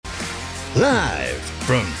Live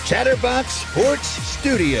from Chatterbox Sports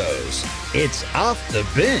Studios, it's Off the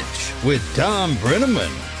Bench with Tom Brenneman.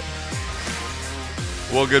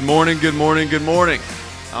 Well, good morning.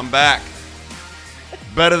 I'm back.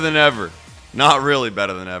 Better than ever. Not really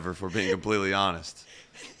better than ever, if we're being completely honest.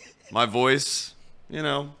 My voice, hey,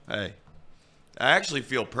 I actually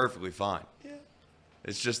feel perfectly fine. Yeah.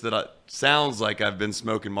 It's just that it sounds like I've been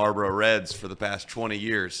smoking Marlboro Reds for the past 20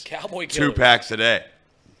 years. Cowboy killer. 2 packs a day.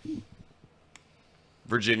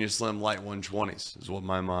 Virginia Slim Light 120s is what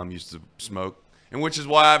my mom used to smoke, and which is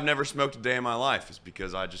why I've never smoked a day in my life, is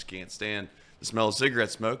because I just can't stand the smell of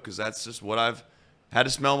cigarette smoke, because that's just what I've had to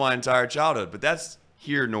smell my entire childhood. But that's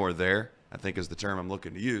here nor there, I think is the term I'm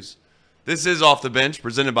looking to use. This is Off the Bench,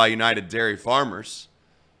 presented by United Dairy Farmers.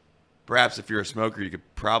 Perhaps if you're a smoker, you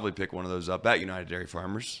could probably pick one of those up at United Dairy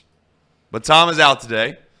Farmers. But Tom is out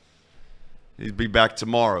today. He'll be back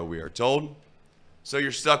tomorrow, we are told. So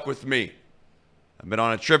you're stuck with me. I've been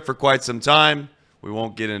on a trip for quite some time. We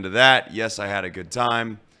won't get into that. Yes, I had a good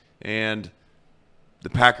time. And the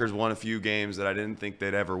Packers won a few games that I didn't think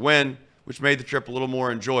they'd ever win, which made the trip a little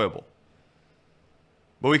more enjoyable.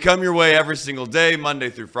 But we come your way every single day,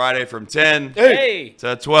 Monday through Friday from 10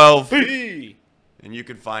 to 12. Hey. And you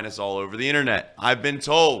can find us all over the internet. I've been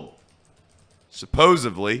told,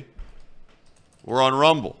 supposedly, we're on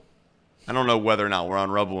Rumble. I don't know whether or not we're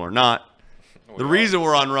on Rumble or not. The reason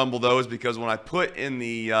we're on Rumble, though, is because when I put in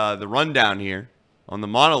the rundown here on the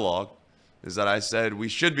monologue, is that I said we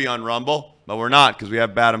should be on Rumble, but we're not because we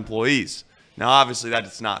have bad employees. Now, obviously,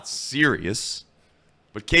 that's not serious,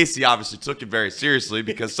 but Casey obviously took it very seriously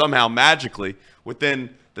because somehow, magically,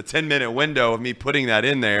 within the 10-minute window of me putting that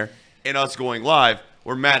in there and us going live,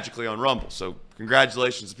 we're magically on Rumble. So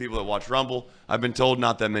congratulations to people that watch Rumble. I've been told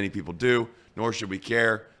not that many people do, nor should we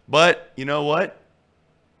care. But you know what?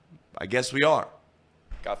 I guess we are.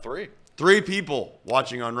 Got 3. 3 people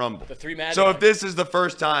watching on Rumble. The 3 magic. So if this is the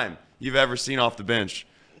first time you've ever seen Off the Bench,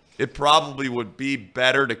 it probably would be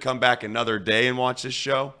better to come back another day and watch this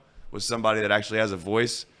show with somebody that actually has a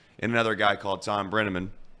voice, and another guy called Tom Brenneman,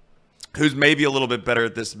 who's maybe a little bit better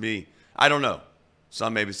at this than me. I don't know.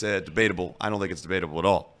 Some maybe say it's debatable. I don't think it's debatable at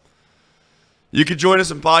all. You can join us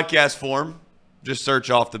in podcast form. Just search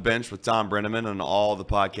Off the Bench with Tom Brenneman on all the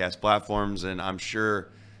podcast platforms, and I'm sure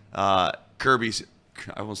Kirby's,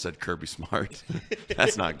 I almost said Kirby Smart.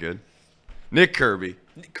 That's not good. Nick Kirby.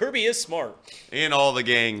 Kirby is smart. And all the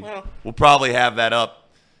gang will probably have that up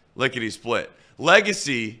lickety-split.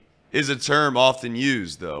 Legacy is a term often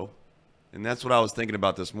used, though, and that's what I was thinking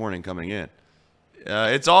about this morning coming in.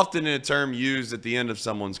 It's often a term used at the end of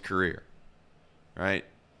someone's career, right?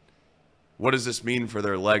 What does this mean for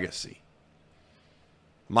their legacy?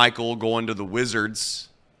 Michael going to the Wizards.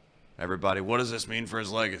 Everybody, what does this mean for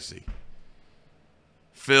his legacy?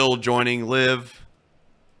 Phil joining Liv.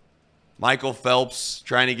 Michael Phelps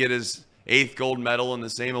trying to get his 8th gold medal in the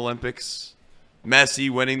same Olympics. Messi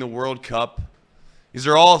winning the World Cup. These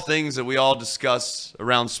are all things that we all discuss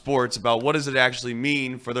around sports about what does it actually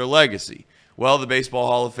mean for their legacy. Well, the Baseball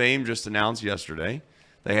Hall of Fame just announced yesterday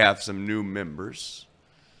they have some new members.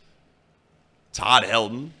 Todd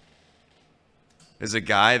Helton is a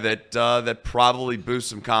guy that probably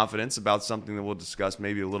boosts some confidence about something that we'll discuss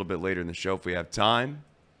maybe a little bit later in the show if we have time.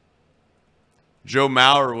 Joe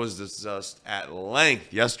Mauer was discussed at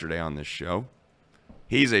length yesterday on this show.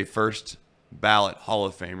 He's a first ballot Hall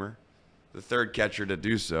of Famer, the 3rd catcher to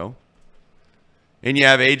do so. And you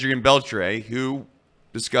have Adrian Beltre, who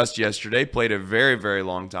discussed yesterday, played a very, very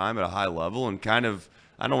long time at a high level and kind of,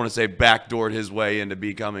 I don't want to say backdoored his way into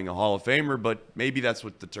becoming a Hall of Famer, but maybe that's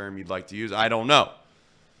what the term you'd like to use. I don't know.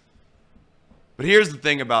 But here's the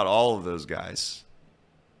thing about all of those guys.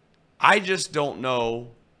 I just don't know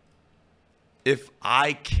if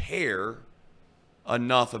I care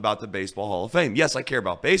enough about the Baseball Hall of Fame. Yes, I care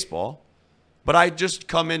about baseball, but I just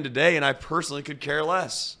come in today and I personally could care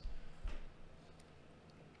less.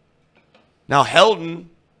 Now, Helton,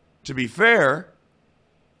 to be fair,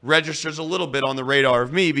 registers a little bit on the radar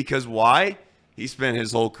of me because why? He spent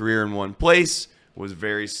his whole career in one place, was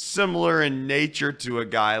very similar in nature to a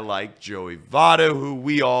guy like Joey Votto, who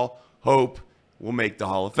we all hope will make the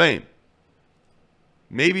Hall of Fame.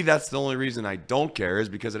 Maybe that's the only reason I don't care, is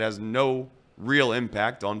because it has no real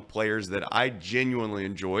impact on players that I genuinely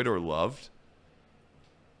enjoyed or loved,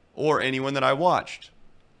 or anyone that I watched.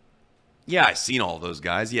 Yeah, I've seen all those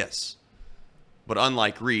guys, yes. But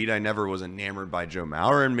unlike Reed, I never was enamored by Joe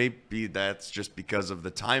Mauer, and maybe that's just because of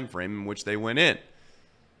the time frame in which they went in,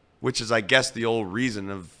 which is, I guess, the old reason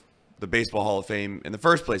of the Baseball Hall of Fame in the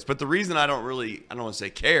first place. But the reason I don't want to say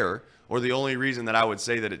care, or the only reason that I would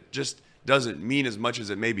say that it just doesn't mean as much as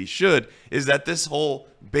it maybe should, is that this whole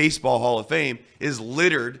Baseball Hall of Fame is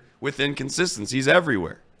littered with inconsistencies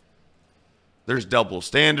everywhere. There's double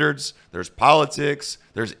standards, there's politics,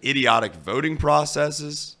 there's idiotic voting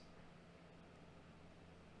processes.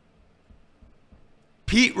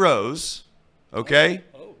 Pete Rose, okay,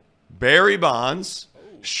 Barry Bonds,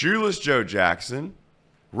 Shoeless Joe Jackson,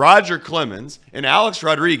 Roger Clemens, and Alex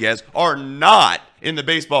Rodriguez are not in the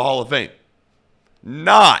Baseball Hall of Fame.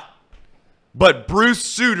 Not. But Bruce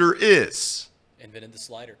Sutter is. Invented the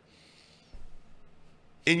slider.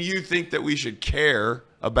 And you think that we should care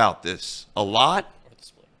about this a lot? Or the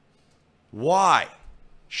split. Why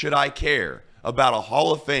should I care about a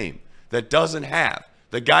Hall of Fame that doesn't have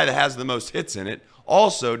the guy that has the most hits in it,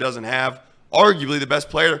 also doesn't have arguably the best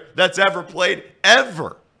player that's ever played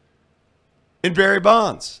ever in Barry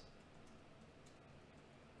Bonds?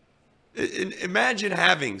 Imagine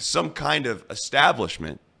having some kind of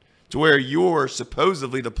establishment to where you're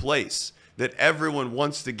supposedly the place that everyone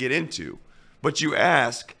wants to get into, but you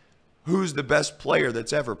ask who's the best player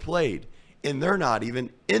that's ever played, and they're not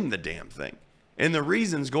even in the damn thing. And the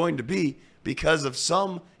reason's going to be because of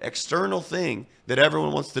some external thing that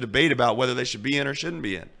everyone wants to debate about whether they should be in or shouldn't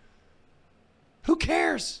be in. Who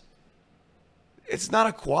cares? It's not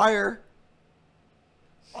a choir.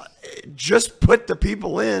 Just put the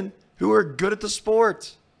people in who are good at the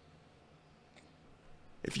sport.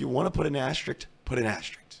 If you want to put an asterisk, put an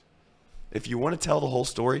asterisk. If you want to tell the whole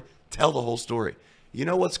story, tell the whole story. You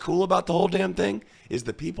know what's cool about the whole damn thing? Is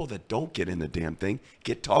the people that don't get in the damn thing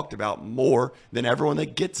get talked about more than everyone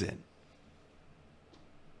that gets in.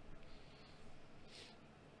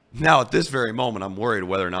 Now, at this very moment, I'm worried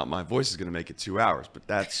whether or not my voice is going to make it 2 hours, but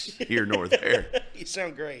that's here nor there. You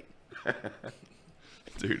sound great.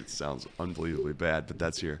 Dude, it sounds unbelievably bad, but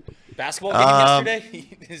that's here. Basketball game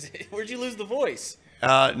yesterday? Where'd you lose the voice?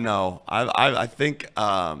 No, I think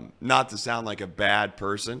not to sound like a bad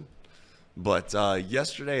person, but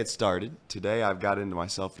yesterday it started. Today I've got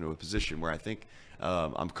myself into a position where I think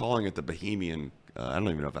I'm calling it the Bohemian. I don't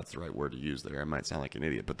even know if that's the right word to use there. I might sound like an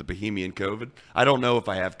idiot, but the Bohemian COVID. I don't know if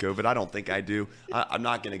I have COVID. I don't think I do. I'm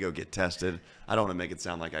not going to go get tested. I don't want to make it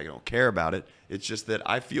sound like I don't care about it. It's just that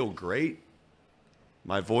I feel great.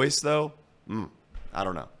 My voice, though, I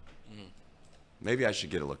don't know. Maybe I should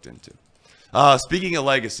get it looked into. Speaking of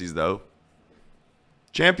legacies, though,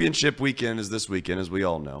 championship weekend is this weekend, as we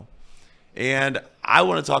all know. And I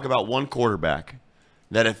want to talk about one quarterback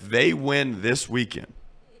that if they win this weekend,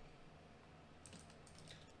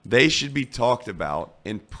 they should be talked about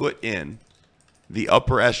and put in the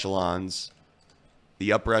upper echelon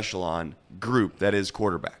group that is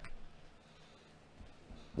quarterback.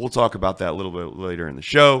 We'll talk about that a little bit later in the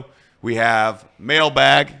show. We have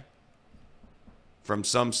mailbag from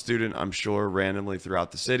some student, I'm sure, randomly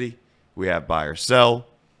throughout the city. We have buy or sell.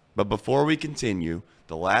 But before we continue,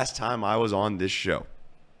 the last time I was on this show,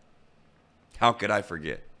 how could I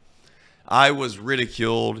forget? I was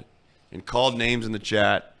ridiculed and called names in the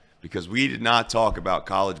chat because we did not talk about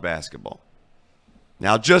college basketball.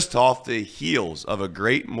 Now, just off the heels of a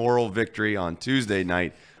great moral victory on Tuesday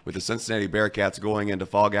night with the Cincinnati Bearcats going into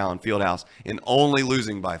Fog Allen Fieldhouse and only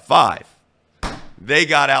losing by 5, they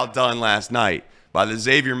got outdone last night by the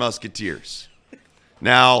Xavier Musketeers.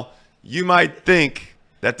 Now, you might think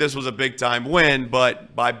that this was a big-time win,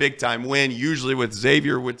 but by big-time win, usually with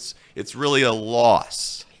Xavier, it's really a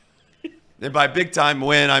loss. And by big-time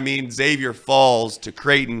win, I mean Xavier falls to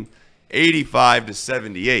Creighton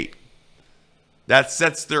 85-78. That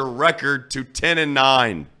sets their record to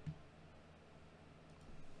 10-9.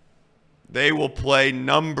 They will play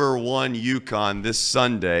number 1 UConn this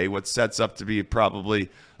Sunday, what sets up to be probably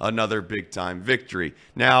another big-time victory.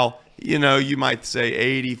 Now, you know, you might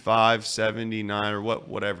say 85-79 or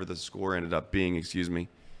whatever the score ended up being, excuse me.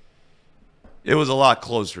 It was a lot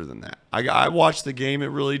closer than that. I watched the game. It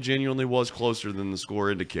really genuinely was closer than the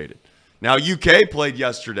score indicated. Now, UK played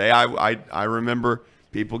yesterday. I remember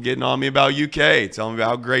people getting on me about UK, telling me about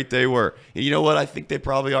how great they were. And you know what? I think they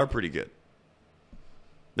probably are pretty good.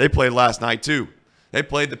 They played last night, too. They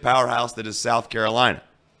played the powerhouse that is South Carolina.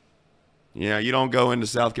 Yeah, you don't go into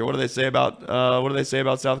South Carolina. What do they say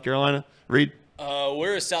about South Carolina? Reed?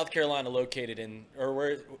 Where is South Carolina located in, or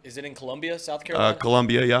where is it in Columbia, South Carolina?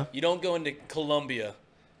 Columbia, yeah. You don't go into Columbia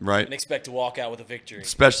right, and expect to walk out with a victory.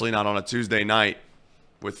 Especially not on a Tuesday night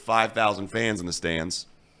with 5,000 fans in the stands.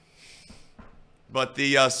 But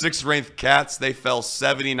the 6th-ranked Cats, they fell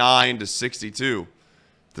 79-62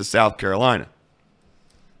 to South Carolina.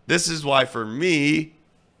 This is why, for me,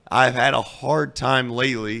 I've had a hard time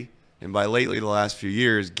lately, and by lately the last few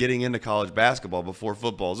years, getting into college basketball before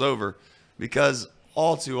football's over, because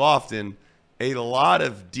all too often, a lot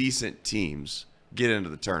of decent teams get into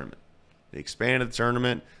the tournament. They expanded the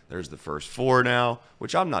tournament. There's the first 4 now,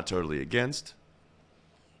 which I'm not totally against.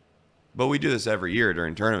 But we do this every year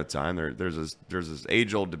during tournament time. There's this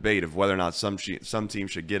age-old debate of whether or not some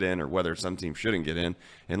teams should get in or whether some teams shouldn't get in.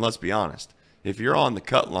 And let's be honest, if you're on the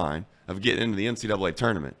cut line of getting into the NCAA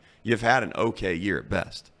tournament, you've had an okay year at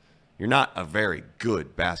best. You're not a very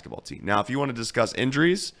good basketball team. Now, if you want to discuss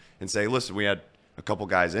injuries and say, listen, we had a couple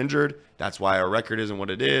guys injured, that's why our record isn't what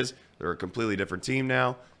it is, they're a completely different team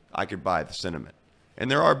now, I could buy the sentiment.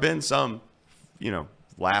 And there have been some,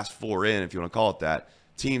 last 4 in, if you want to call it that,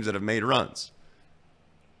 teams that have made runs.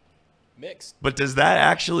 Mixed. But does that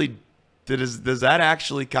actually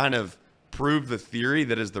kind of prove the theory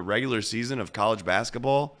that is the regular season of college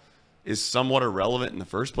basketball is somewhat irrelevant in the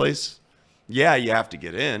first place? Yeah, you have to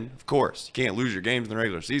get in, of course. You can't lose your games in the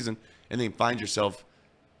regular season and then find yourself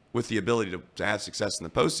with the ability to have success in the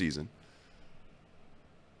postseason.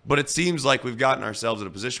 But it seems like we've gotten ourselves in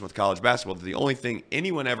a position with college basketball that the only thing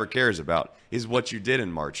anyone ever cares about is what you did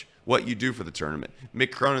in March, what you do for the tournament.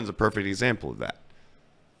 Mick Cronin's a perfect example of that.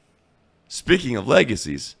 Speaking of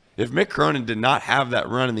legacies, if Mick Cronin did not have that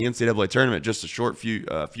run in the NCAA tournament just a short few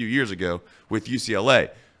years ago with UCLA,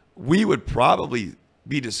 we would probably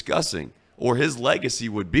be discussing, or his legacy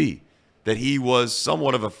would be, that he was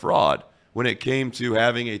somewhat of a fraud when it came to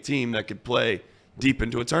having a team that could play deep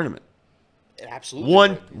into a tournament. It absolutely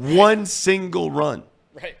would. One single run.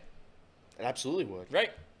 Right. It absolutely would.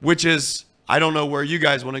 Right. Which is, I don't know where you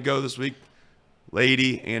guys want to go this week.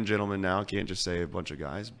 Lady and gentleman now. Can't just say a bunch of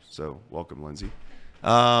guys. So welcome, Lindsay.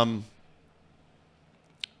 I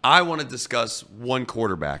want to discuss one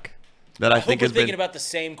quarterback that I think has been thinking about the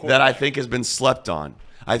same quarterback that I think has been slept on.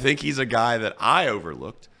 I think he's a guy that I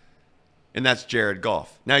overlooked, and that's Jared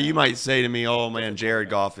Goff. Now you might say to me, "Oh man, Jared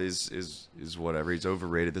Goff is whatever. He's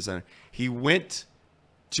overrated." This and that. He went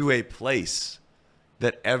to a place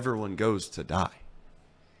that everyone goes to die.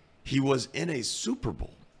 He was in a Super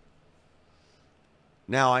Bowl.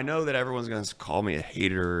 Now, I know that everyone's going to call me a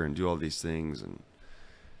hater and do all these things. And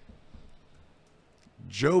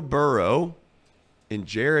Joe Burrow and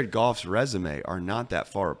Jared Goff's resume are not that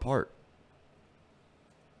far apart.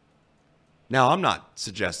 Now, I'm not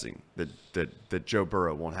suggesting that Joe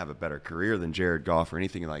Burrow won't have a better career than Jared Goff or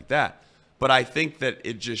anything like that. But I think that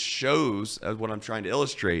it just shows, as what I'm trying to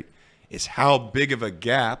illustrate, is how big of a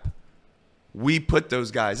gap we put those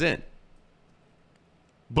guys in.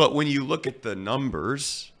 But when you look at the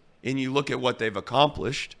numbers and you look at what they've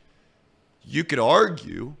accomplished, you could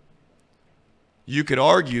argue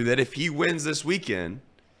that if he wins this weekend,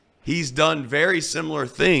 he's done very similar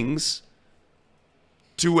things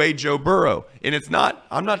to a Joe Burrow. And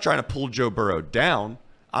I'm not trying to pull Joe Burrow down.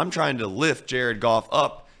 I'm trying to lift Jared Goff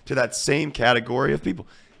up to that same category of people.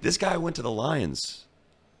 This guy went to the Lions.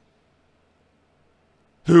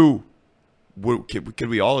 Who, could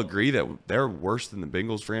we all agree that they're worse than the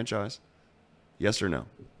Bengals franchise? Yes or no?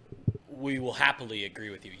 We will happily agree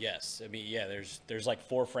with you, yes. I mean, yeah, there's like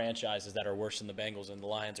 4 franchises that are worse than the Bengals, and the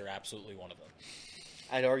Lions are absolutely one of them.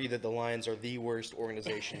 I'd argue that the Lions are the worst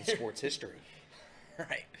organization in sports history.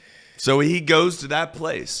 Right. So he goes to that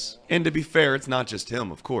place. And to be fair, it's not just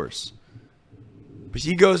him, of course. But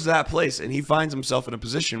he goes to that place, and he finds himself in a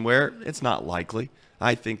position where it's not likely.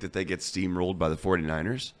 I think that they get steamrolled by the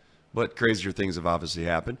 49ers. But crazier things have obviously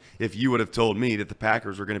happened. If you would have told me that the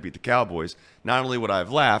Packers were going to beat the Cowboys, not only would I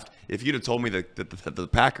have laughed, if you'd have told me that the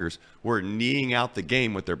Packers were kneeing out the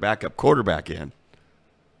game with their backup quarterback in,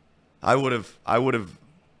 I would have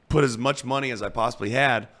put as much money as I possibly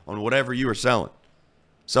had on whatever you were selling.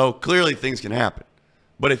 So clearly things can happen.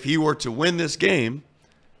 But if he were to win this game,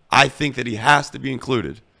 I think that he has to be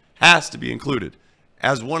included as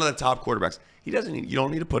one of the top quarterbacks. You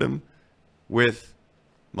don't need to put him with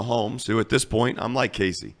Mahomes, who at this point, I'm like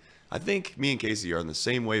Casey. I think me and Casey are on the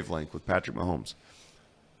same wavelength with Patrick Mahomes.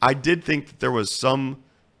 I did think that there was some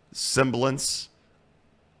semblance,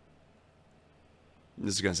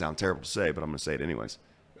 this is going to sound terrible to say, but I'm going to say it anyways,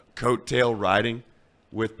 coattail riding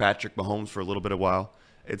with Patrick Mahomes for a little bit of while.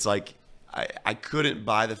 It's like I couldn't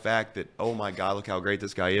buy the fact that, oh my God, look how great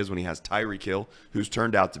this guy is when he has Tyreek Hill, who's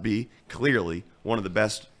turned out to be clearly one of the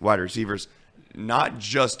best wide receivers, not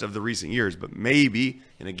just of the recent years, but maybe,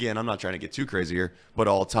 and again, I'm not trying to get too crazy here, but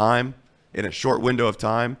all time, in a short window of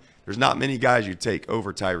time, there's not many guys you take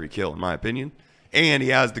over Tyreek Hill, in my opinion. And he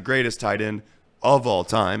has the greatest tight end of all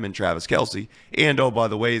time in Travis Kelce. And, oh, by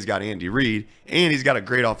the way, he's got Andy Reid, and he's got a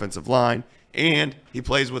great offensive line, and he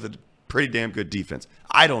plays with a pretty damn good defense.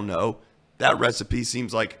 I don't know. That recipe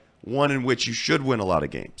seems like one in which you should win a lot of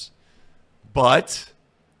games. But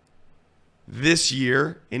this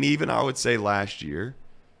year, and even I would say last year,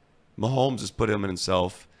 Mahomes has put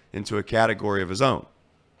himself into a category of his own.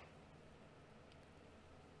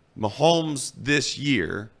 Mahomes this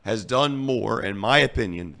year has done more, in my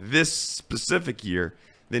opinion, this specific year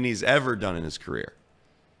than he's ever done in his career.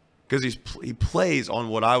 Because he plays on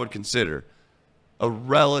what I would consider a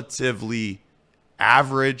relatively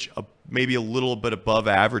average, maybe a little bit above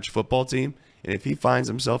average football team. And if he finds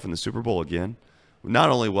himself in the Super Bowl again, not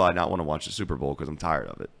only will I not want to watch the Super Bowl because I'm tired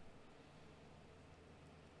of it,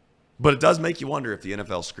 but it does make you wonder if the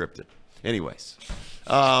NFL's scripted. Anyways,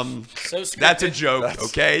 that's a joke,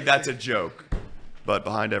 okay? That's a joke. But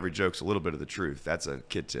behind every joke's a little bit of the truth. That's a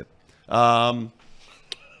kid tip.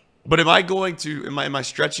 But am I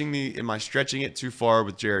stretching it too far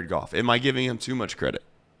with Jared Goff? Am I giving him too much credit?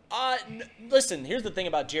 Listen, here's the thing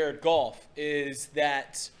about Jared Goff is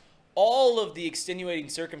that all of the extenuating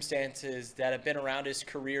circumstances that have been around his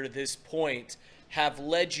career to this point have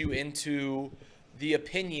led you into the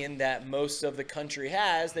opinion that most of the country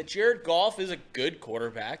has that Jared Goff is a good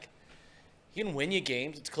quarterback. He can win you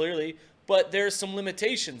games, it's clearly, but there's some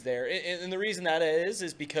limitations there. And the reason that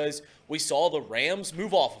is because we saw the Rams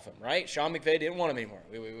move off of him, right? Sean McVay didn't want him anymore.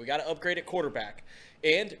 We got to upgrade at quarterback.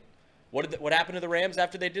 And what happened to the Rams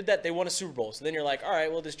after they did that? They won a Super Bowl. So then you're like, all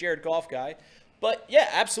right, well, this Jared Goff guy. But yeah,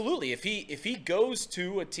 absolutely. If he goes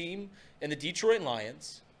to a team in the Detroit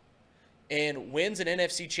Lions and wins an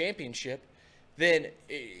NFC championship, then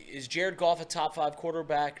is Jared Goff a top 5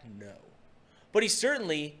 quarterback? No. But he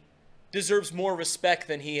certainly deserves more respect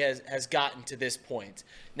than he has gotten to this point.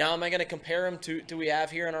 Now, am I going to compare him to we have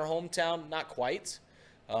here in our hometown? Not quite.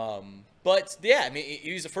 But yeah, I mean,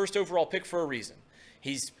 he's the first overall pick for a reason.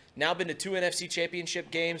 He's now been to 2 NFC championship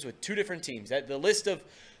games with 2 different teams. The list of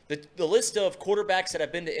quarterbacks that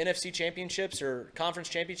have been to NFC championships or conference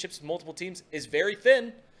championships with multiple teams is very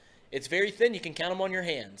thin. It's very thin. You can count them on your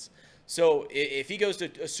hands. So if he goes to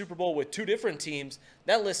a Super Bowl with 2 different teams,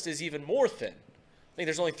 that list is even more thin. I think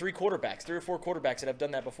there's only 3 or 4 quarterbacks that have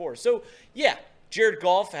done that before. So, yeah, Jared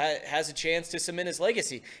Goff has a chance to cement his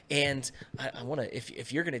legacy. And I want to,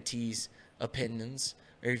 if you're going to tease opinions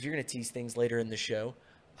or if you're going to tease things later in the show,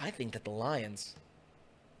 I think that the Lions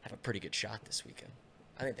have a pretty good shot this weekend.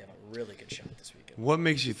 I think they have a really good shot this weekend. What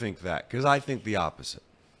makes you think that? Because I think the opposite.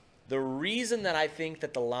 The reason that I think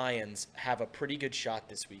that the Lions have a pretty good shot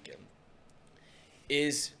this weekend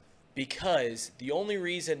is because the only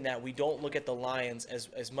reason that we don't look at the Lions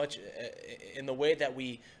as much in the way that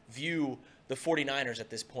we view the 49ers at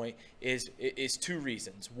this point is 2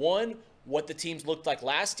 reasons. 1, what the teams looked like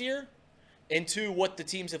last year, and 2, what the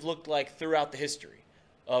teams have looked like throughout the history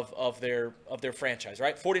of their franchise,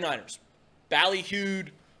 right? 49ers, ballyhooed,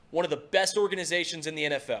 one of the best organizations in the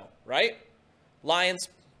NFL, right? Lions,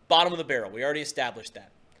 bottom of the barrel. We already established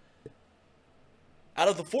that. Out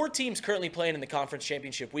of the 4 teams currently playing in the conference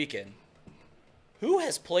championship weekend, who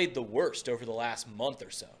has played the worst over the last month or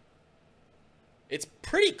so? It's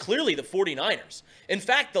pretty clearly the 49ers. In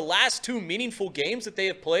fact, the last 2 meaningful games that they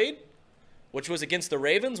have played, which was against the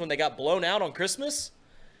Ravens when they got blown out on Christmas,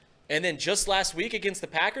 and then just last week against the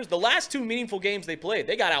Packers, the last 2 meaningful games they played,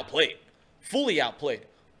 they got outplayed, fully outplayed,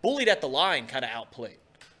 bullied at the line, kind of outplayed.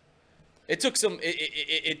 It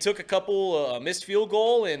took a couple missed field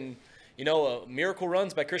goal and miracle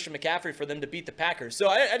runs by Christian McCaffrey for them to beat the Packers. So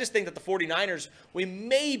I just think that the 49ers, we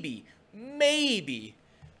maybe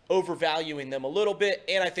overvaluing them a little bit,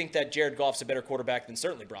 and I think that Jared Goff's a better quarterback than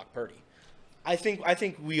certainly Brock Purdy. I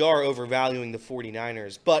think we are overvaluing the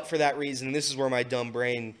 49ers, but for that reason, this is where my dumb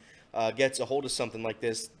brain gets a hold of something like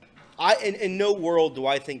this. In no world do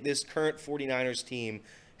I think this current 49ers team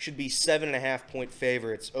should be 7.5-point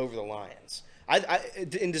favorites over the Lions.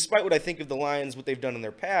 And despite what I think of the Lions, what they've done in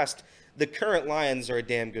their past, the current Lions are a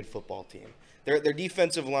damn good football team. Their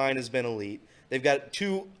defensive line has been elite. They've got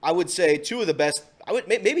 2 of the best,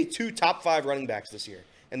 maybe 2 top 5 running backs this year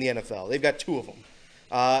in the NFL. They've got 2 of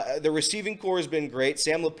them. The receiving core has been great.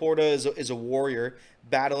 Sam Laporta is a warrior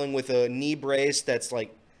battling with a knee brace that's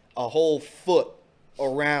like a whole foot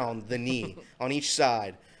around the knee on each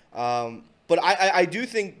side. But I do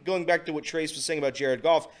think, going back to what Trace was saying about Jared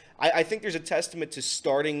Goff, I think there's a testament to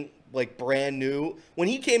starting like brand new. When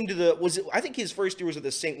he came to I think his first year was at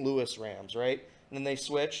the St. Louis Rams, right? And then they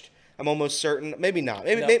switched. I'm almost certain. Maybe not.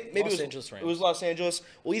 Maybe Los Angeles Rams. It was Los Angeles.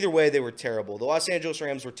 Well, either way, they were terrible. The Los Angeles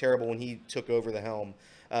Rams were terrible when he took over the helm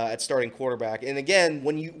at starting quarterback. And again,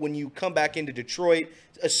 when you come back into Detroit,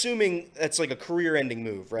 assuming that's like a career-ending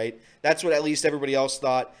move, right? That's what at least everybody else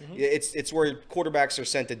thought. Mm-hmm. It's where quarterbacks are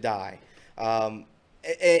sent to die.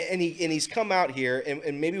 And he's come out here,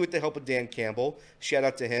 and maybe with the help of Dan Campbell, shout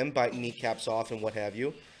out to him, biting kneecaps off and what have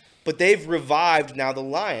you. But they've revived now the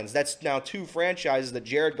Lions. That's now 2 franchises that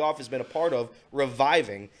Jared Goff has been a part of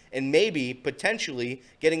reviving, and maybe potentially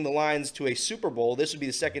getting the Lions to a Super Bowl. This would be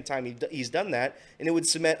the second time he's done that, and it would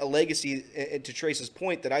cement a legacy, to Trace's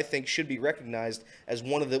point, that I think should be recognized as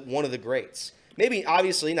one of the greats. Maybe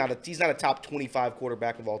obviously he's not a top 25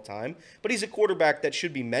 quarterback of all time, but he's a quarterback that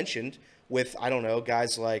should be mentioned with, I don't know,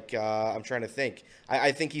 guys like, I'm trying to think.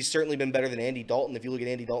 I think he's certainly been better than Andy Dalton. If you look at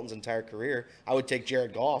Andy Dalton's entire career, I would take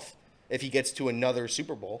Jared Goff if he gets to another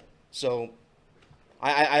Super Bowl. So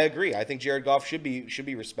I agree. I think Jared Goff should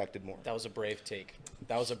be respected more. That was a brave take.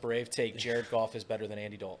 Jared Goff is better than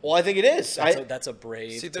Andy Dalton. Well, I think it is. That's a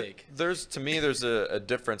brave take. There's a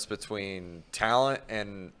difference between talent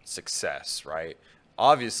and success, right?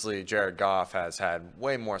 Obviously, Jared Goff has had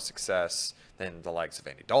way more success than the likes of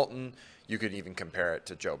Andy Dalton. You could even compare it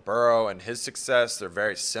to Joe Burrow and his success. They're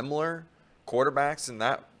very similar quarterbacks in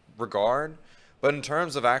that regard. But in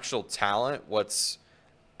terms of actual talent, what's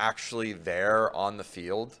actually there on the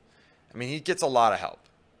field, I mean, he gets a lot of help.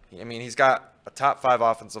 I mean, he's got a top 5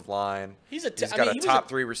 offensive line. He's got a top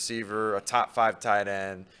 3 receiver, a top 5 tight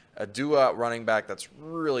end, a duo running back that's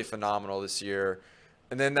really phenomenal this year.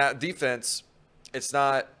 And then that defense, it's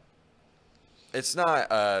not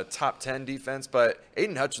a top 10 defense, but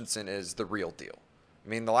Aiden Hutchinson is the real deal. I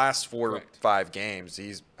mean, the last 4 or 5 games,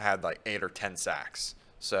 he's had like 8 or 10 sacks.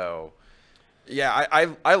 So, yeah,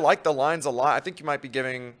 I like the Lions a lot. I think you might be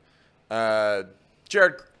giving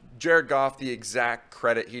Jared Goff the exact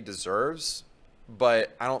credit he deserves,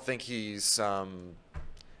 but I don't think he's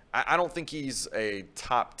I don't think he's a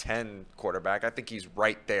top 10 quarterback. I think he's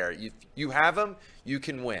right there. You have him, you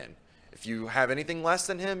can win. If you have anything less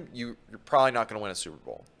than him, you're probably not going to win a Super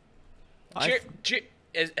Bowl.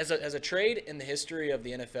 As a trade in the history of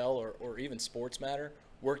the NFL or even Sports Matter,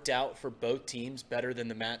 worked out for both teams better than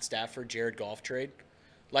the Matt Stafford, Jared Goff trade.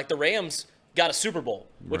 Like the Rams got a Super Bowl,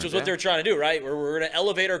 which was what they were trying to do, right? We're going to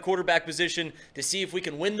elevate our quarterback position to see if we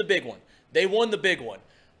can win the big one. They won the big one.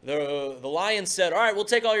 The Lions said, all right, we'll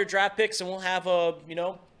take all your draft picks and we'll have a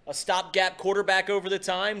stopgap quarterback over the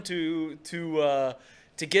time to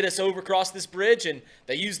get us over across this bridge. And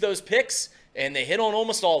they used those picks and they hit on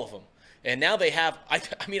almost all of them. And now they have, I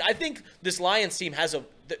think this Lions team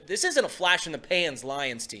this isn't a flash in the pans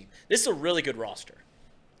Lions team. This is a really good roster.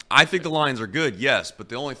 I think the Lions are good, yes, but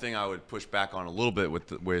the only thing I would push back on a little bit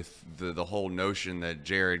with the whole notion that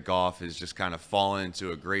Jared Goff has just kind of fallen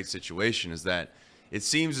into a great situation is that it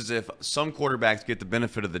seems as if some quarterbacks get the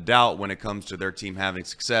benefit of the doubt when it comes to their team having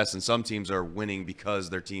success, and some teams are winning because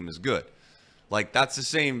their team is good. Like, that's the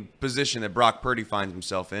same position that Brock Purdy finds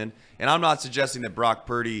himself in, and I'm not suggesting that Brock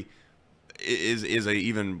Purdy is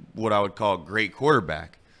even what I would call a great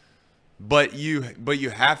quarterback. But you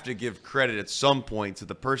have to give credit at some point to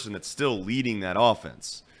the person that's still leading that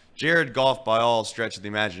offense. Jared Goff, by all stretch of the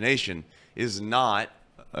imagination, is not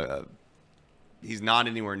he's not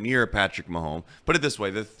anywhere near Patrick Mahomes. Put it this way,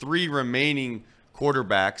 the 3 remaining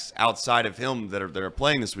quarterbacks outside of him that are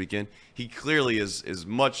playing this weekend, he clearly is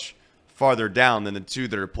much farther down than the 2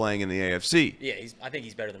 that are playing in the AFC. Yeah, I think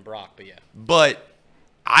he's better than Brock, but yeah. But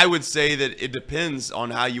I would say that it depends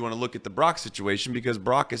on how you want to look at the Brock situation because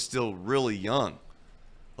Brock is still really young.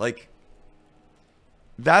 Like,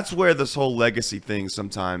 that's where this whole legacy thing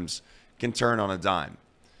sometimes can turn on a dime.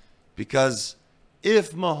 Because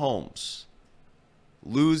if Mahomes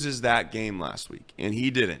loses that game last week, and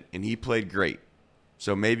he didn't, and he played great,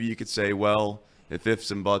 so maybe you could say, well, if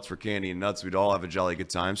ifs and buts were candy and nuts, we'd all have a jolly good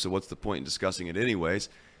time, so what's the point in discussing it anyways?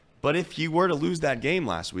 But if he were to lose that game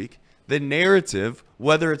last week, the narrative,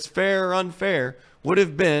 whether it's fair or unfair, would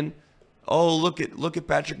have been, oh, look at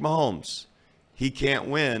Patrick Mahomes. He can't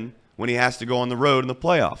win when he has to go on the road in the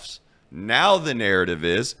playoffs. Now the narrative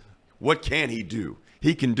is, what can he do?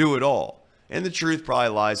 He can do it all. And the truth probably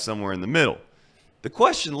lies somewhere in the middle. The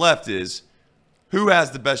question left is, who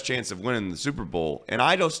has the best chance of winning the Super Bowl? And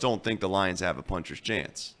I just don't think the Lions have a puncher's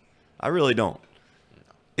chance. I really don't.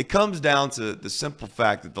 It comes down to the simple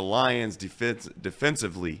fact that the Lions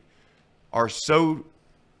defensively are so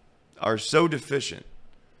deficient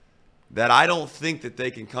that I don't think that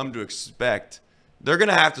they can come to expect they're going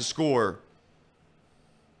to have to score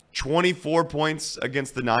 24 points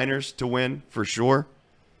against the Niners to win for sure.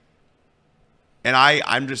 And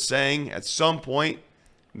I'm just saying at some point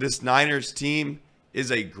this Niners team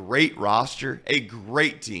is a great roster, a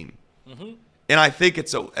great team. Mm-hmm. And I think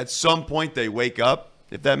at some point they wake up,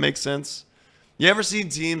 if that makes sense. You ever seen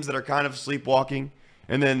teams that are kind of sleepwalking?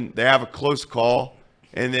 And then they have a close call,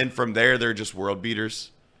 and then from there, they're just world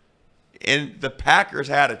beaters. And the Packers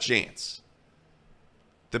had a chance.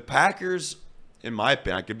 The Packers, in my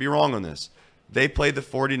opinion, I could be wrong on this, they played the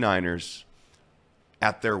 49ers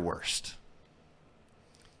at their worst.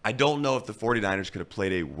 I don't know if the 49ers could have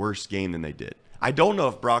played a worse game than they did. I don't know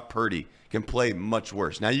if Brock Purdy can play much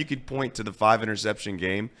worse. Now, you could point to the 5-interception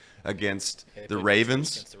game against the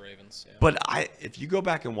Ravens. Against the Ravens, yeah. But if you go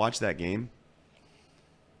back and watch that game,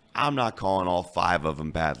 I'm not calling all 5 of them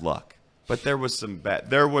bad luck. But there was some bad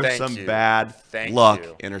luck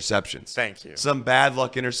interceptions. Thank you. Some bad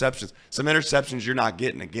luck interceptions. Some interceptions you're not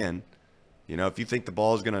getting again. You know, if you think the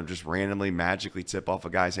ball is going to just randomly, magically tip off a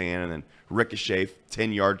guy's hand and then ricochet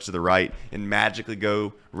 10 yards to the right and magically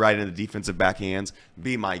go right into the defensive back hands,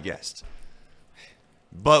 be my guest.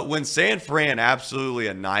 But when San Fran absolutely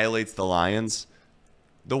annihilates the Lions,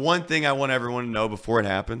 the one thing I want everyone to know before it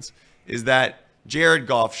happens is that Jared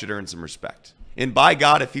Goff should earn some respect. And by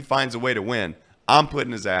God, if he finds a way to win, I'm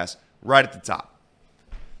putting his ass right at the top.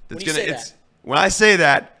 When I say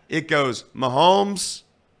that, it goes Mahomes,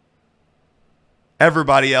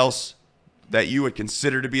 everybody else that you would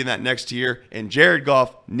consider to be in that next tier, and Jared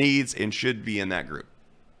Goff needs and should be in that group.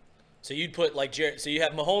 So you'd put like Jared. So you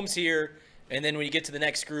have Mahomes here, and then when you get to the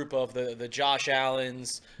next group of the Josh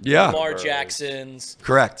Allens, Lamar Jacksons,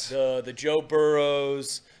 correct, the Joe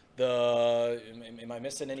Burrows, am I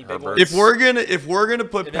missing any big ones? If we're gonna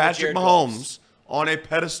put Patrick Mahomes on a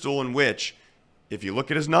pedestal in which, if you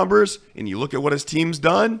look at his numbers and you look at what his team's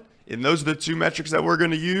done, and those are the 2 metrics that we're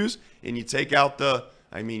going to use, and you take out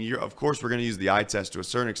of course we're going to use the eye test to a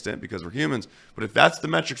certain extent because we're humans, but if that's the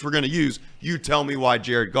metrics we're going to use, you tell me why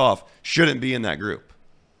Jared Goff shouldn't be in that group.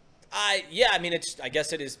 I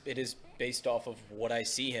guess it is based off of what I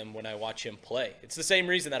see him when I watch him play. It's the same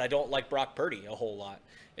reason that I don't like Brock Purdy a whole lot.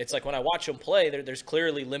 It's like when I watch him play, there's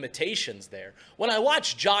clearly limitations there. When I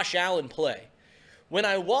watch Josh Allen play, when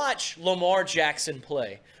I watch Lamar Jackson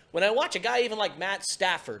play, when I watch a guy even like Matt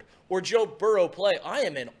Stafford or Joe Burrow play, I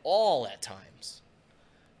am in awe at times.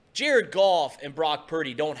 Jared Goff and Brock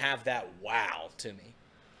Purdy don't have that wow to me,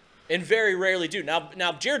 and very rarely do.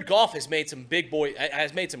 Now Jared Goff has made some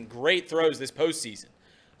great throws this postseason.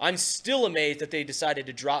 I'm still amazed that they decided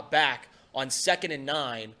to drop back on 2nd and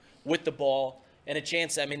 9 with the ball and a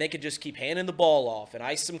chance. I mean, they could just keep handing the ball off and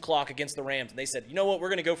ice some clock against the Rams. And they said, you know what, we're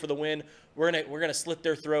going to go for the win. We're gonna slit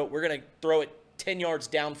their throat. We're going to throw it 10 yards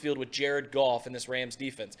downfield with Jared Goff in this Rams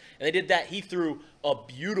defense. And they did that. He threw a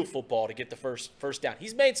beautiful ball to get the first down.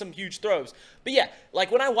 He's made some huge throws. But yeah, like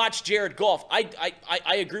when I watch Jared Goff, I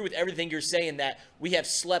agree with everything you're saying that we have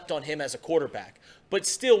slept on him as a quarterback. But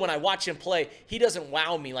still, when I watch him play, he doesn't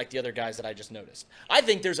wow me like the other guys that I just noticed. I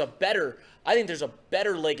think there's a better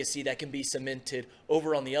legacy that can be cemented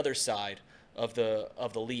over on the other side of the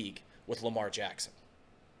league with Lamar Jackson.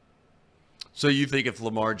 So you think if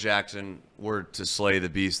Lamar Jackson were to slay the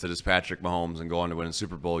beast that is Patrick Mahomes and go on to win a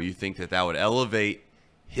Super Bowl, you think that would elevate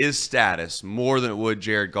his status more than it would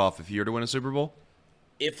Jared Goff if he were to win a Super Bowl?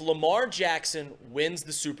 If Lamar Jackson wins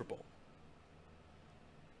the Super Bowl,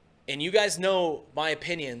 and you guys know my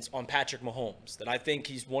opinions on Patrick Mahomes, that I think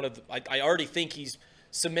he's I already think he's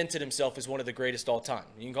cemented himself as one of the greatest all time.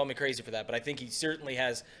 You can call me crazy for that, but I think he certainly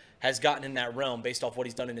has gotten in that realm based off what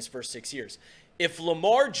he's done in his first 6 years. If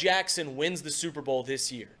Lamar Jackson wins the Super Bowl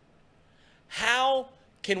this year, how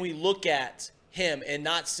can we look at him and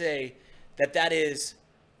not say that is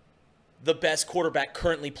the best quarterback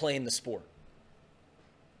currently playing the sport?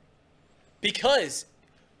 Because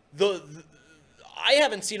I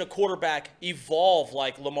haven't seen a quarterback evolve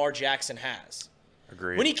like Lamar Jackson has.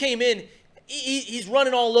 Agreed. When he came in, he's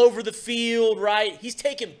running all over the field, right? He's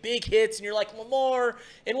taking big hits, and you're like, Lamar.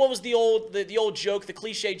 And what was the old joke, the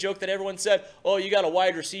cliche joke that everyone said? Oh, you got a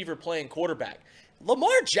wide receiver playing quarterback.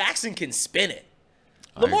 Lamar Jackson can spin it.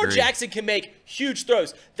 Lamar Jackson can make huge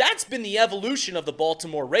throws. That's been the evolution of the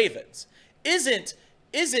Baltimore Ravens. Isn't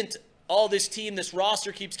all this team, this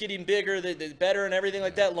roster keeps getting bigger, the better and everything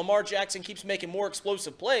like that. Lamar Jackson keeps making more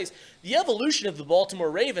explosive plays. The evolution of the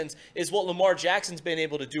Baltimore Ravens is what Lamar Jackson's been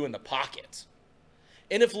able to do in the pocket.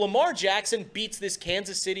 And if Lamar Jackson beats this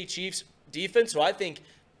Kansas City Chiefs defense, who I think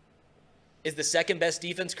is the second best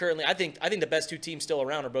defense currently, I think the best 2 teams still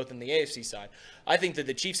around are both in the AFC side. I think that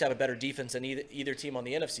the Chiefs have a better defense than either team on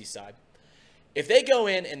the NFC side. If they go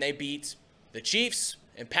in and they beat the Chiefs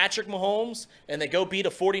and Patrick Mahomes, and they go beat a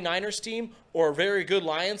 49ers team or a very good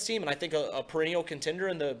Lions team, and I think a perennial contender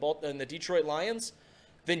in the Detroit Lions,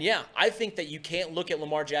 then yeah, I think that you can't look at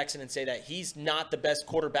Lamar Jackson and say that he's not the best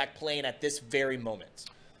quarterback playing at this very moment.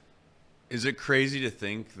 Is it crazy to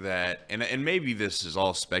think that, and maybe this is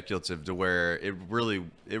all speculative, to where it really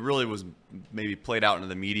was maybe played out into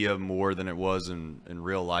the media more than it was in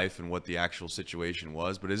real life and what the actual situation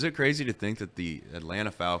was, but is it crazy to think that the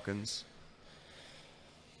Atlanta Falcons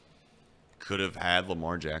could have had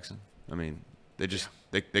Lamar Jackson. I mean,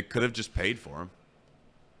 they could have just paid for him.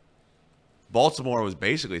 Baltimore was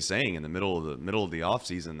basically saying in the middle of the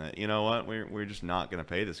offseason that, you know what, we're just not going to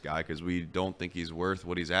pay this guy because we don't think he's worth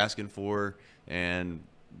what he's asking for, and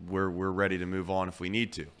we're ready to move on if we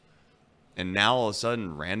need to. And now all of a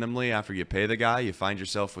sudden, randomly, after you pay the guy, you find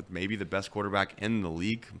yourself with maybe the best quarterback in the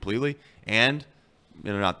league completely, and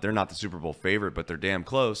they're not the Super Bowl favorite, but they're damn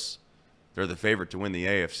close. They're the favorite to win the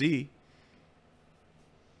AFC.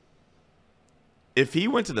 If he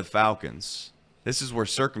went to the Falcons, this is where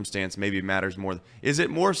circumstance maybe matters more. Is it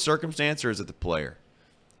more circumstance or is it the player?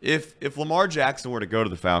 If Lamar Jackson were to go to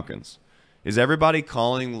the Falcons, is everybody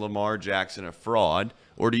calling Lamar Jackson a fraud,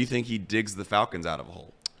 or do you think he digs the Falcons out of a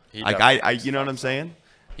hole? You know what I'm saying?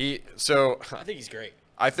 I think he's great.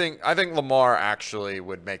 I think Lamar actually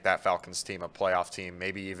would make that Falcons team a playoff team,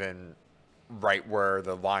 maybe even right where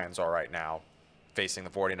the Lions are right now, facing the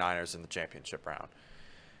 49ers in the championship round.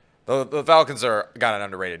 The Falcons got an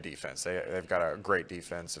underrated defense. They've got a great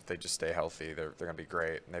defense. If they just stay healthy, they're going to be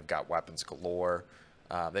great. And they've got weapons galore.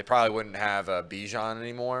 They probably wouldn't have Bijan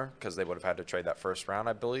anymore because they would have had to trade that first round,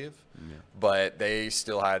 I believe. Yeah. But they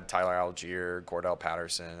still had Tyler Algier, Cordell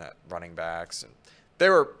Patterson at running backs, and they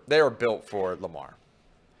were built for Lamar.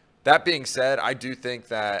 That being said, I do think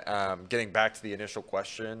that getting back to the initial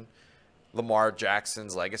question, Lamar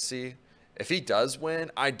Jackson's legacy, if he does win,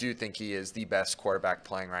 I do think he is the best quarterback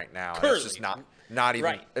playing right now. And it's just not even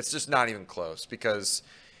right. It's just not even close because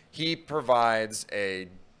he provides a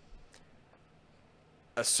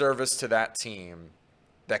service to that team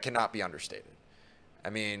that cannot be understated. I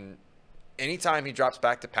mean, anytime he drops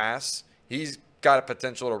back to pass, he's got a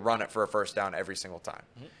potential to run it for a first down every single time.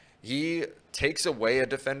 Mm-hmm. He takes away a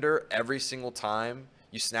defender every single time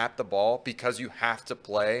you snap the ball because you have to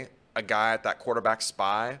play a guy at that quarterback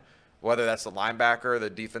spy, whether that's the linebacker, the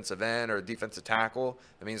defensive end, or defensive tackle.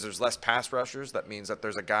 That means there's less pass rushers. That means that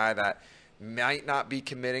there's a guy that might not be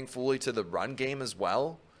committing fully to the run game as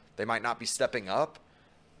well. They might not be stepping up.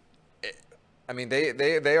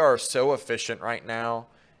 They are so efficient right now.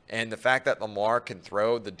 And the fact that Lamar can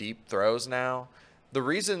throw the deep throws now, the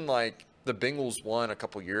reason the Bengals won a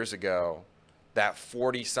couple years ago, that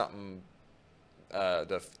 40-something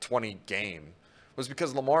to 20 game, was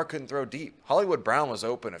because Lamar couldn't throw deep. Hollywood Brown was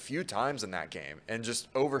open a few times in that game and just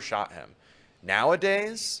overshot him.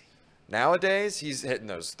 Nowadays, he's hitting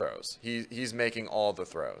those throws. He's making all the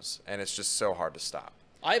throws, and it's just so hard to stop.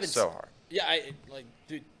 So hard. Yeah,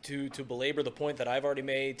 to belabor the point that I've already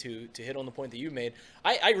made, to hit on the point that you made,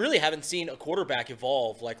 I really haven't seen a quarterback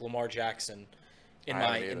evolve like Lamar Jackson in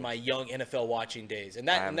my young NFL watching days, and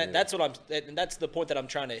that's the point that I'm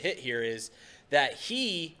trying to hit here is that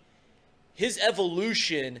his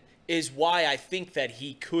evolution is why I think that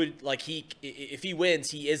he could if he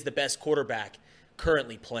wins, he is the best quarterback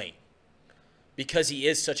currently playing. Because he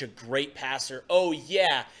is such a great passer. Oh,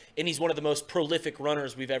 yeah. And he's one of the most prolific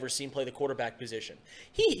runners we've ever seen play the quarterback position.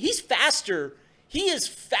 He's faster. He is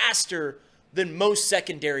faster than most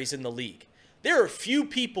secondaries in the league. There are few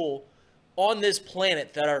people on this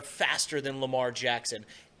planet that are faster than Lamar Jackson.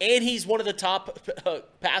 And he's one of the top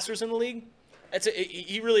passers in the league.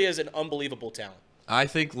 He really is an unbelievable talent. I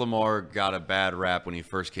think Lamar got a bad rap when he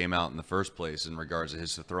first came out in the first place in regards to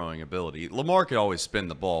his throwing ability. Lamar could always spin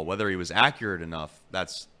the ball. Whether he was accurate enough,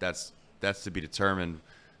 that's to be determined.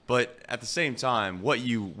 But at the same time, what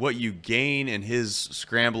you gain in his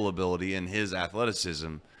scramble ability and his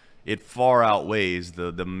athleticism, it far outweighs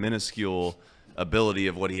the minuscule ability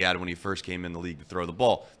of what he had when he first came in the league to throw the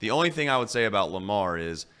ball. The only thing I would say about Lamar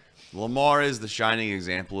is the shining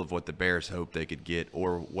example of what the Bears hoped they could get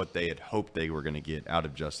or what they had hoped they were going to get out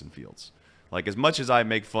of Justin Fields. Like, as much as I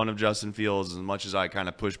make fun of Justin Fields, as much as I kind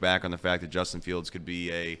of push back on the fact that Justin Fields could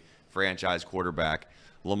be a franchise quarterback,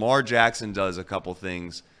 Lamar Jackson does a couple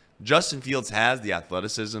things. Justin Fields has the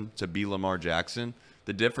athleticism to be Lamar Jackson.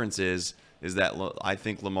 The difference is that I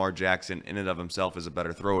think Lamar Jackson in and of himself is a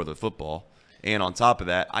better thrower of the football. And on top of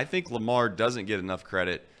that, I think Lamar doesn't get enough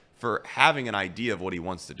credit for having an idea of what he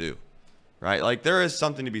wants to do, right? Like, there is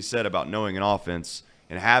something to be said about knowing an offense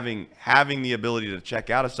and having the ability to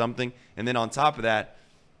check out of something. And then on top of that,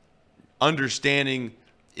 understanding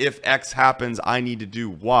if X happens, I need to do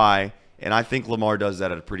Y. And I think Lamar does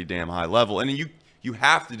that at a pretty damn high level. And you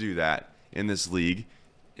have to do that in this league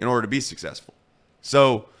in order to be successful.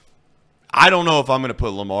 So I don't know if I'm going to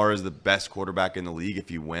put Lamar as the best quarterback in the league if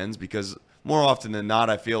he wins, because more often than not,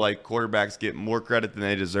 I feel like quarterbacks get more credit than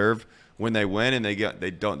they deserve when they win, and they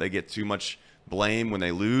get too much blame when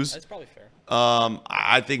they lose. That's probably fair.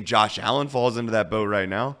 I think Josh Allen falls into that boat right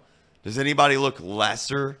now. Does anybody look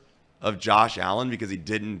lesser of Josh Allen because he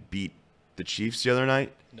didn't beat the Chiefs the other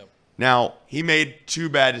night? No. Now, he made 2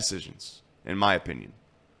 bad decisions, in my opinion.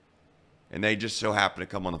 And they just so happened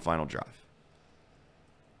to come on the final drive.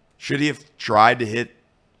 Should he have tried to hit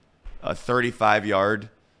a 35-yard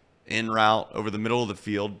in route over the middle of the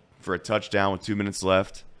field for a touchdown with 2 minutes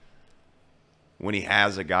left when he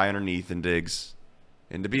has a guy underneath in Diggs?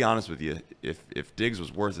 And to be honest with you, if Diggs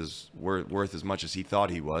was worth as much as he thought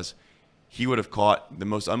he was, he would have caught the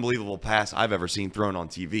most unbelievable pass I've ever seen thrown on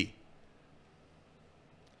TV.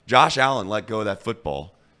 Josh Allen let go of that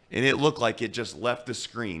football, and it looked like it just left the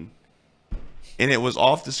screen, and it was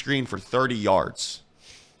off the screen for 30 yards.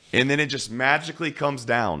 And then it just magically comes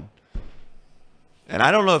down. And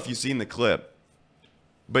I don't know if you've seen the clip,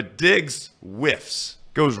 but Diggs whiffs,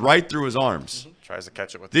 goes right through his arms. Tries to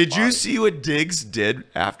catch it with. Did you see what Diggs did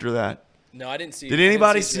after that? No, I didn't see it. Did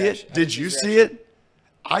anybody see it? Did you see it?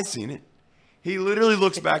 I seen it. He literally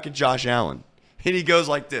looks back at Josh Allen, and he goes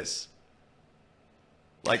like this.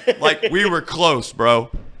 Like we were close,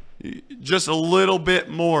 bro. Just a little bit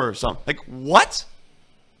more or something. Like, what?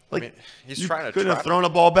 Like, I mean, he's you trying to couldn't have trap thrown a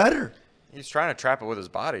ball better. He's trying to trap it with his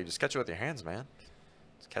body. Just catch it with your hands, man.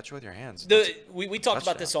 Just catch it with your hands. We talked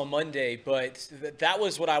about this on Monday, but that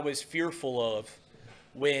was what I was fearful of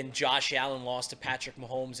when Josh Allen lost to Patrick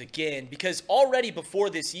Mahomes again, because already before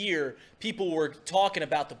this year, people were talking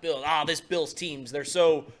about the Bills. This Bills teams, they're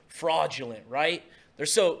so fraudulent, right?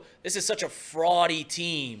 This is such a fraudy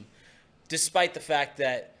team, despite the fact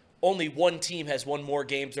that only one team has won more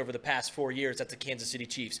games over the past 4 years. That's the Kansas City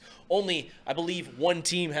Chiefs. Only, I believe, one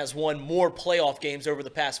team has won more playoff games over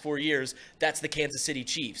the past 4 years. That's the Kansas City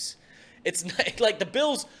Chiefs. It's not, like the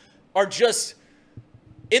Bills are just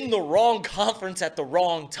in the wrong conference at the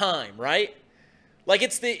wrong time, right? Like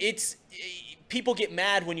it's people get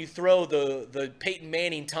mad when you throw the Peyton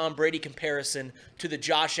Manning, Tom Brady comparison to the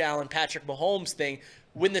Josh Allen, Patrick Mahomes thing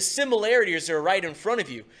when the similarities are right in front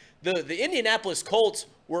of you. The Indianapolis Colts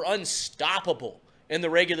were unstoppable in the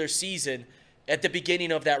regular season at the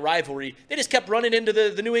beginning of that rivalry. They just kept running into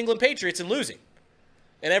the New England Patriots and losing.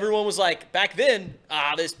 And everyone was like, back then,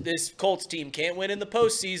 this Colts team can't win in the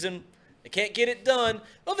postseason. They can't get it done.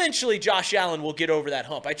 Eventually, Josh Allen will get over that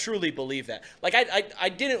hump. I truly believe that. Like, I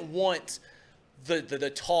didn't want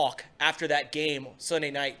the talk after that game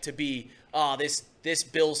Sunday night to be, this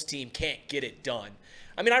Bills team can't get it done.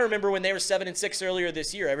 I mean, I remember when they were 7-6 earlier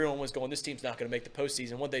this year, everyone was going, this team's not going to make the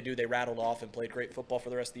postseason. What they do, they rattled off and played great football for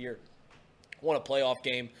the rest of the year. Won a playoff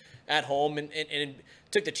game at home and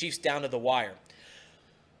took the Chiefs down to the wire.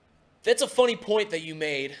 That's a funny point that you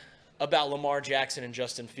made about Lamar Jackson and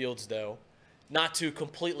Justin Fields, though. Not to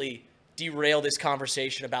completely derail this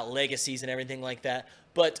conversation about legacies and everything like that,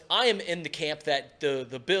 but I am in the camp that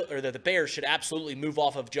the Bears should absolutely move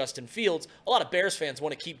off of Justin Fields. A lot of Bears fans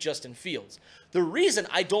want to keep Justin Fields. The reason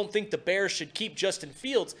I don't think the Bears should keep Justin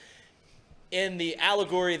Fields in the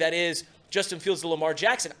allegory that is Justin Fields to Lamar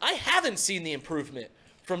Jackson, I haven't seen the improvement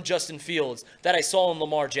from Justin Fields that I saw in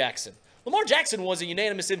Lamar Jackson. Lamar Jackson was a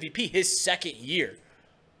unanimous MVP his second year.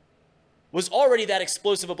 Was already that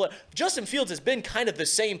explosive a player. Justin Fields has been kind of the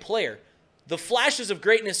same player. The flashes of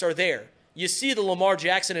greatness are there. You see the Lamar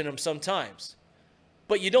Jackson in him sometimes,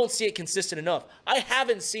 but you don't see it consistent enough. I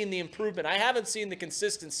haven't seen the improvement. I haven't seen the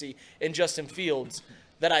consistency in Justin Fields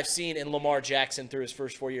that I've seen in Lamar Jackson through his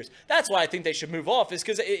first 4 years. That's why I think they should move off, is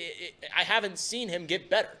because I haven't seen him get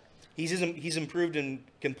better. He's improved in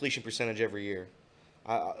completion percentage every year.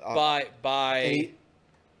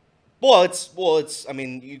 It's. I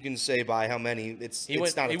mean, you can say by how many. It's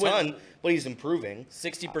not a ton, but he's improving.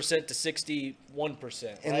 60% to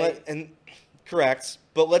 61%. And correct,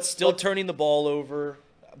 but let's turning the ball over.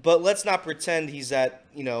 But let's not pretend he's at,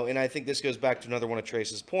 and I think this goes back to another one of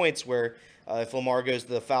Trace's points where if Lamar goes to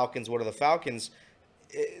the Falcons, what are the Falcons?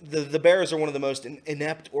 The Bears are one of the most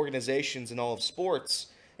inept organizations in all of sports,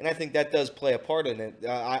 and I think that does play a part in it.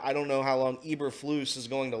 I don't know how long Eberflus is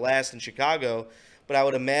going to last in Chicago, but I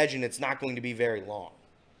would imagine it's not going to be very long.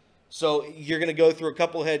 So you're going to go through a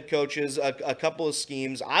couple of head coaches, a couple of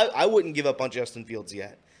schemes. I wouldn't give up on Justin Fields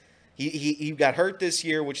yet. He got hurt this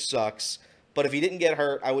year, which sucks. But if he didn't get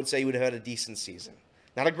hurt, I would say he would have had a decent season.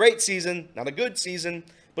 Not a great season, not a good season,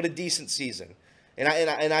 but a decent season. And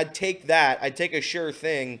I'd take that. I'd take a sure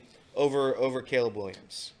thing over Caleb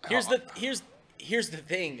Williams. Here's the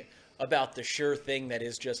thing about the sure thing that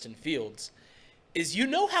is Justin Fields, is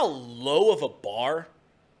how low of a bar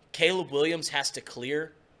Caleb Williams has to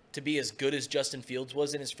clear to be as good as Justin Fields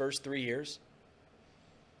was in his first 3 years?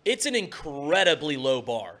 It's an incredibly low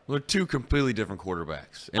bar. They're two completely different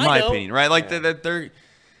quarterbacks, in my opinion, right? Like they're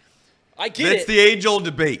I get That's it. the age-old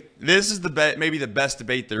debate. This is maybe the best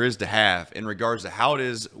debate there is to have in regards to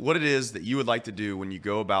what it is that you would like to do when you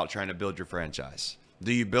go about trying to build your franchise.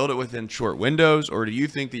 Do you build it within short windows, or do you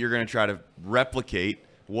think that you're going to try to replicate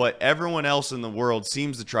what everyone else in the world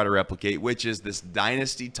seems to try to replicate, which is this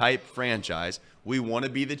dynasty-type franchise? We want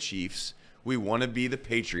to be the Chiefs. We want to be the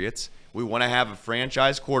Patriots. We want to have a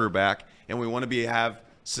franchise quarterback, and we want to have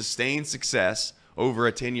sustained success over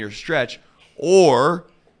a 10-year stretch. Or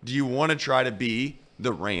do you want to try to be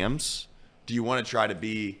the Rams? Do you want to try to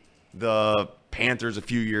be the Panthers a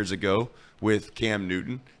few years ago with Cam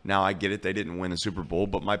Newton? Now, I get it. They didn't win the Super Bowl.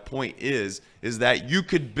 But my point is that you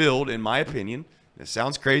could build, in my opinion, it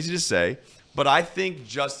sounds crazy to say, but I think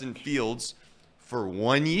Justin Fields, for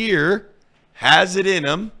 1 year, has it in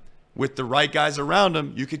him with the right guys around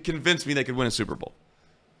him. You could convince me they could win a Super Bowl.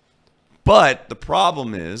 But the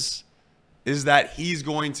problem is that he's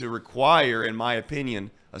going to require, in my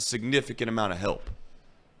opinion, a significant amount of help.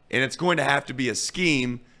 And it's going to have to be a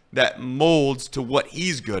scheme that molds to what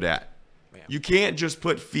he's good at. Man. You can't just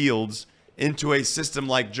put Fields into a system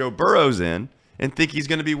like Joe Burrow's in and think he's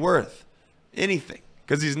going to be worth anything,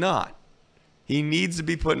 because he's not. He needs to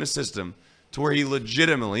be put in a system to where he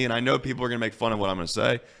legitimately, and I know people are going to make fun of what I'm going to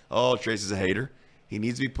say, oh, Trace is a hater. He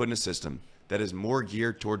needs to be put in a system that is more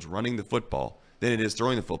geared towards running the football than it is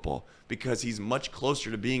throwing the football, because he's much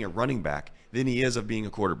closer to being a running back than he is of being a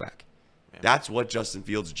quarterback. Man. That's what Justin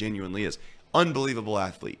Fields genuinely is. Unbelievable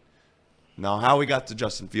athlete. Now, how we got to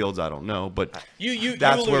Justin Fields, I don't know, but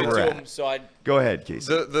that's where we're at. Him, so Go ahead,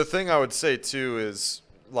 Casey. The thing I would say, too, is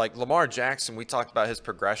like Lamar Jackson, we talked about his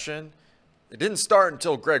progression. It didn't start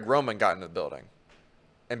until Greg Roman got into the building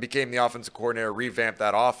and became the offensive coordinator, revamped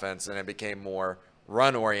that offense, and it became more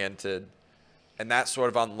run-oriented. And that sort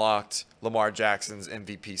of unlocked Lamar Jackson's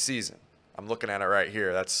MVP season. I'm looking at it right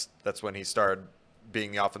here. That's when he started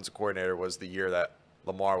being the offensive coordinator, was the year that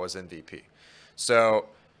Lamar was MVP. So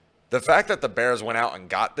the fact that the Bears went out and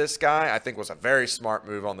got this guy, I think, was a very smart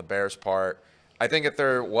move on the Bears' part. I think if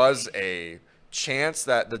there was a chance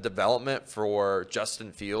that the development for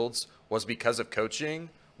Justin Fields was because of coaching,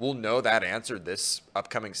 we'll know that answer this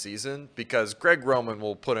upcoming season, because Greg Roman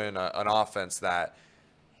will put in an offense that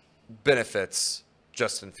benefits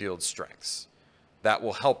Justin Fields' strengths, that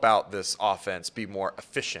will help out this offense be more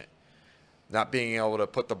efficient, not being able to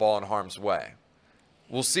put the ball in harm's way.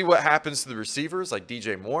 We'll see what happens to the receivers, like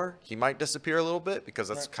DJ Moore. He might disappear a little bit, because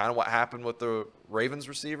that's kind of what happened with the Ravens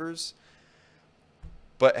receivers.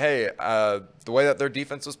 But, hey, the way that their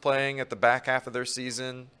defense was playing at the back half of their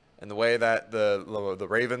season and the way that the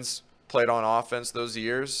Ravens played on offense those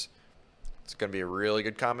years, it's going to be a really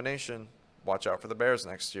good combination. Watch out for the Bears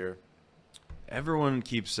next year. Everyone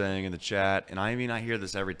keeps saying in the chat, and I mean, I hear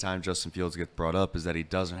this every time Justin Fields gets brought up, is that he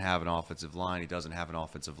doesn't have an offensive line. He doesn't have an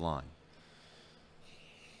offensive line.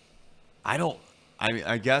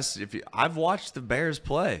 I guess I've watched the Bears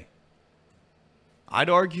play. I'd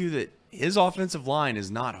argue that his offensive line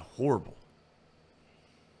is not horrible.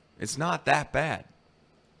 It's not that bad.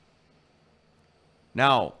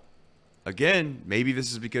 Now, again, maybe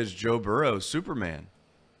this is because Joe Burrow is Superman.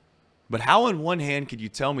 But how in one hand could you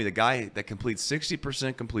tell me the guy that completes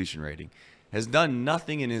 60% completion rating has done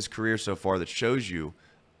nothing in his career so far that shows you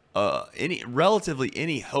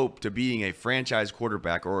any hope to being a franchise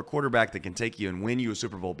quarterback, or a quarterback that can take you and win you a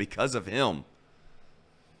Super Bowl because of him?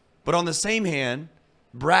 But on the same hand,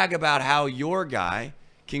 brag about how your guy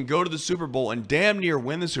can go to the Super Bowl and damn near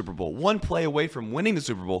win the Super Bowl, one play away from winning the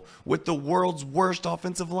Super Bowl with the world's worst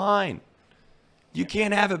offensive line. You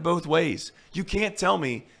can't have it both ways. You can't tell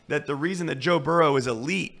me that the reason that Joe Burrow is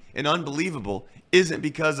elite and unbelievable isn't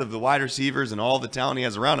because of the wide receivers and all the talent he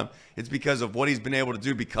has around him. It's because of what he's been able to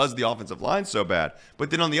do because the offensive line's so bad.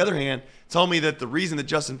 But then on the other hand, tell me that the reason that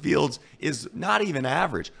Justin Fields is not even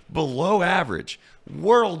average, below average,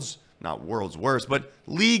 not world's worst, but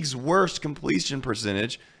league's worst completion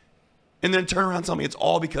percentage, and then turn around and tell me it's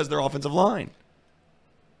all because of their offensive line.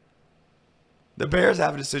 The Bears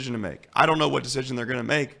have a decision to make. I don't know what decision they're going to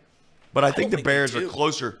make, but I think the Bears are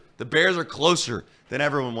closer. The Bears are closer than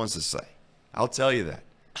everyone wants to say. I'll tell you that.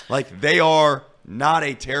 Like, they are not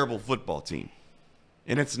a terrible football team.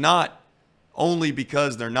 And it's not only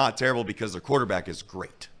because they're not terrible, because their quarterback is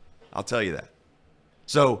great. I'll tell you that.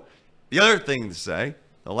 So the other thing to say,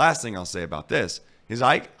 the last thing I'll say about this, is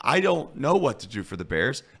I don't know what to do for the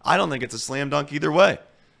Bears. I don't think it's a slam dunk either way.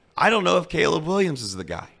 I don't know if Caleb Williams is the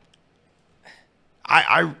guy.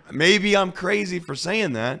 Maybe I'm crazy for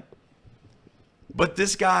saying that, but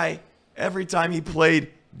this guy, every time he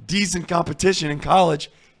played decent competition in college,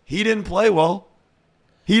 he didn't play well.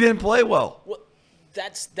 He didn't play well.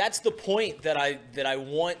 that's the point that I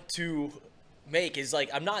want to make is like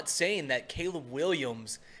I'm not saying that Caleb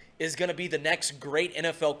Williams is going to be the next great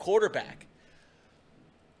NFL quarterback.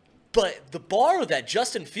 But the bar that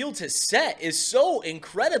Justin Fields has set is so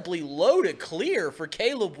incredibly low to clear for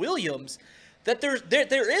Caleb Williams that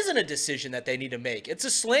there isn't a decision that they need to make. It's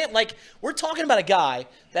a slant. Like, we're talking about a guy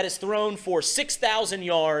that has thrown for 6,000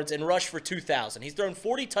 yards and rushed for 2,000. He's thrown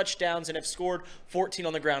 40 touchdowns and have scored 14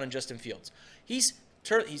 on the ground in Justin Fields. He's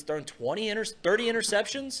thrown 30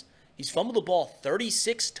 interceptions. He's fumbled the ball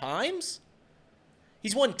 36 times.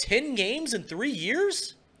 He's won 10 games in 3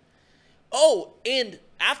 years. Oh, and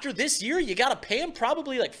after this year, you got to pay him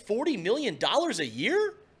probably like $40 million a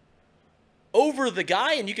year over the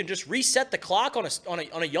guy, and you can just reset the clock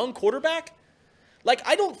on a young quarterback. Like,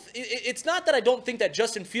 it's not that I don't think that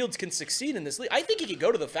Justin Fields can succeed in this league. I think he could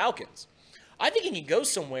go to the Falcons. I think he can go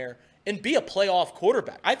somewhere and be a playoff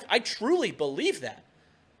quarterback. I truly believe that.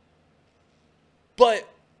 But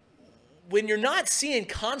when you're not seeing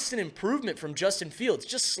constant improvement from Justin Fields,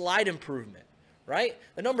 just slight improvement, right?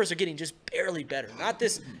 The numbers are getting just barely better. Not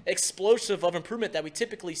this explosive of improvement that we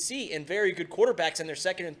typically see in very good quarterbacks in their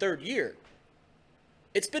second and third year.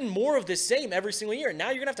 It's been more of the same every single year. Now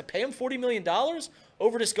you're going to have to pay him $40 million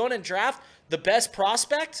over just going and draft the best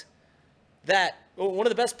prospect one of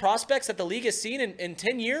the best prospects that the league has seen in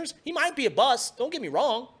 10 years. He might be a bust, don't get me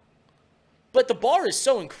wrong. But the bar is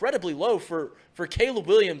so incredibly low for Caleb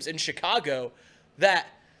Williams in Chicago that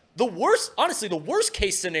the worst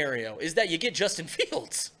case scenario is that you get Justin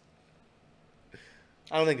Fields.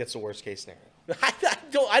 I don't think that's the worst case scenario.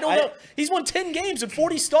 I don't know. He's won 10 games and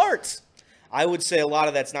 40 starts. I would say a lot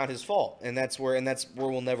of that's not his fault, and that's where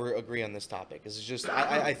we'll never agree on this topic. It's just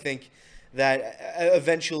I think that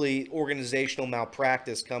eventually organizational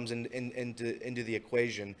malpractice comes into the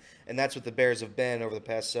equation, and that's what the Bears have been over the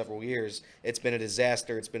past several years. It's been a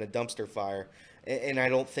disaster. It's been a dumpster fire, and I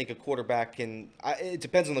don't think a quarterback can. It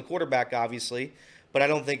depends on the quarterback, obviously, but I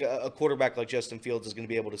don't think a quarterback like Justin Fields is going to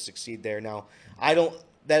be able to succeed there. Now,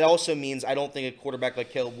 That also means I don't think a quarterback like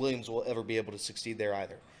Caleb Williams will ever be able to succeed there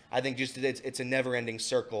either. I think just it's a never-ending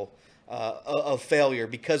circle of failure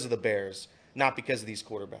because of the Bears, not because of these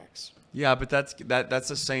quarterbacks. Yeah, but that's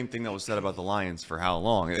the same thing that was said about the Lions for how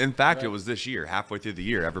long? In fact, It was this year, halfway through the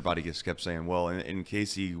year, everybody just kept saying, well, in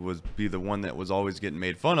case he be the one that was always getting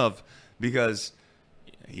made fun of because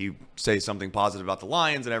he say something positive about the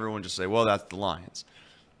Lions and everyone just say, well, that's the Lions.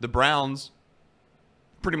 The Browns,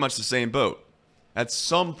 pretty much the same boat. At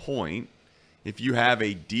some point, if you have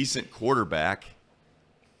a decent quarterback,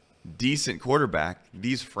 these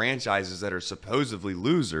franchises that are supposedly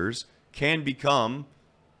losers can become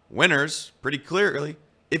winners pretty clearly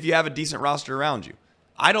if you have a decent roster around you.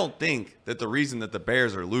 I don't think that the reason that the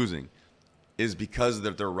Bears are losing is because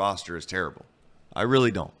that their roster is terrible. I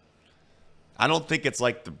really don't. I don't think it's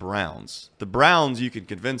like the Browns. The Browns, you can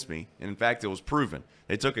convince me. And in fact, it was proven.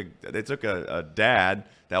 They took a dad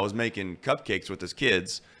that was making cupcakes with his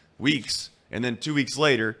kids weeks, and then 2 weeks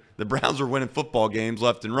later, the Browns were winning football games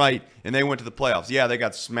left and right, and they went to the playoffs. Yeah, they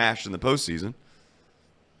got smashed in the postseason.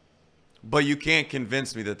 But you can't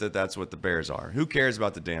convince me that that's what the Bears are. Who cares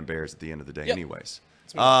about the damn Bears at the end of the day anyways?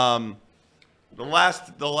 The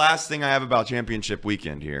last thing I have about championship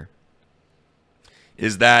weekend here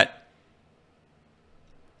is that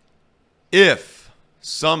if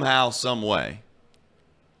somehow, some way,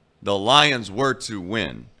 the Lions were to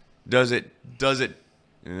win, does it,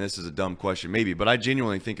 and this is a dumb question maybe, but I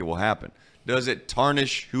genuinely think it will happen. Does it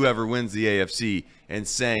tarnish whoever wins the AFC and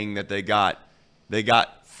saying that they got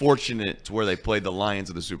fortunate to where they played the Lions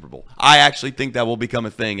of the Super Bowl? I actually think that will become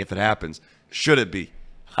a thing if it happens. Should it be?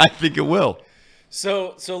 I think it will.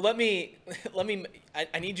 So let me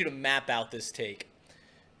I need you to map out this take.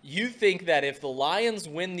 You think that if the Lions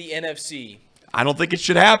win the NFC, I don't think it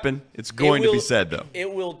should happen. It's going to be said, though.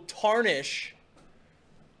 It will tarnish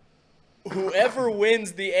whoever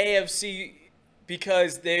wins the AFC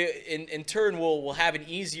because they, in turn, will have an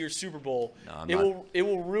easier Super Bowl. No, it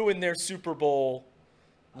will ruin their Super Bowl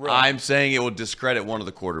run. I'm saying it will discredit one of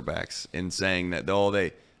the quarterbacks in saying that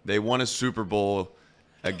they won a Super Bowl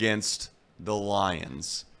against the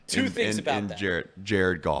Lions. Two things about that.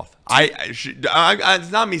 Jared Goff.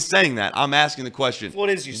 It's not me saying that. I'm asking the question. Well,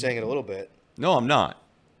 it is you saying it a little bit. No, I'm not.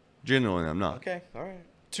 Genuinely, I'm not. Okay, all right.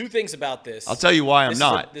 Two things about this. I'll tell you why I'm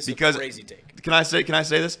not. This because is a crazy take. Can I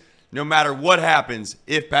say this? No matter what happens,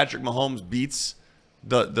 if Patrick Mahomes beats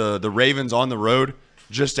the Ravens on the road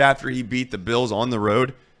just after he beat the Bills on the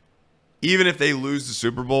road, even if they lose the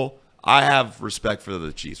Super Bowl, I have respect for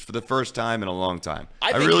the Chiefs for the first time in a long time.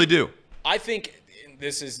 I really do. I think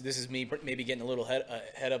this is me maybe getting a little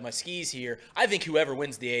ahead of my skis here. I think whoever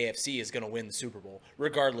wins the AFC is going to win the Super Bowl,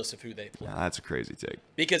 regardless of who they play. Yeah, that's a crazy take.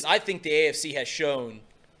 Because I think the AFC has shown,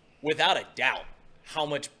 without a doubt, how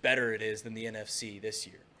much better it is than the NFC this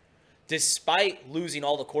year. Despite losing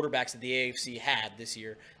all the quarterbacks that the AFC had this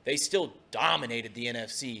year, they still dominated the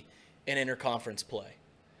NFC in interconference play.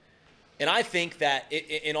 And I think that,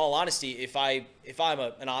 in all honesty, if I'm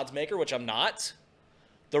an odds maker, which I'm not,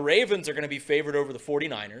 the Ravens are going to be favored over the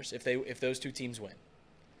 49ers if those two teams win.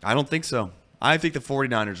 I don't think so. I think the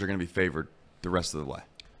 49ers are going to be favored the rest of the way.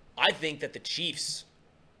 I think that the Chiefs.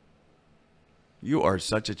 You are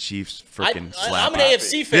such a Chiefs freaking slappy. I'm an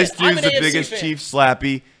AFC fan. This dude's the biggest Chiefs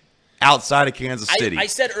slappy outside of Kansas City. I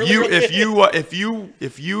said earlier.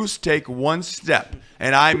 If you take one step,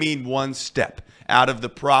 and I mean one step, out of the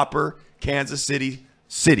proper Kansas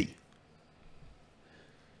City,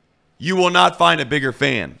 you will not find a bigger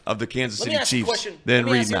fan of the Kansas City Chiefs than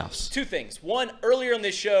Reed Mouse. Two things. One, earlier in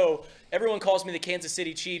this show, everyone calls me the Kansas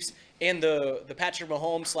City Chiefs and the Patrick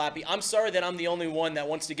Mahomes slappy. I'm sorry that I'm the only one that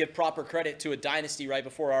wants to give proper credit to a dynasty right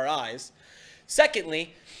before our eyes.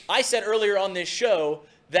 Secondly, I said earlier on this show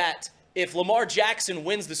that if Lamar Jackson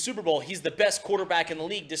wins the Super Bowl, he's the best quarterback in the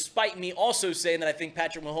league, despite me also saying that I think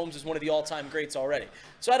Patrick Mahomes is one of the all-time greats already.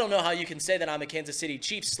 So I don't know how you can say that I'm a Kansas City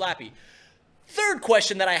Chiefs slappy. Third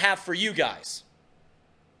question that I have for you guys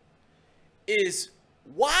is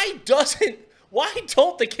why don't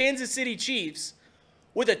the Kansas City Chiefs,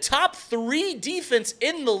 with a top 3 defense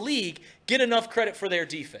in the league, get enough credit for their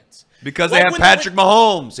defense? Because they have Patrick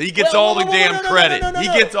Mahomes. He gets all the damn credit. He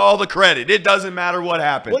gets all the credit. It doesn't matter what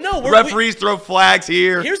happens. Referees throw flags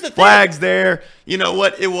here, flags there. You know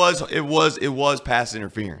what? It was pass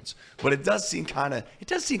interference. But it does seem kind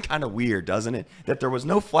of weird, doesn't it? That there was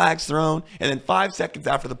no flags thrown, and then 5 seconds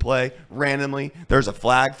after the play, randomly, there's a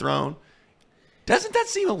flag thrown. Doesn't that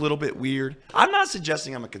seem a little bit weird? I'm not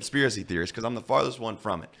suggesting I'm a conspiracy theorist because I'm the farthest one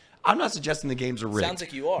from it. I'm not suggesting the games are rigged. Sounds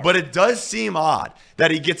like you are. But it does seem odd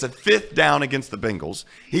that he gets a 5th down against the Bengals.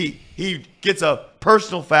 He gets a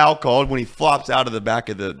personal foul called when he flops out of the back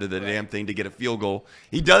of the damn thing to get a field goal.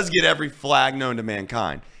 He does get every flag known to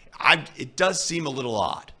mankind. It does seem a little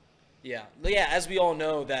odd. Yeah, as we all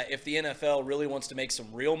know, that if the NFL really wants to make some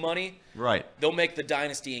real money, right, they'll make the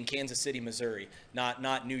dynasty in Kansas City, Missouri,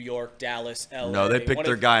 not New York, Dallas, LA. No, they picked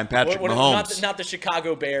their guy in Patrick Mahomes. Not the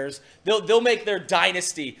Chicago Bears. They'll make their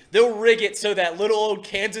dynasty. They'll rig it so that little old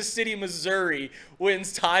Kansas City, Missouri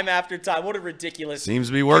wins time after time. What a ridiculous. Seems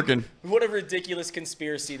to be working. What a ridiculous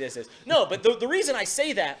conspiracy this is. No, but the reason I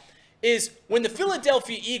say that is when the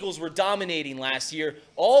Philadelphia Eagles were dominating last year,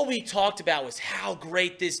 all we talked about was how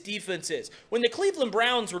great this defense is. When the Cleveland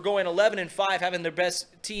Browns were going 11-5, having their best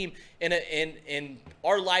team in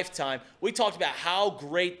our lifetime, we talked about how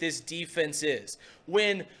great this defense is.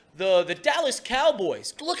 When the Dallas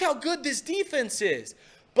Cowboys, look how good this defense is.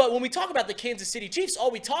 But when we talk about the Kansas City Chiefs, all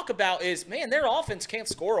we talk about is, man, their offense can't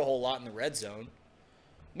score a whole lot in the red zone.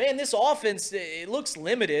 Man, this offense, it looks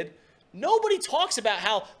limited. Nobody talks about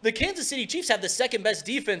how the Kansas City Chiefs have the second best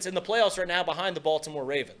defense in the playoffs right now behind the Baltimore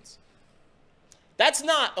Ravens. That's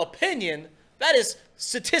not opinion. That is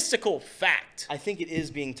statistical fact. I think it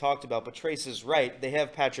is being talked about, but Trace is right. They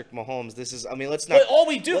have Patrick Mahomes. Let's not. But all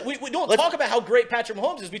we do, we don't talk about how great Patrick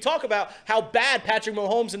Mahomes is. We talk about how bad Patrick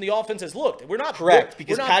Mahomes and the offense has looked. We're not correct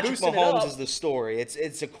because Patrick Mahomes is the story.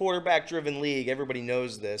 It's a quarterback-driven league. Everybody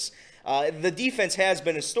knows this. The defense has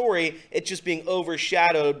been a story. It's just being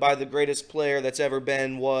overshadowed by the greatest player that's ever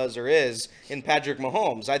been, was, or is in Patrick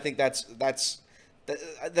Mahomes. I think that's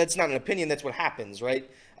not an opinion. That's what happens, right?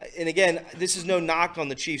 And again, this is no knock on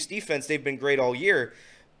the Chiefs' defense. They've been great all year.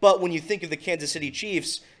 But when you think of the Kansas City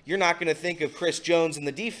Chiefs, you're not going to think of Chris Jones in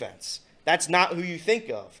the defense. That's not who you think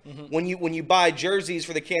of. Mm-hmm. When you buy jerseys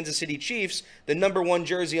for the Kansas City Chiefs, the number 1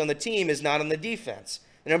 jersey on the team is not on the defense.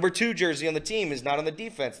 The number 2 jersey on the team is not on the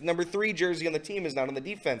defense. The number 3 jersey on the team is not on the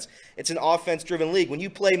defense. It's an offense-driven league. When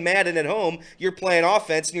you play Madden at home, you're playing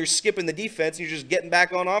offense, and you're skipping the defense, and you're just getting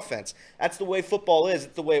back on offense. That's the way football is.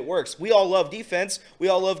 It's the way it works. We all love defense. We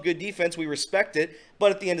all love good defense. We respect it.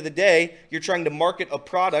 But at the end of the day, you're trying to market a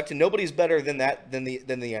product, and nobody's better than that than the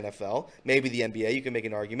NFL. Maybe the NBA. You can make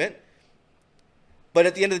an argument. But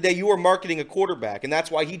at the end of the day, you are marketing a quarterback, and that's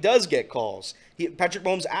why he does get calls. Patrick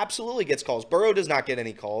Mahomes absolutely gets calls. Burrow does not get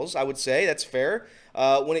any calls, I would say. That's fair.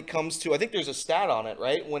 When it comes to, I think there's a stat on it,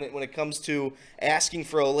 right? When it comes to asking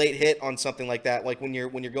for a late hit on something like that, like when you're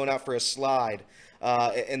going out for a slide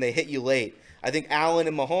and they hit you late. I think Allen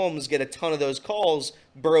and Mahomes get a ton of those calls.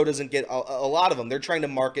 Burrow doesn't get a lot of them. They're trying to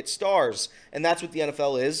market stars, and that's what the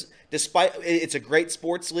NFL is. Despite it's a great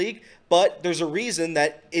sports league, but there's a reason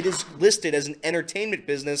that it is listed as an entertainment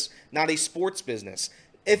business, not a sports business.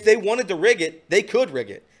 If they wanted to rig it, they could rig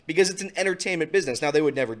it because it's an entertainment business. Now, they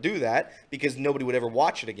would never do that because nobody would ever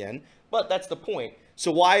watch it again, but that's the point.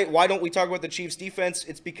 So why don't we talk about the Chiefs' defense?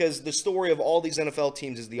 It's because the story of all these NFL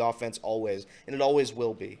teams is the offense always, and it always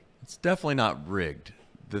will be. It's definitely not rigged.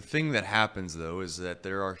 The thing that happens, though, is that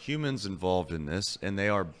there are humans involved in this, and they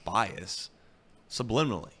are biased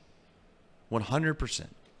subliminally. 100%.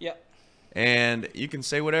 Yep. And you can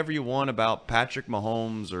say whatever you want about Patrick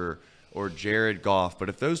Mahomes or Jared Goff, but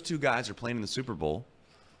if those two guys are playing in the Super Bowl,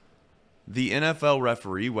 the NFL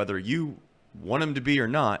referee, whether you want him to be or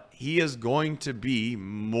not, he is going to be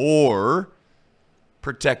more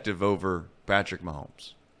protective over Patrick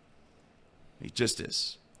Mahomes. He just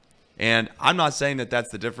is. And I'm not saying that that's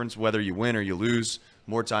the difference whether you win or you lose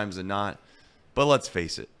more times than not, but let's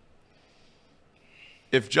face it.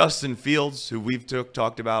 If Justin Fields, who we've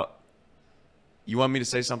talked about, you want me to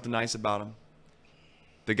say something nice about him?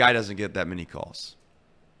 The guy doesn't get that many calls.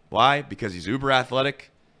 Why? Because he's uber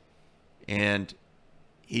athletic and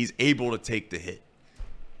he's able to take the hit.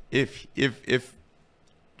 If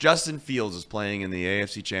Justin Fields is playing in the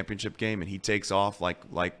AFC Championship game and he takes off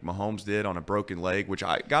like Mahomes did on a broken leg, which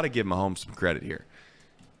I got to give Mahomes some credit here.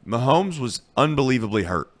 Mahomes was unbelievably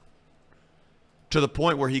hurt to the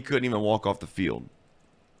point where he couldn't even walk off the field.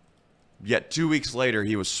 Yet 2 weeks later,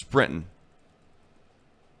 he was sprinting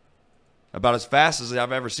about as fast as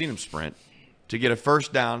I've ever seen him sprint to get a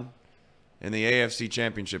first down in the AFC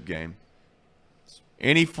Championship game.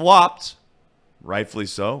 And he flopped, rightfully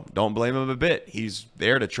so. Don't blame him a bit. He's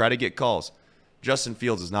there to try to get calls. Justin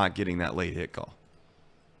Fields is not getting that late hit call.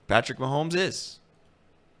 Patrick Mahomes is.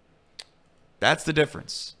 That's the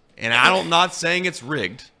difference. And I'm not saying it's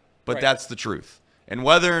rigged, but Right. That's the truth. And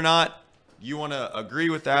whether or not you want to agree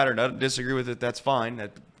with that or not disagree with it, that's fine.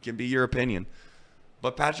 That can be your opinion.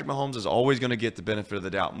 But Patrick Mahomes is always going to get the benefit of the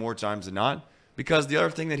doubt more times than not, because the other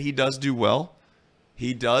thing that he does do well,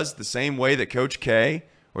 he does the same way that Coach K,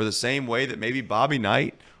 or the same way that maybe Bobby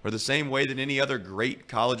Knight, or the same way that any other great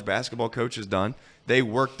college basketball coach has done. They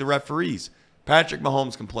work the referees. Patrick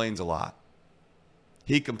Mahomes complains a lot.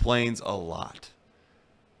 He complains a lot.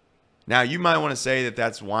 Now, you might want to say that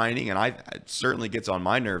that's whining, and it certainly gets on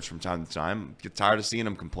my nerves from time to time. Get tired of seeing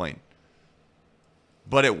him complain.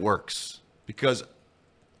 But it works because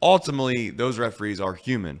ultimately those referees are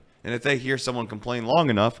human. And if they hear someone complain long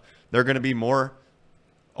enough, they're going to be more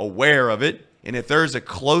aware of it. And if there's a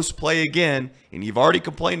close play again, and you've already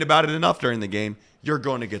complained about it enough during the game, you're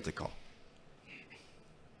going to get the call.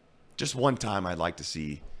 Just one time I'd like to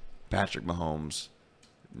see Patrick Mahomes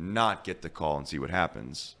not get the call and see what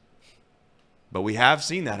happens. But we have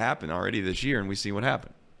seen that happen already this year, and we see what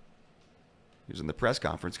happened. He was in the press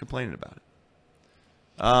conference complaining about it.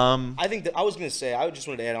 I think that I was going to say, I just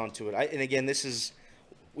wanted to add on to it. And again,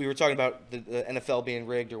 we were talking about the NFL being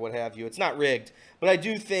rigged or what have you. It's not rigged, but I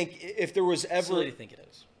do think if there was ever... Silly to think it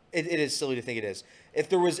is. It is silly to think it is. If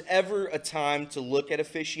there was ever a time to look at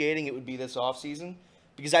officiating, it would be this offseason,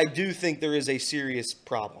 because I do think there is a serious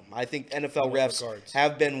problem. I think NFL refs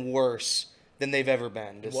have been worse than they've ever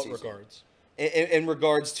been this season. In what regards? In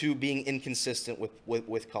regards to being inconsistent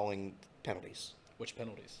with calling penalties. Which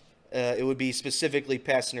penalties? It would be specifically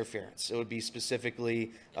pass interference. It would be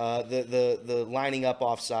specifically the lining up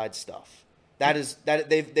offside stuff. They've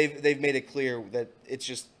made it clear that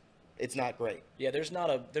it's not great. Yeah, there's not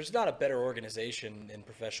a better organization in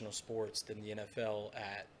professional sports than the NFL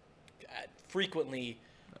at frequently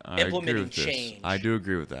implementing change. I do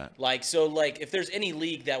agree with that. If there's any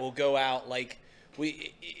league that will go out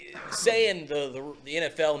saying the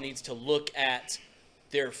NFL needs to look at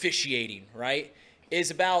their officiating, right,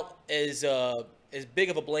 is about as big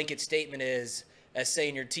of a blanket statement as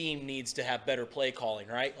saying your team needs to have better play calling,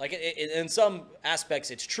 right? Like in some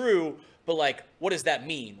aspects it's true, but what does that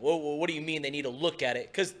mean? What do you mean they need to look at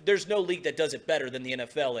it? Because there's no league that does it better than the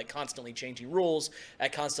NFL at constantly changing rules,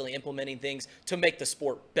 at constantly implementing things to make the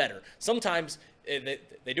sport better. Sometimes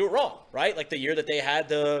they do it wrong, right? Like the year that they had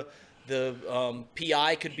the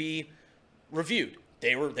PI could be reviewed.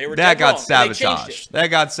 They were that got wrong, sabotaged. That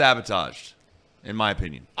got sabotaged, in my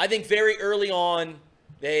opinion. I think very early on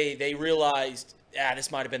they realized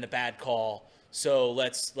this might have been the bad call, so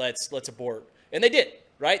let's abort, and they did.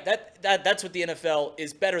 Right? That's what the NFL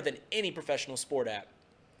is better than any professional sport at,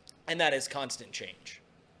 and that is constant change.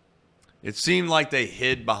 It seemed like they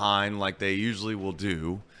hid behind, like they usually will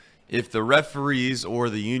do, if the referees or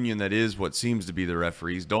the union that is what seems to be the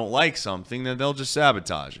referees don't like something, then they'll just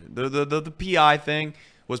sabotage it. The PI thing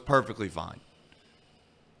was perfectly fine.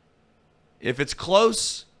 If it's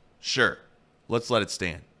close, sure, let's let it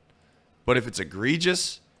stand. But if it's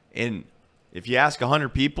egregious, and if you ask 100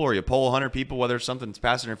 people or you poll 100 people whether something's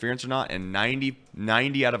pass interference or not, and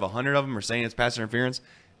 90 out of 100 of them are saying it's pass interference,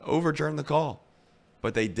 overturn the call.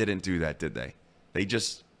 But they didn't do that, did they? They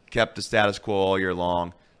just kept the status quo all year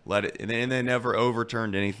long, let it, and they never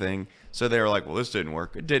overturned anything. So they were like, well, this didn't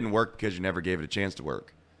work. It didn't work because you never gave it a chance to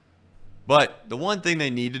work. But the one thing they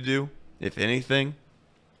need to do, if anything,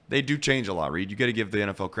 they do change a lot, Reed. You got to give the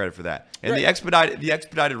NFL credit for that. And the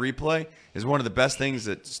expedited replay is one of the best things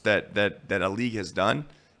that a league has done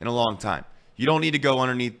in a long time. You don't need to go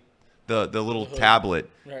underneath the little tablet,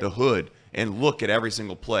 the hood, and look at every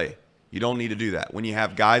single play. You don't need to do that. When you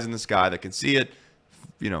have guys in the sky that can see it,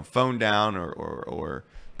 phone down or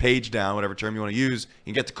page down, whatever term you want to use,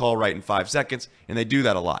 and get the call right in 5 seconds. And they do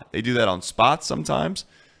that a lot. They do that on spots sometimes,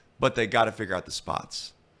 but they got to figure out the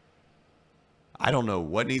spots. I don't know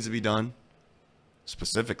what needs to be done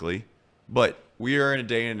specifically, but we are in a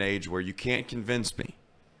day and age where you can't convince me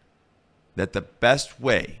that the best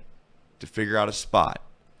way to figure out a spot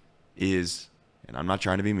is, and I'm not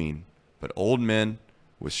trying to be mean, but old men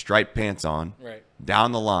with striped pants on,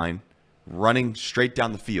 down the line, running straight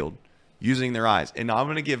down the field, using their eyes. And I'm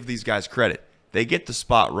going to give these guys credit. They get the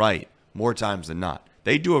spot right more times than not.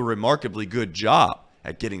 They do a remarkably good job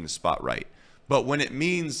at getting the spot right. But when it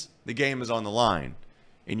means the game is on the line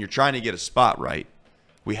and you're trying to get a spot right,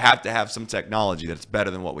 we have to have some technology that's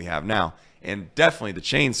better than what we have now. And definitely the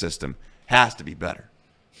chain system has to be better.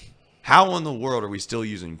 How in the world are we still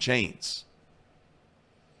using chains?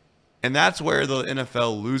 And that's where the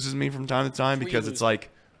NFL loses me from time to time, because it's like,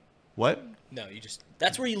 what? No,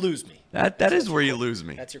 that's where you lose me. That is where you lose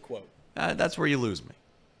me. That's your quote. That's where you lose me.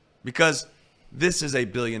 Because this is a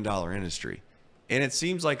billion-dollar industry. And it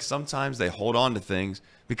seems like sometimes they hold on to things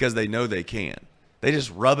because they know they can. They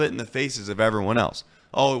just rub it in the faces of everyone else.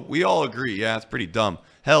 Oh, we all agree. Yeah, it's pretty dumb.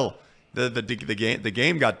 Hell, the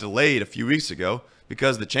game got delayed a few weeks ago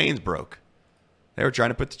because the chains broke. They were trying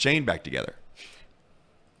to put the chain back together.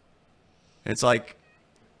 It's like,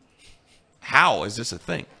 how is this a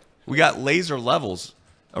thing? We got laser levels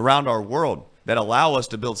around our world that allow us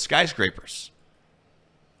to build skyscrapers.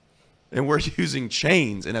 And we're using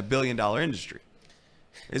chains in a billion-dollar industry.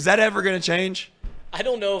 Is that ever going to change? I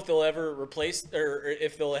don't know if they'll ever replace or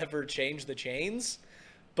if they'll ever change the chains,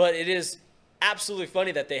 but it is absolutely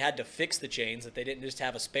funny that they had to fix the chains, that they didn't just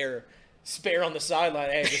have a spare on the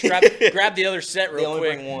sideline. Hey, just grab the other set real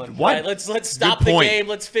quick. Bring one. What? Right, let's stop the game.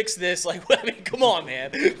 Let's fix this. Like, I mean, come on,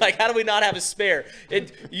 man. Like, how do we not have a spare?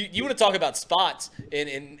 You want to talk about spots?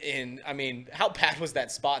 In I mean, how bad was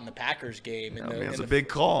that spot in the Packers game? It was a big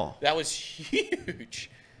call. That was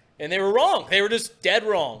huge. And they were wrong. They were just dead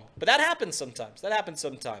wrong. But that happens sometimes.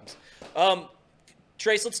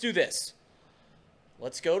 Trace, let's do this.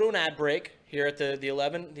 Let's go to an ad break here at the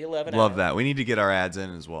 11 Love hour. that. We need to get our ads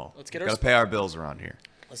in as well. Let's get Got to pay our bills around here.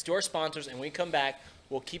 Let's do our sponsors, and when we come back,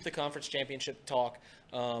 we'll keep the conference championship talk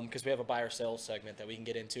because we have a buy or sell segment that we can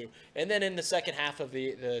get into. And then in the second half of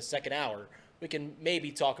the second hour, we can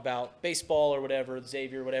maybe talk about baseball or whatever,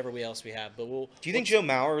 Xavier, whatever else we have. But Do you think Joe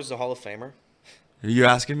Mauer is a Hall of Famer? Are you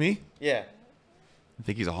asking me? Yeah. I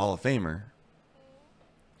think he's a Hall of Famer.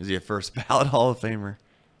 Is he a first ballot Hall of Famer?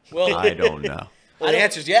 Well, I don't know. Well, the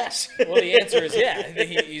answer is yes. Well, the answer is yeah. I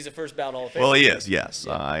think he's a first ballot Hall of Famer. Well, he is, yes.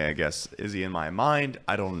 Yeah. I guess, is he in my mind?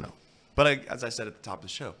 I don't know. But as I said at the top of the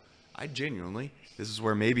show, I genuinely, this is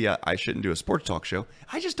where maybe I shouldn't do a sports talk show.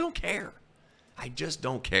 I just don't care. I just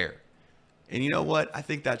don't care. And you know what? I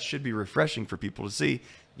think that should be refreshing for people to see.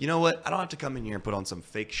 You know what? I don't have to come in here and put on some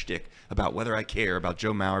fake shtick about whether I care about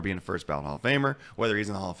Joe Mauer being a first ballot Hall of Famer, whether he's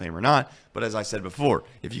in the Hall of Fame or not. But as I said before,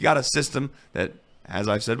 if you got a system that, as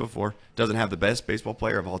I've said before, doesn't have the best baseball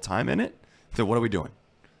player of all time in it, then what are we doing?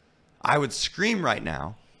 I would scream right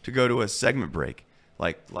now to go to a segment break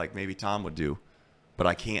like maybe Tom would do, but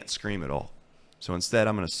I can't scream at all. So instead,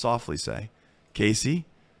 I'm going to softly say, Casey,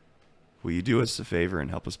 will you do us a favor and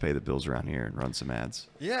help us pay the bills around here and run some ads?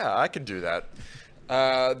 Yeah, I can do that.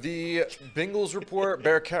 The Bengals report,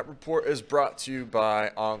 Bearcat report, is brought to you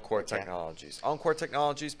by Encore Technologies. Encore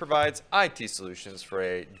Technologies provides IT solutions for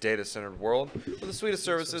a data-centered world with a suite of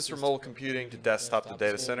services from mobile computing to desktop to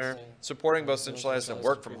data center, supporting both centralized and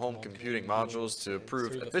work-from-home computing modules to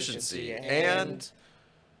improve efficiency and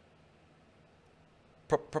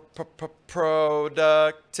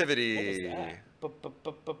productivity. What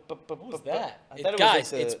was that? I thought it was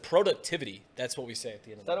Guys, like it's productivity. That's what we say at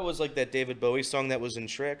the end I of thought the it was like that David Bowie song that was in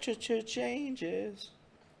Shrek. Changes. You know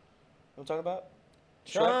what I'm talking about?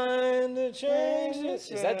 Trying to change this.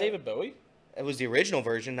 Is that David Bowie? It was the original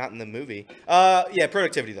version, not in the movie. Yeah,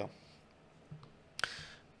 productivity though.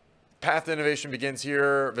 Path to innovation begins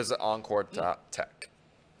here. Visit Encore.tech.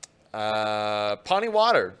 Pawnee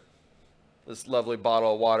Water. This lovely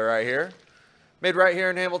bottle of water right here. Made right here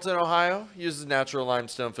in Hamilton, Ohio. Uses natural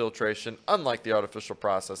limestone filtration, unlike the artificial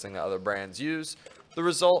processing that other brands use. The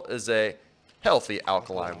result is a healthy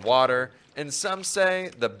alkaline water, and some say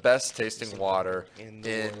the best tasting water in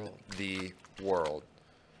the world.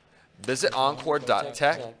 Visit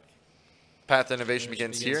Encore.tech. Path to innovation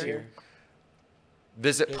begins here.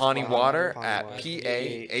 Visit Pawnee Water at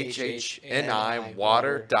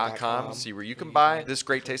PAHHNI-water.com. See where you can buy this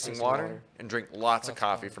great tasting water and drink lots of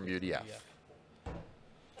coffee from UDF.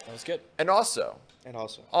 That was good. And also,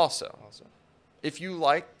 Also, if you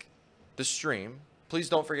like the stream, please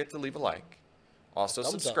don't forget to leave a like. Also,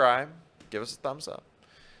 Thumbs up. subscribe. Give us a thumbs up.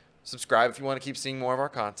 Subscribe if you want to keep seeing more of our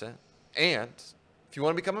content. And if you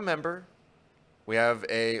want to become a member, we have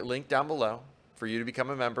a link down below for you to become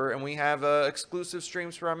a member, and we have exclusive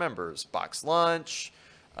streams for our members. Box lunch,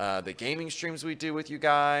 the gaming streams we do with you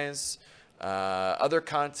guys, other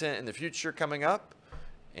content in the future coming up,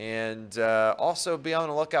 and also be on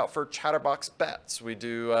the lookout for Chatterbox Bets. We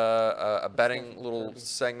do a betting little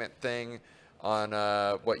segment thing on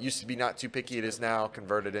what used to be Not Too Picky. It is now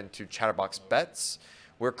converted into Chatterbox Bets.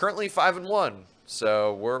 We're currently 5-1,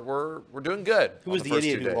 so we're doing good. who was the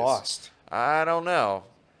idiot who lost? I don't know.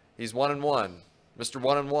 He's 1-1. Mr.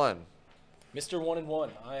 1-1. Mr. 1-1.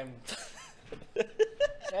 I'm.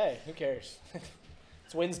 Hey, who cares?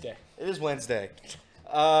 It's Wednesday. It is Wednesday.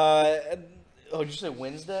 Did you say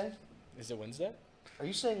Wednesday? Is it Wednesday? Are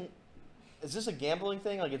you saying? Is this a gambling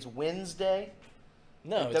thing? Like it's Wednesday?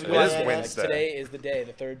 No, it's Wednesday. Wednesday. Today is the day,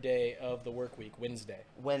 the third day of the work week, Wednesday.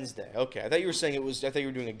 Wednesday. Okay, I thought you were saying it was. I thought you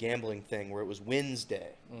were doing a gambling thing where it was Wednesday.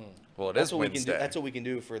 Well, it That's is what Wednesday. we can do. That's what we can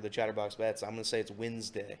do for the Chatterbox Bets. I'm gonna say it's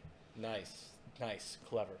Wednesday. Nice,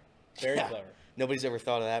 clever, very Yeah. clever. Nobody's ever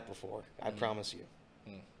thought of that before. I promise you.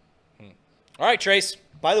 All right, Trace.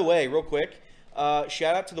 By the way, real quick,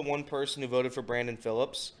 shout out to the one person who voted for Brandon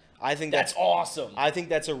Phillips. I think That's awesome. I think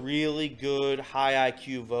that's a really good high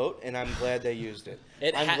IQ vote, and I'm glad they used it.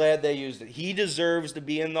 I'm It glad they used it. He deserves to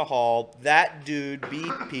be in the Hall. That dude,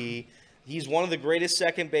 BP, he's one of the greatest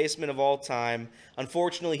second basemen of all time.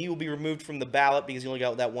 Unfortunately, he will be removed from the ballot because he only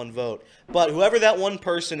got that one vote. But whoever that one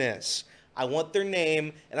person is, I want their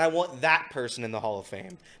name, and I want that person in the Hall of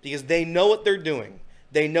Fame because they know what they're doing.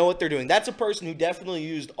 They know what they're doing. That's a person who definitely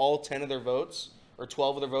used all 10 of their votes, or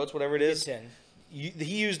 12 of their votes, whatever it is. 10.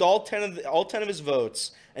 He used all 10 of his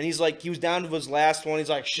votes, and he's like, he was down to his last one. He's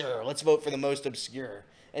like, sure, let's vote for the most obscure,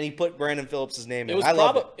 and he put Brandon Phillips' name in. I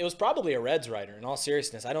love it. It was probably a Reds writer. In all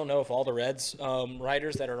seriousness, I don't know if all the Reds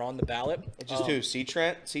writers that are on the ballot. It's just who? C.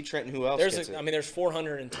 Trent, and who else? There's, gets it? there's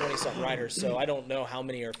 420 something writers, so I don't know how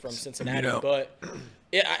many are from Cincinnati. But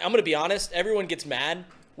I'm gonna be honest. Everyone gets mad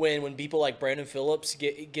when people like Brandon Phillips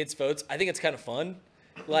gets votes. I think it's kind of fun.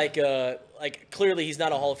 Like clearly he's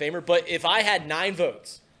not a Hall of Famer, but if I had 9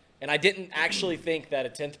 votes and I didn't actually think that a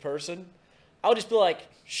 10th person, I would just be like,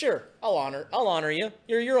 sure, I'll honor you.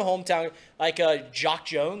 You're a hometown, like Jock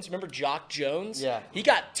Jones. Remember Jock Jones? Yeah. He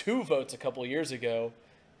got 2 votes a couple years ago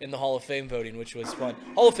in the Hall of Fame voting, which was fun.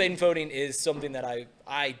 Hall of Fame voting is something that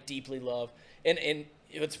I deeply love. And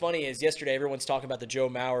what's funny is yesterday everyone's talking about the Joe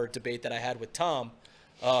Mauer debate that I had with Tom.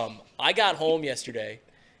 I got home yesterday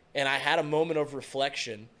and I had a moment of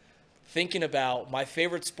reflection thinking about my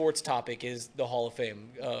favorite sports topic is the Hall of Fame,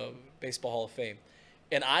 Baseball Hall of Fame.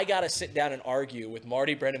 And I got to sit down and argue with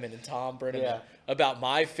Marty Brenneman and Tom Brenneman about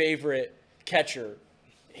my favorite catcher,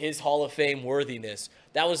 his Hall of Fame worthiness.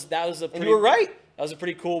 That was a pretty, and you were right. That was a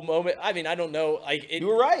pretty cool moment. I mean, I don't know. You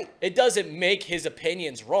were right. It doesn't make his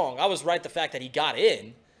opinions wrong. I was right the fact that he got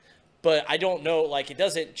in. But I don't know, it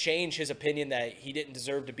doesn't change his opinion that he didn't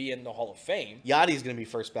deserve to be in the Hall of Fame. Yachty's going to be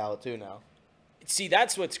first ballot, too, now. See,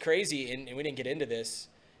 that's what's crazy, and we didn't get into this,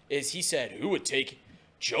 is he said, who would take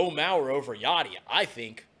Joe Mauer over Yachty? I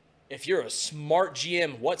think if you're a smart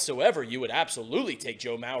GM whatsoever, you would absolutely take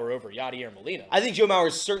Joe Mauer over Yachty or Molina. I think Joe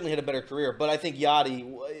Mauer certainly had a better career, but I think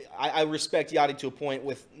Yachty, I respect Yachty to a point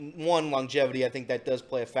with, one, longevity. I think that does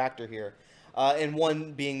play a factor here. And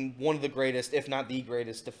one being one of the greatest, if not the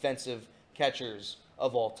greatest, defensive catchers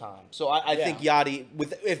of all time. So I think Yachty,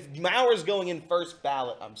 if Mauer's going in first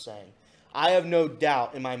ballot, I'm saying, I have no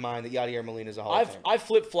doubt in my mind that Yadier Molina is a Hall of Famer. I've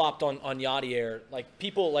flip flopped on Yadier.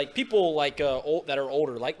 People that are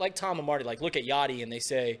older, like Tom and Marty, look at Yadi and they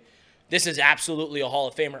say, this is absolutely a Hall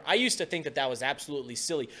of Famer. I used to think that was absolutely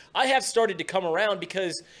silly. I have started to come around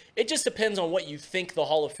because it just depends on what you think the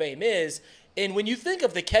Hall of Fame is. And when you think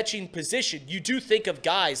of the catching position, you do think of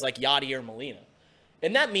guys like Yadier Molina.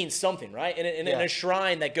 And that means something, right? And a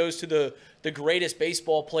shrine that goes to the greatest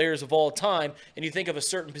baseball players of all time, and you think of a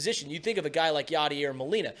certain position, you think of a guy like Yadier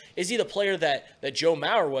Molina. Is he the player that Joe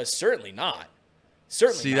Mauer was? Certainly not.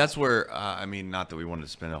 Certainly See, not. that's where, not that we wanted to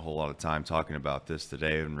spend a whole lot of time talking about this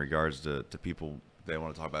today in regards to people, they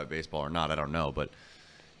want to talk about baseball or not, I don't know. But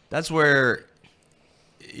that's where,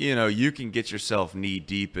 you can get yourself knee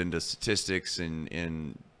deep into statistics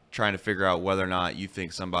and trying to figure out whether or not you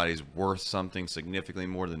think somebody's worth something significantly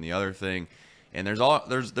more than the other thing. And there's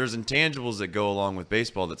intangibles that go along with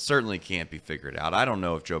baseball that certainly can't be figured out. I don't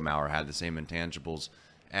know if Joe Mauer had the same intangibles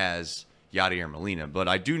as Yadier Molina, but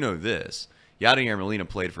I do know this. Yadier Molina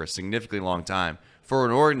played for a significantly long time for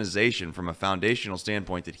an organization from a foundational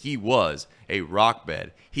standpoint that he was a rock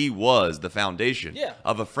bed. He was the foundation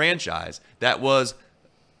of a franchise that was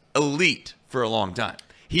elite for a long time.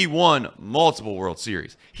 He won multiple World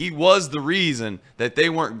Series. He was the reason that they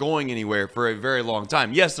weren't going anywhere for a very long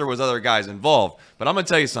time. Yes, there was other guys involved, but I'm going to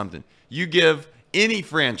tell you something. You give any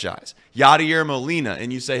franchise Yadier Molina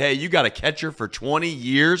and you say, hey, you got a catcher for 20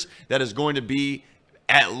 years that is going to be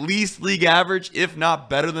at least league average, if not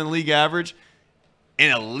better than league average,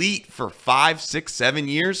 and elite for 5, 6, 7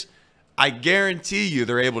 years, I guarantee you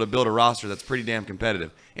they're able to build a roster that's pretty damn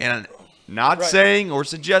competitive. And I'm not saying or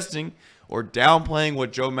suggesting or downplaying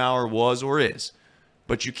what Joe Mauer was or is,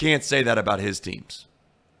 but you can't say that about his teams.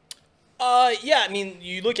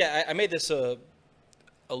 You look at, I made this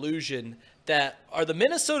allusion that are the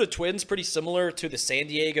Minnesota Twins pretty similar to the San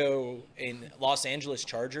Diego and Los Angeles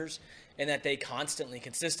Chargers in that they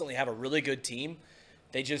consistently have a really good team.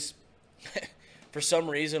 They just, for some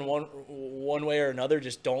reason, one way or another,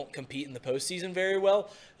 just don't compete in the postseason very well.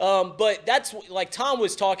 But that's like Tom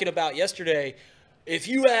was talking about yesterday. If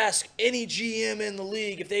you ask any GM in the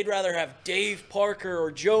league if they'd rather have Dave Parker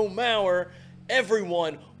or Joe Mauer,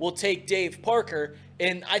 everyone will take Dave Parker.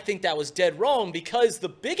 And I think that was dead wrong because the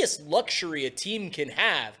biggest luxury a team can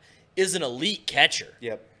have is an elite catcher.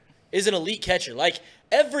 Is an elite catcher. Like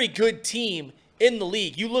every good team in the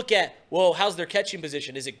league, you look at, well, how's their catching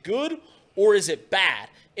position? Is it good or is it bad?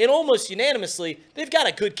 And almost unanimously, they've got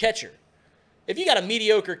a good catcher. If you got a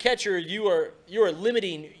mediocre catcher, you are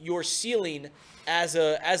limiting your ceiling as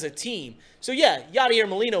a team. So yeah, Yadier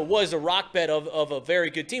Molina was a rock bed of a very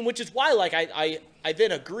good team, which is why I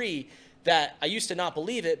then agree that I used to not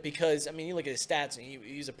believe it because you look at his stats and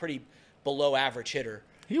he's a pretty below average hitter.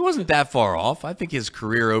 He wasn't that far off. I think his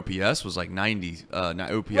career OPS was like 90.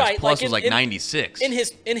 OPS plus was like 96. In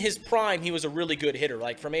his prime, he was a really good hitter.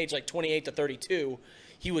 Like from age 28 to 32,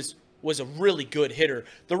 he was a really good hitter.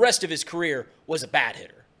 The rest of his career was a bad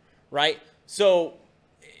hitter, right? So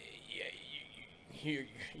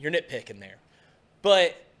you're nitpicking there,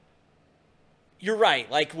 but you're right.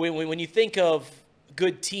 Like when you think of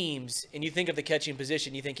good teams and you think of the catching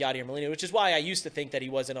position, you think Yadier Molina, which is why I used to think that he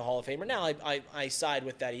wasn't a Hall of Famer. Now I side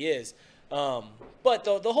with that he is. But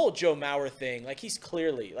the whole Joe Mauer thing, he was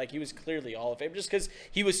clearly a Hall of Famer just because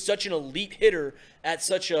he was such an elite hitter at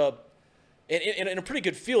such a and a pretty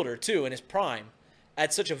good fielder too in his prime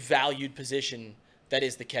at such a valued position that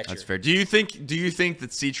is the catcher. That's fair. Do you think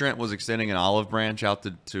that C. Trent was extending an olive branch out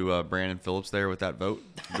to Brandon Phillips there with that vote?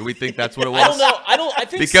 Do we think that's what it was? I don't know. I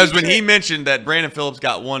think because when he mentioned that Brandon Phillips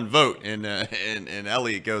got one vote and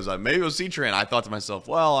Elliot goes, maybe it was C. Trent, I thought to myself,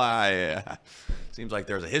 well, seems like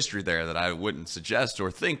there's a history there that I wouldn't suggest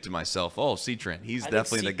or think to myself, oh, C. Trent, he's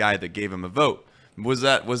definitely the guy that gave him a vote. Was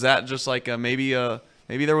that just like maybe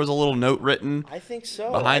there was a little note written? I think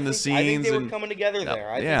so. Behind the scenes. I think they were coming together there.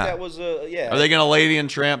 I think that was Are they going to Lady and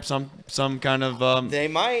Tramp some kind of? They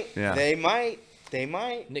might. Yeah. They might.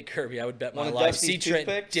 Nick Kirby, I would bet my life. C.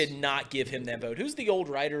 Trent did not give him that vote. Who's the old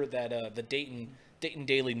writer that the Dayton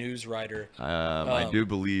Daily News writer? I do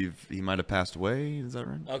believe he might have passed away. Is that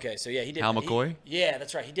right? Okay, so yeah, he did. Hal McCoy? Yeah,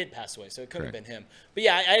 that's right. He did pass away, so it couldn't have been him. But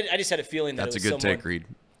yeah, I just had a feeling that that's it was a good someone, take, Reed.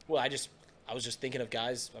 Well, I was just thinking of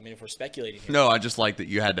guys. If we're speculating here. No, I just like that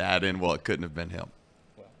you had to add in, well, it couldn't have been him.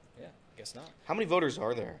 Well, yeah, I guess not. How many voters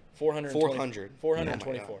are there? 424.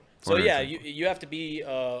 Yeah. So yeah, you have to be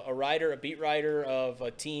a beat writer of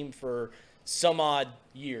a team for some odd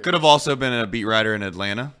years. Could have also been a beat writer in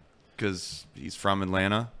Atlanta because he's from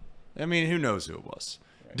Atlanta. Who knows who it was?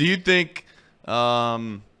 Right. Do you think?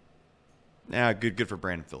 good for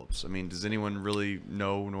Brandon Phillips. I mean, does anyone really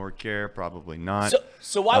know nor care? Probably not.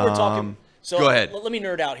 So while we're talking, so go ahead. Let me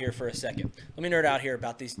nerd out here for a second. Let me nerd out here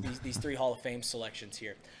about these 3 Hall of Fame selections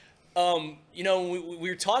here. You know, we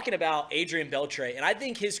were talking about Adrian Beltre, and I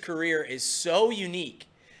think his career is so unique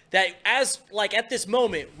that at this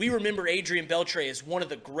moment, we remember Adrian Beltre as one of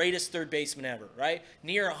the greatest third basemen ever, right?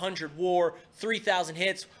 Near 100 WAR, 3,000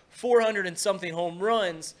 hits, 400 and something home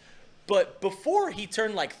runs. But before he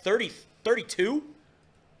turned like 32,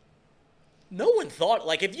 no one thought,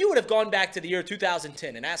 like, if you would have gone back to the year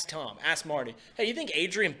 2010 and asked Marty, hey, you think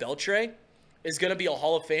Adrian Beltre is going to be a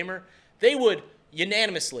Hall of Famer? They would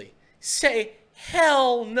unanimously say,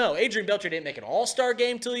 hell no. Adrian Beltre didn't make an all-star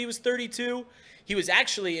game till he was 32. He was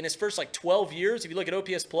actually, in his first, 12 years, if you look at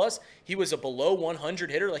OPS Plus, he was a below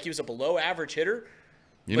 100 hitter. Like, he was a below average hitter.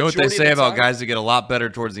 You know what they say about guys that get a lot better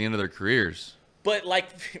towards the end of their careers. But,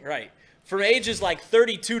 right. From ages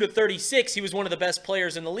 32 to 36, he was one of the best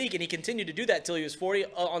players in the league, and he continued to do that till he was 40,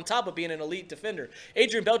 on top of being an elite defender.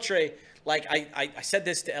 Adrian Beltre, I said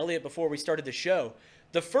this to Elliot before we started the show,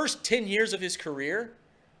 the first 10 years of his career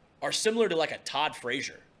are similar to, a Todd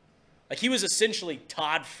Frazier. He was essentially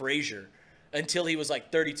Todd Frazier until he was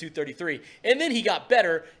 32, 33. And then he got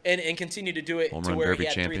better and continued to do it to where he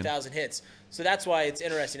had 3,000 hits. So that's why it's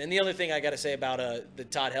interesting. And the other thing I got to say about the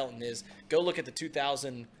Todd Helton is go look at the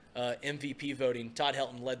 2000 MVP voting. Todd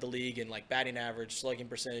Helton led the league in batting average, slugging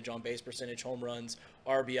percentage, on base percentage, home runs,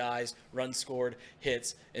 RBIs, runs scored,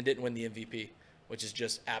 hits, and didn't win the MVP, which is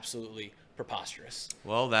just absolutely preposterous.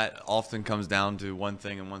 Well, that often comes down to one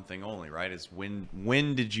thing and one thing only, right? Is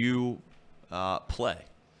when did you play?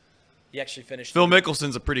 He actually finished. Phil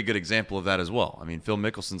Mickelson's a pretty good example of that as well. I mean, Phil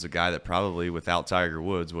Mickelson's a guy that probably without Tiger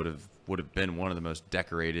Woods would have been one of the most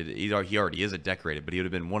decorated. He already is a decorated, but he would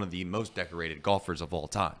have been one of the most decorated golfers of all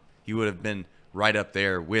time. He would have been right up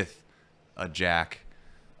there with a Jack.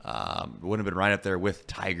 Would have been right up there with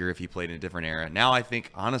Tiger if he played in a different era. Now I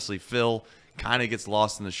think, honestly, Phil kind of gets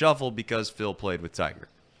lost in the shuffle because Phil played with Tiger.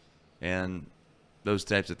 And those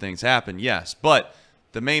types of things happen, yes. But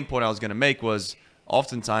the main point I was going to make was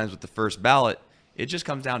oftentimes with the first ballot, it just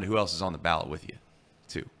comes down to who else is on the ballot with you,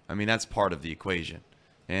 too. I mean, that's part of the equation.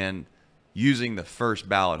 And using the first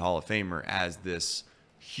ballot Hall of Famer as this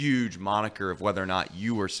huge moniker of whether or not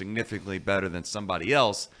you were significantly better than somebody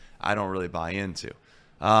else, I don't really buy into.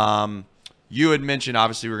 You had mentioned,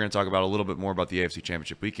 obviously, we're going to talk about a little bit more about the AFC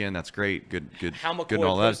Championship weekend. That's great. Good and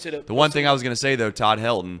all that. The one thing I was going to say, though, Todd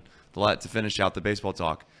Helton, to finish out the baseball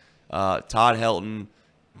talk, Todd Helton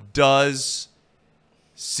does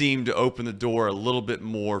seem to open the door a little bit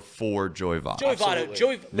more for Joey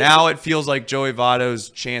Votto. Now it feels like Joey Votto's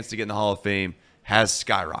chance to get in the Hall of Fame has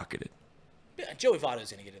skyrocketed. Yeah, Joey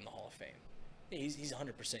Votto's going to get in the Hall of Fame. He's 100%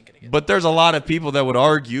 going to get. But there's a lot of people that would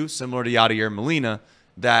argue, similar to Yadier Molina,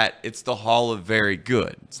 that it's the Hall of Very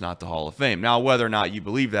Good. It's not the Hall of Fame. Now, whether or not you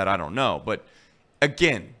believe that, I don't know. But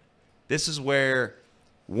again, this is where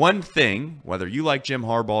one thing, whether you like Jim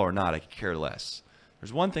Harbaugh or not, I could care less.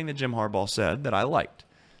 There's one thing that Jim Harbaugh said that I liked.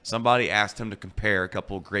 Somebody asked him to compare a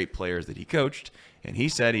couple of great players that he coached, and he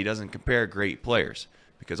said he doesn't compare great players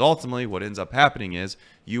because ultimately what ends up happening is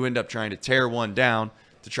you end up trying to tear one down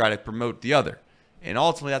to try to promote the other. And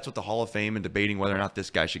ultimately that's what the Hall of Fame and debating whether or not this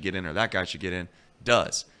guy should get in or that guy should get in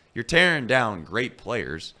does. You're tearing down great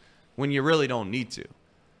players when you really don't need to.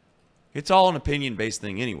 It's all an opinion-based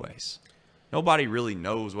thing anyways. Nobody really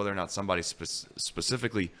knows whether or not somebody's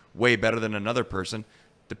specifically way better than another person,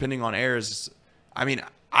 depending on errors. I mean,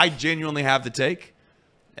 I genuinely have the take,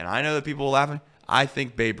 and I know that people are laughing. I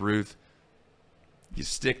think Babe Ruth, you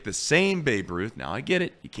stick the same Babe Ruth. Now, I get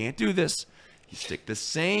it. You can't do this. You stick the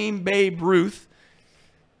same Babe Ruth.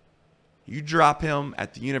 You drop him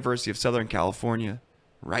at the University of Southern California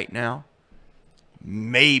right now.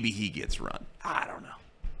 Maybe he gets run. I don't know.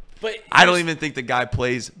 But I don't even think the guy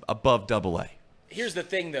plays above AA. Here's the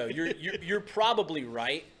thing, though. You're probably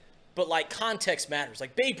right. But, context matters.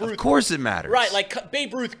 Babe Ruth. Of course it matters. Right.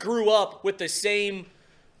 Babe Ruth grew up with the same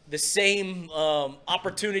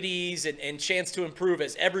opportunities and chance to improve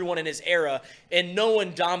as everyone in his era, and no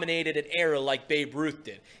one dominated an era like Babe Ruth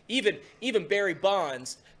did. Even Barry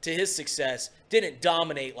Bonds, to his success, didn't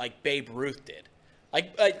dominate like Babe Ruth did.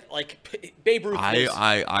 Babe Ruth.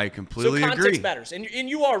 I completely agree. So context matters, and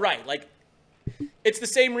you are right. It's the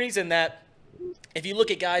same reason that if you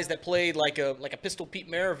look at guys that played like a Pistol Pete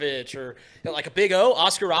Maravich or like a Big O,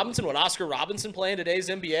 Oscar Robinson, would Oscar Robinson play in today's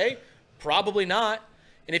NBA? Probably not.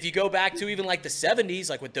 And if you go back to even the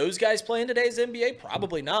 70s, would those guys play in today's NBA?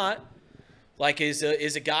 Probably not.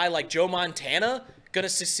 Is a guy like Joe Montana gonna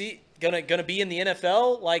succeed? Gonna be in the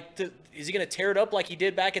NFL? Is he gonna tear it up like he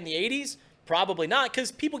did back in the 80s? Probably not,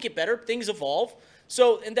 because people get better, things evolve.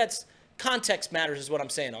 So, and that's context matters, is what I'm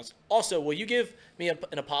saying. Also, will you give me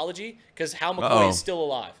an apology? Because Hal McCoy is still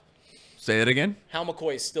alive. Say it again. Hal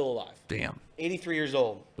McCoy is still alive. Damn. 83 years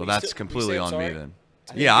old. Well, that's completely on me sorry? then.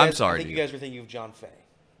 I think Yeah, you I'm guys- sorry. I think dude. you guys were thinking of John Fay.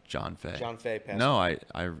 John Fay. John Fay passed No, away.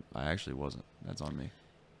 I actually wasn't. That's on me.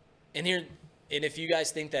 And if you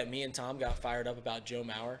guys think that me and Tom got fired up about Joe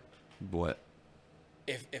Mauer, What?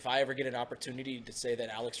 if I ever get an opportunity to say that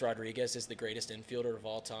Alex Rodriguez is the greatest infielder of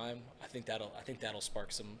all time, I think that'll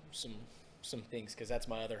spark some things, because that's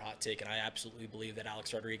my other hot take, and I absolutely believe that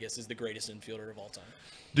Alex Rodriguez is the greatest infielder of all time.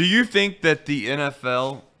 Do you think that the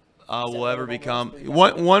NFL will ever become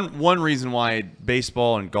one reason why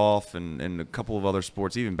baseball and golf and a couple of other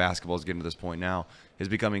sports, even basketball, is getting to this point now, is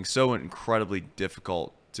becoming so incredibly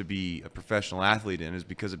difficult to be a professional athlete in, is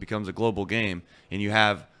because it becomes a global game, and you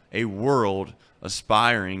have a world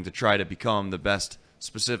aspiring to try to become the best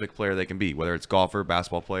specific player they can be, whether it's golfer,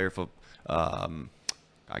 basketball player,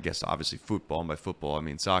 I guess obviously football, and by football I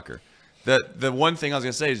mean soccer. The one thing I was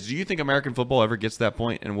going to say is, do you think American football ever gets to that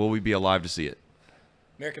point, and will we be alive to see it?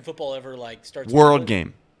 American football ever starts World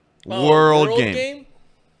game. Oh, World game.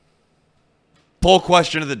 Poll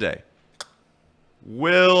question of the day.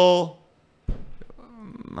 I'm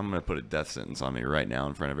going to put a death sentence on me right now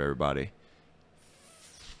in front of everybody.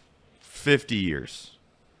 50 years,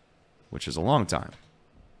 which is a long time.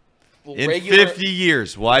 In 50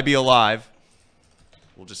 years, will I be alive?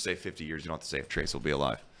 We'll just say 50 years. You don't have to say if Trace will be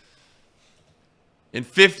alive. In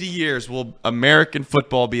 50 years, will American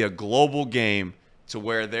football be a global game to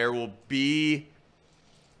where there will be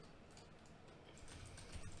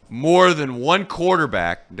more than one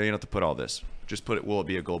quarterback? You don't have to put all this. Just put it, will it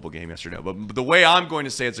be a global game, yes or no? But the way I'm going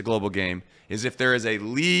to say it's a global game is if there is a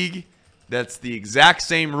league that's the exact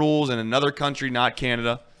same rules in another country, not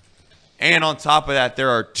Canada, and on top of that, there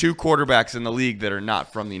are 2 quarterbacks in the league that are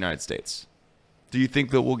not from the United States. Do you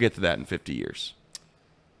think that we'll get to that in 50 years?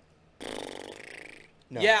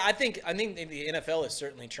 No. Yeah, I think the NFL is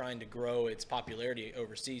certainly trying to grow its popularity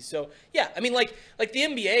overseas. So, yeah, I mean, like the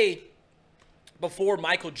NBA before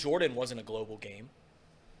Michael Jordan wasn't a global game.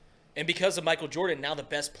 And because of Michael Jordan, now the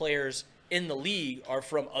best players in the league are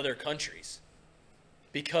from other countries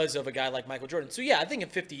because of a guy like Michael Jordan. So, yeah, I think in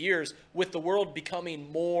 50 years, with the world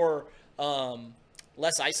becoming more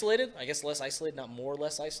less isolated, I guess less isolated, not more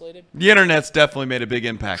less isolated. The Internet's definitely made a big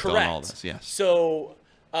impact Correct. on all this, yes. So,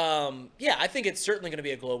 yeah, I think it's certainly going to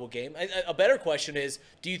be a global game. A better question is,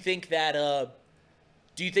 do you think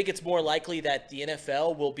it's more likely that the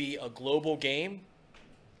NFL will be a global game,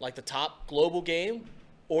 like the top global game,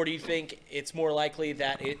 or do you think it's more likely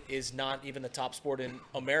that it is not even the top sport in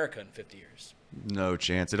America in 50 years? No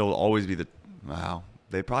chance. It'll always be wow.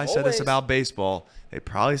 They probably said this about baseball. They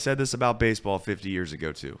probably said this about baseball 50 years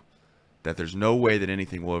ago too, that there's no way that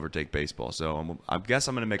anything will overtake baseball. So I guess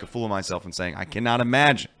I'm going to make a fool of myself in saying I cannot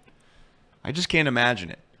imagine. I just can't imagine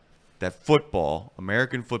it, that football,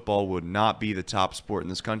 American football, would not be the top sport in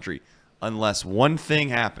this country unless one thing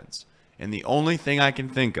happens. And the only thing I can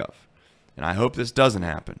think of, and I hope this doesn't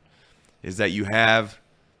happen, is that you have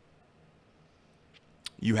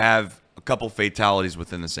a couple fatalities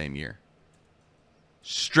within the same year.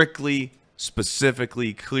 Strictly,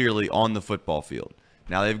 specifically, clearly on the football field.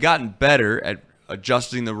 Now, they've gotten better at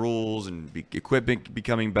adjusting the rules and equipment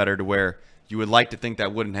becoming better to where you would like to think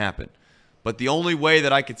that wouldn't happen. But the only way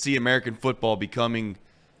that I could see American football becoming,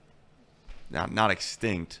 not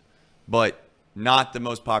extinct, but not the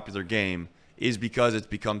most popular game, is because it's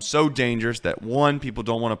become so dangerous that, 1, people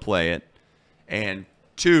don't want to play it, and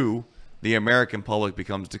 2, the American public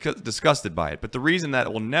becomes disgusted by it. But the reason that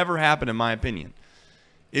it will never happen, in my opinion,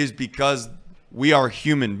 is because we are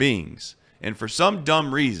human beings. And for some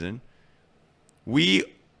dumb reason, we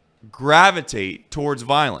gravitate towards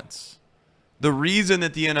violence. The reason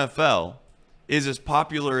that the NFL is as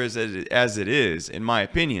popular as it is, in my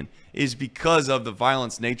opinion, is because of the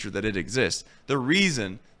violence nature that it exists. The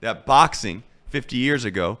reason that boxing 50 years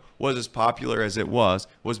ago was as popular as it was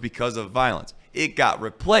because of violence. It got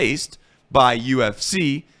replaced by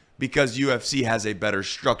UFC because UFC has a better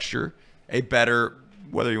structure, a better,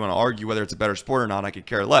 whether you want to argue whether it's a better sport or not, I could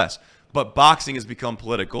care less. But boxing has become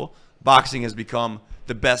political. Boxing has become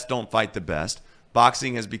the best don't fight the best.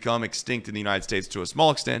 Boxing has become extinct in the United States to a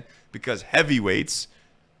small extent because heavyweights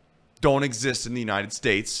don't exist in the United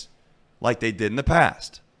States like they did in the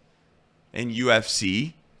past. And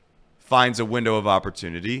UFC finds a window of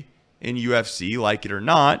opportunity. And UFC, like it or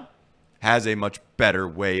not, has a much better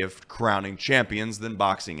way of crowning champions than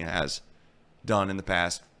boxing has done in the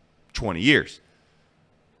past 20 years.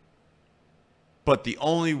 But the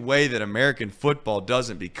only way that American football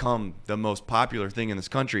doesn't become the most popular thing in this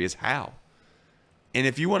country is how. And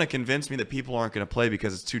if you want to convince me that people aren't going to play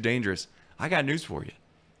because it's too dangerous, I got news for you.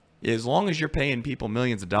 As long as you're paying people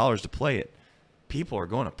millions of dollars to play it, people are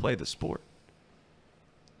going to play the sport.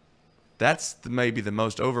 That's maybe the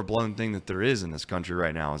most overblown thing that there is in this country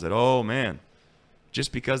right now is that, oh, man,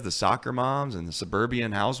 just because the soccer moms and the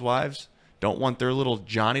suburban housewives don't want their little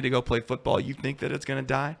Johnny to go play football, you think that it's going to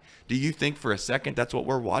die? Do you think for a second that's what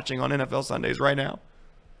we're watching on NFL Sundays right now?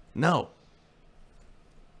 No.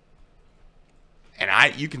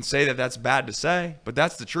 And you can say that that's bad to say, but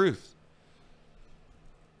that's the truth.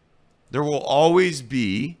 There will always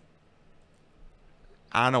be,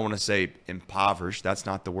 I don't want to say impoverished, that's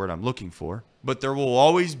not the word I'm looking for, but there will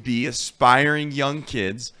always be aspiring young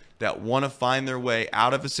kids that want to find their way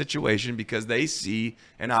out of a situation because they see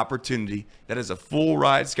an opportunity that is a full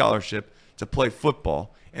ride scholarship to play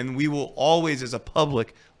football. And we will always, as a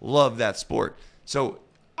public, love that sport. So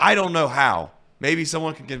I don't know how. Maybe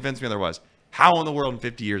someone can convince me otherwise. How in the world in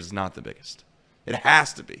 50 years is not the biggest? It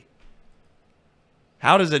has to be.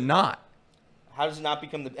 How does it not? How does it not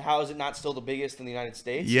become how is it not still the biggest in the United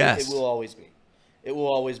States? Yes. It will always be. It will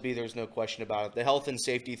always be. There's no question about it. The health and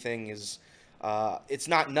safety thing is, it's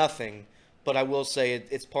not nothing, but I will say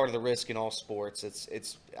it's part of the risk in all sports.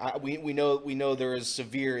 We know there is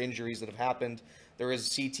severe injuries that have happened. There is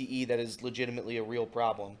CTE that is legitimately a real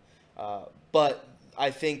problem. But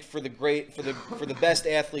I think for the best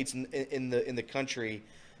athletes in the country,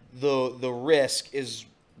 the risk is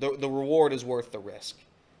the reward is worth the risk.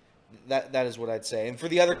 That is what I'd say. And for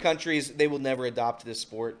the other countries, they will never adopt this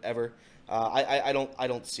sport ever. I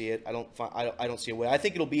don't see it. I don't see a way. I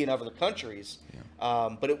think it'll be in other countries,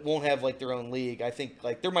 but it won't have like their own league. I think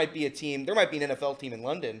like there might be an NFL team in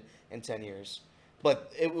London in 10 years,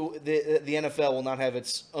 but the NFL will not have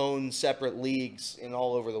its own separate leagues in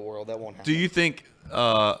all over the world. That won't happen. Do you think?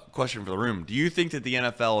 Question for the room: do you think that the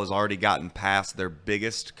NFL has already gotten past their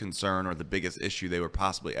biggest concern or the biggest issue they were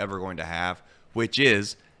possibly ever going to have, which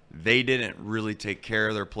is they didn't really take care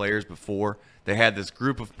of their players before? They had this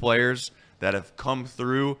group of players that have come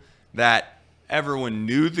through that everyone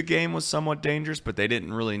knew the game was somewhat dangerous, but they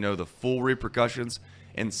didn't really know the full repercussions.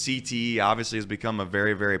 And CTE obviously has become a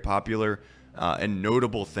very, very popular and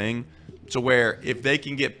notable thing, to where if they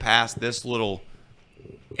can get past this little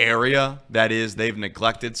area, that is, they've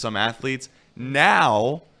neglected some athletes,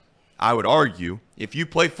 now I would argue if you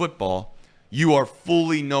play football, you are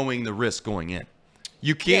fully knowing the risk going in.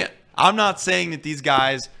 You can't. Yeah. I'm not saying that these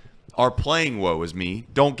guys are playing woe is me.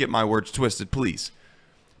 Don't get my words twisted, please.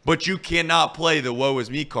 But you cannot play the woe is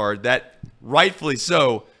me card that, rightfully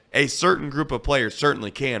so, a certain group of players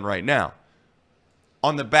certainly can right now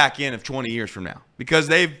on the back end of 20 years from now. Because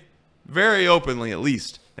they've very openly, at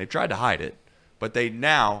least, they've tried to hide it, but they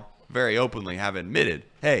now very openly have admitted,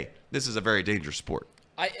 hey, this is a very dangerous sport.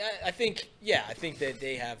 I think that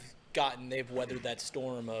they've weathered that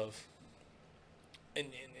storm of, and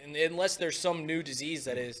unless there's some new disease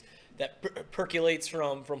that percolates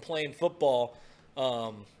from playing football,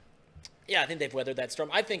 I think they've weathered that storm.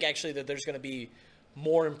 I think actually that there's going to be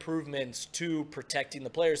more improvements to protecting the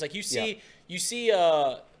players. Like you see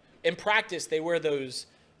in practice they wear those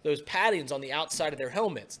paddings on the outside of their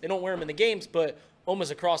helmets. They don't wear them in the games, but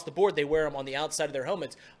almost across the board they wear them on the outside of their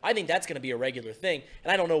helmets. I think that's going to be a regular thing,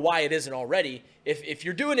 and I don't know why it isn't already. If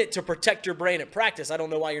you're doing it to protect your brain at practice, I don't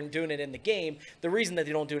know why you're doing it in the game. The reason that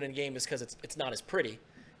they don't do it in the game is because it's not as pretty.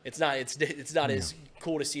 It's not as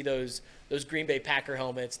cool to see those Green Bay Packer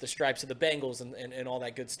helmets, the stripes of the Bengals, and all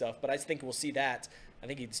that good stuff. But I think we'll see that. I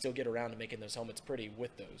think he'd still get around to making those helmets pretty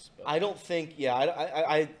with those. But I don't think.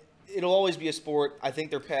 Yeah, it'll always be a sport. I think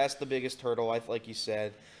they're past the biggest hurdle, like you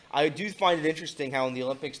said. I do find it interesting how in the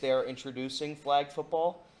Olympics they are introducing flag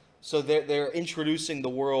football. So they're introducing the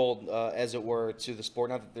world, as it were, to the sport.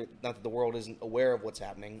 Not that the world isn't aware of what's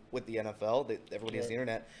happening with the NFL. Everybody has the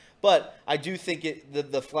internet. But I do think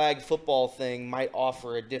the flag football thing might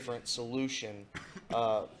offer a different solution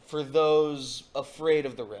for those afraid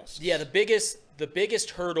of the risks. Yeah, the biggest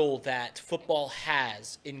hurdle that football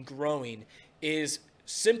has in growing is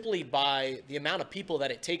simply by the amount of people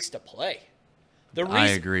that it takes to play. I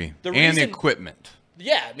agree. And the equipment.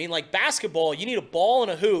 Yeah, I mean, like basketball, you need a ball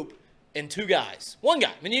and a hoop and two guys. One guy.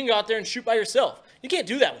 I mean, you can go out there and shoot by yourself. You can't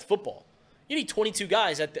do that with football. You need 22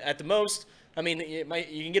 guys at the most. I mean, you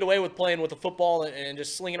can get away with playing with a football and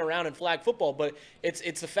just slinging around in flag football, but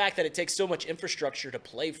it's the fact that it takes so much infrastructure to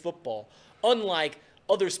play football, unlike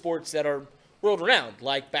other sports that are rolled around,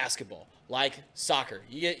 like basketball, like soccer.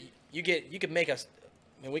 We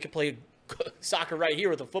could play soccer right here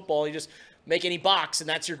with a football. You just make any box, and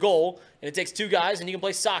that's your goal. And it takes 2 guys, and you can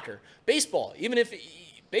play soccer. Baseball, even if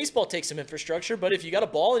baseball takes some infrastructure, but if you got a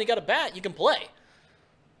ball and you got a bat, you can play.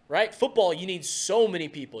 Right? Football, you need so many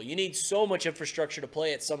people. You need so much infrastructure to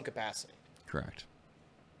play at some capacity. Correct.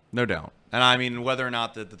 No doubt. And I mean, whether or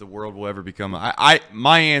not that the world will ever become,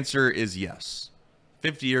 my answer is yes.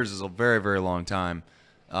 50 years is a very, very long time.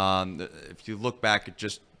 If you look back at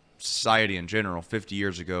just society in general, 50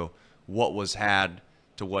 years ago, what was had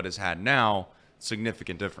to what is had now,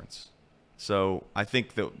 significant difference. So I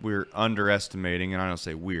think that we're underestimating, and I don't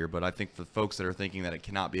say we're, but I think for folks that are thinking that it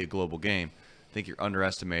cannot be a global game, I think you're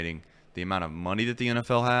underestimating the amount of money that the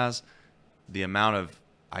NFL has, the amount of,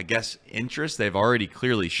 I guess, interest they've already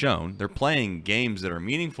clearly shown. They're playing games that are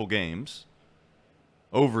meaningful games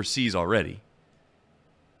overseas already,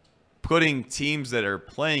 putting teams that are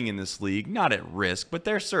playing in this league not at risk, but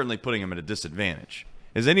they're certainly putting them at a disadvantage.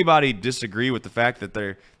 Does anybody disagree with the fact that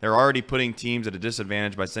they're already putting teams at a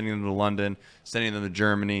disadvantage by sending them to London, sending them to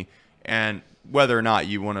Germany, and whether or not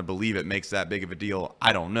you want to believe it makes that big of a deal,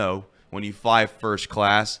 I don't know. When you fly first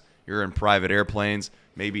class, you're in private airplanes,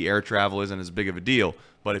 maybe air travel isn't as big of a deal.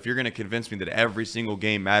 But if you're going to convince me that every single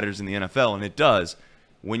game matters in the NFL, and it does,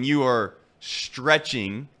 when you are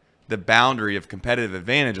stretching the boundary of competitive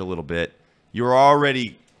advantage a little bit, you're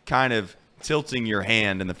already kind of tilting your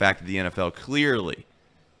hand in the fact that the NFL clearly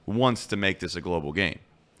wants to make this a global game.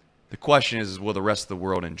 The question is will the rest of the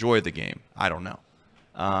world enjoy the game? I don't know.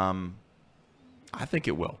 I think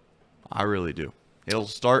it will. I really do. It'll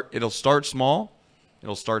start small.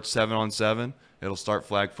 It'll start 7-on-7. It'll start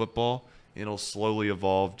flag football. It'll slowly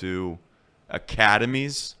evolve to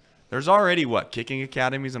academies. There's already, kicking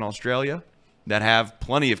academies in Australia that have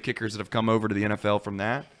plenty of kickers that have come over to the NFL from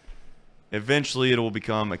that. Eventually, it will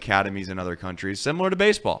become academies in other countries, similar to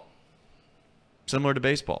baseball.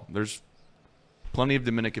 There's plenty of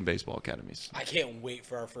Dominican baseball academies. I can't wait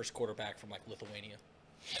for our first quarterback from, Lithuania.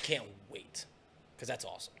 I can't wait because that's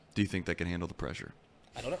awesome. Do you think they can handle the pressure?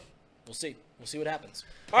 I don't know. We'll see. We'll see what happens.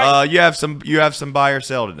 All right. You have some buy or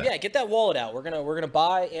sell today. Yeah, get that wallet out. We're gonna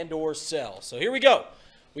buy and or sell. So here we go.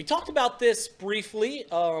 We talked about this briefly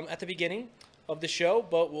at the beginning of the show,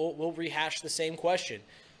 but we'll rehash the same question.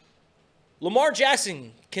 Lamar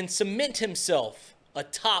Jackson can cement himself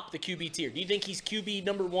atop the QB tier. Do you think he's QB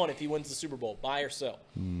number 1 if he wins the Super Bowl? Buy or sell?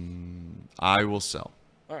 I will sell.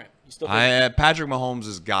 All right. You still think Patrick Mahomes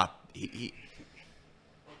has got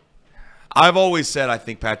I've always said I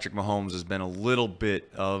think Patrick Mahomes has been a little bit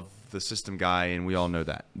of the system guy, and we all know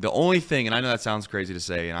that. The only thing, and I know that sounds crazy to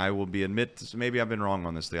say, and I will admit maybe I've been wrong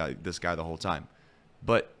on this guy the whole time,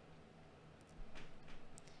 but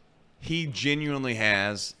he genuinely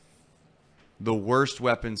has the worst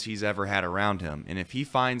weapons he's ever had around him, and if he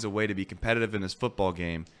finds a way to be competitive in this football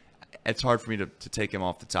game, it's hard for me to take him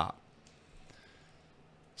off the top.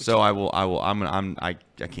 So I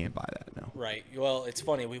can't buy that, no. Right. Well, it's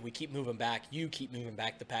funny. We keep moving back. You keep moving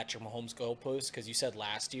back the Patrick Mahomes goalpost because you said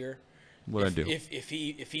last year. What'd I do? If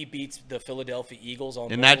he beats the Philadelphia Eagles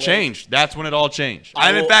on and that changed. That's when it all changed.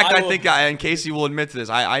 I think and Casey will admit to this.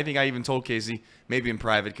 I think I even told Casey, maybe in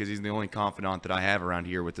private, because he's the only confidant that I have around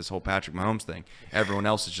here with this whole Patrick Mahomes thing. Everyone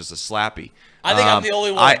else is just a slappy. I think I'm the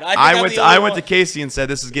only one. I went to Casey and said,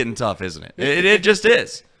 "This is getting tough, isn't it?" It just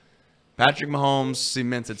is. Patrick Mahomes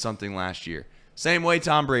cemented something last year. Same way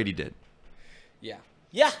Tom Brady did. Yeah.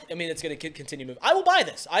 Yeah. I mean, it's going to continue moving. I will buy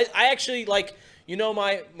this. I actually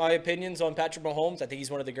my opinions on Patrick Mahomes. I think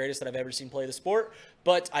he's one of the greatest that I've ever seen play the sport.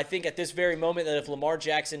 But I think at this very moment that if Lamar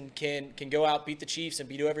Jackson can go out, beat the Chiefs, and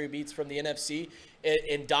beat whoever he beats from the NFC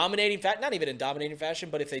in dominating fashion, not even in dominating fashion,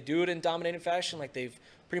 but if they do it in dominating fashion, like they've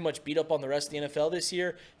pretty much beat up on the rest of the NFL this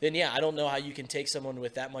year, then yeah, I don't know how you can take someone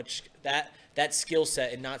with that skill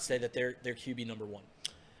set and not say that they're QB number 1.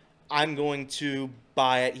 I'm going to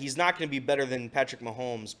buy it. He's not going to be better than Patrick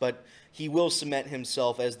Mahomes, but he will cement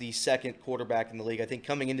himself as the second quarterback in the league. I think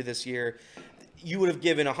coming into this year, you would have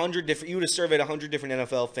given you would have surveyed 100 different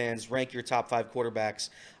NFL fans, rank your top 5 quarterbacks.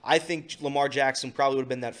 I think Lamar Jackson probably would have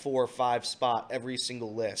been that 4 or 5 spot every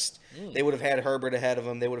single list. They would have had Herbert ahead of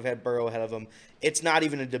him. They would have had Burrow ahead of him. It's not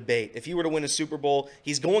even a debate. If he were to win a Super Bowl,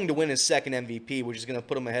 he's going to win his second MVP, which is going to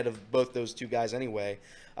put him ahead of both those two guys anyway.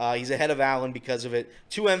 He's ahead of Allen because of it.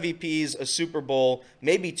 2 MVPs, a Super Bowl,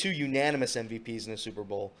 maybe 2 unanimous MVPs in a Super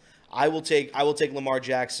Bowl. I will take Lamar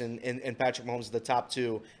Jackson and Patrick Mahomes as the top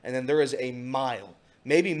 2, and then there is a mile,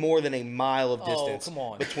 maybe more than a mile of distance. Come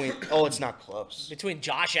on. It's not close. Between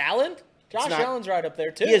Josh Allen? Allen's right up there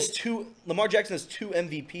too. Lamar Jackson has 2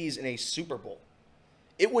 MVPs in a Super Bowl.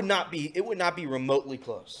 It would not be remotely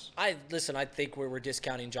close. I think we're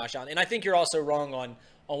discounting Josh Allen, and I think you're also wrong on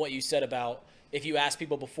on what you said about if you asked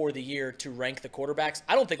people before the year to rank the quarterbacks,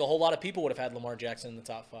 I don't think a whole lot of people would have had Lamar Jackson in the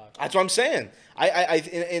top 5. That's what I'm saying.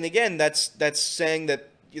 And again, that's saying that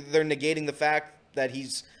they're negating the fact that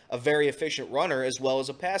he's a very efficient runner as well as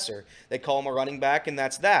a passer. They call him a running back, and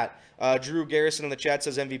that's that. Drew Garrison in the chat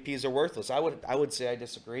says MVPs are worthless. I would say I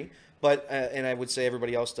disagree, but and I would say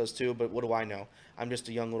everybody else does too. But what do I know? I'm just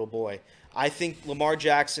a young little boy. I think Lamar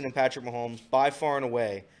Jackson and Patrick Mahomes, by far and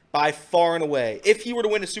away, if he were to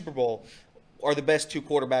win a Super Bowl, are the best 2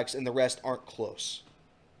 quarterbacks, and the rest aren't close.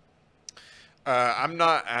 I'm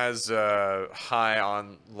not as high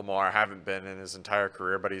on Lamar. I haven't been in his entire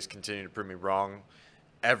career, but he's continued to prove me wrong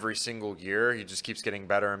every single year. He just keeps getting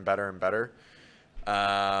better and better and better.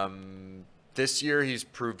 This year, he's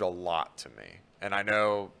proved a lot to me. And I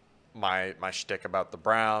know my shtick about the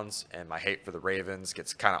Browns and my hate for the Ravens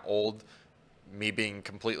gets kind of old. Me being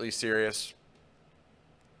completely serious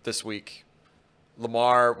this week,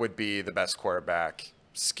 Lamar would be the best quarterback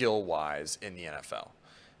skill-wise in the NFL.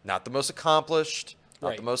 Not the most accomplished,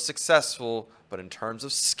 not the most successful, but in terms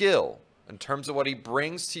of skill, in terms of what he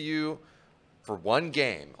brings to you for one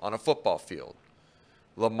game on a football field,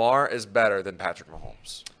 Lamar is better than Patrick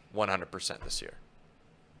Mahomes 100% this year.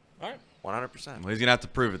 All right. 100%. Well, he's gonna have to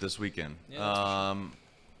prove it this weekend. Yeah,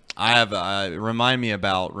 I have remind me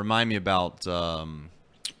about.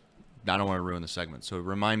 I don't want to ruin the segment, so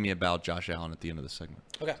remind me about Josh Allen at the end of the segment.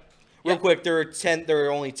 Okay. Real quick, there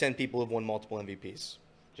are only 10 people who have won multiple MVPs.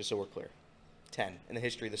 Just so we're clear, 10 in the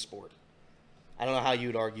history of the sport. I don't know how you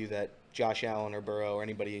would argue that Josh Allen or Burrow or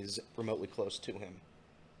anybody is remotely close to him.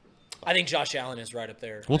 I think Josh Allen is right up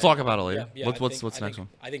there. We'll talk about it later. Yeah, What's next one?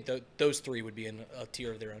 I think those 3 would be in a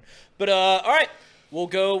tier of their own. But all right,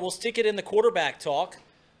 we'll stick it in the quarterback talk.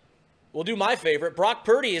 We'll do my favorite. Brock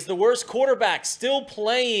Purdy is the worst quarterback still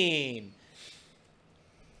playing.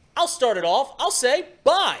 I'll start it off. I'll say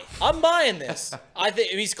buy. I'm buying this. I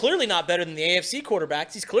think he's clearly not better than the AFC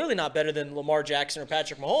quarterbacks. He's clearly not better than Lamar Jackson or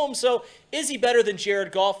Patrick Mahomes. So is he better than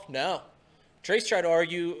Jared Goff? No. Trace tried to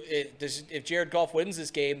argue if Jared Goff wins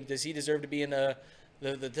this game, does he deserve to be in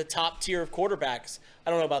the top tier of quarterbacks?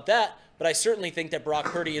 I don't know about that, but I certainly think that Brock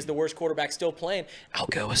Purdy is the worst quarterback still playing. I'll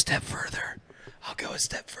go a step further.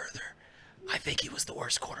 I think he was the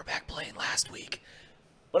worst quarterback playing last week.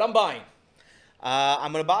 But I'm buying.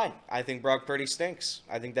 I'm going to buy. I think Brock Purdy stinks.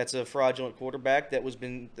 I think that's a fraudulent quarterback that has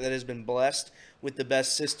been blessed with the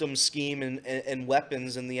best system, scheme, and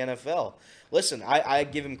weapons in the NFL. Listen, I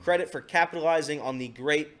give him credit for capitalizing on the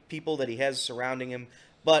great people that he has surrounding him.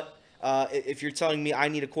 But if you're telling me I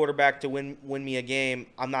need a quarterback to win me a game,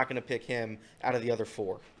 I'm not going to pick him out of the other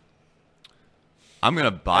 4. I'm going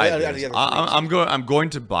to buy this. I'm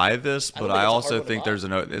going to buy this, but I also think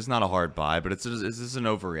it's not a hard buy, but it's an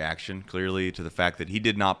overreaction, clearly, to the fact that he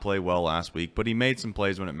did not play well last week, but he made some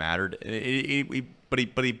plays when it mattered. But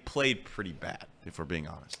he played pretty bad, if we're being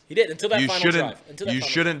honest. He did until that final drive. You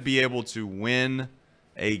shouldn't be able to win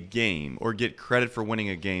a game or get credit for winning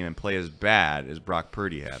a game and play as bad as Brock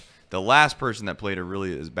Purdy had. The last person that played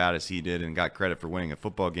really as bad as he did and got credit for winning a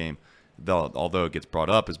football game, although it gets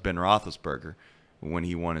brought up, is Ben Roethlisberger when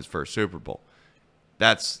he won his first Super Bowl.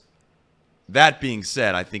 That being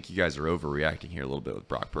said, I think you guys are overreacting here a little bit with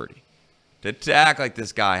Brock Purdy. To act like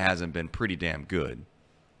this guy hasn't been pretty damn good,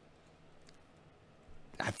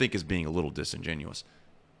 I think is being a little disingenuous.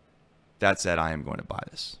 That said, I am going to buy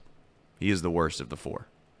this. He is the worst of the 4.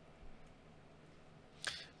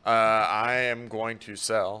 I am going to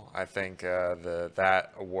sell. I think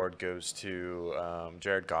that award goes to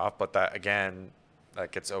Jared Goff, but that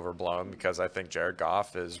gets overblown because I think Jared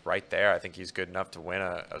Goff is right there. I think he's good enough to win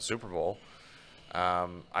a Super Bowl.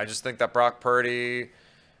 I just think that Brock Purdy,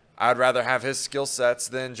 I'd rather have his skill sets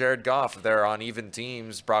than Jared Goff. If they're on even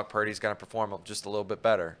teams, Brock Purdy's going to perform just a little bit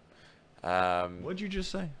better. What'd you just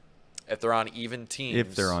say? If they're on even teams.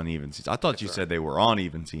 If they're on even teams. I thought you said they were on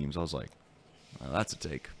even teams. I was like, well, that's a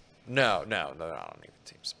take. No, they're not on even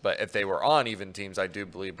teams. But if they were on even teams, I do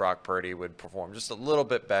believe Brock Purdy would perform just a little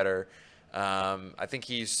bit better. I think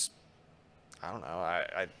I don't know.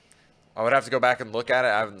 I would have to go back and look at it.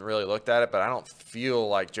 I haven't really looked at it, but I don't feel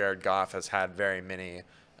like Jared Goff has had very many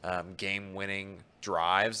game-winning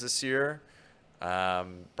drives this year.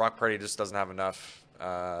 Brock Purdy just doesn't have enough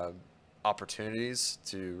opportunities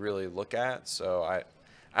to really look at. So I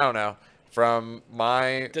don't know.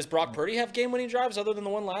 Does Brock Purdy have game-winning drives other than the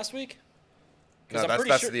one last week? No,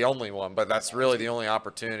 that's the only one, but that's really the only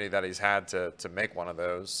opportunity that he's had to make one of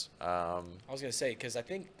those. I was gonna say because I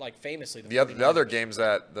think famously the other games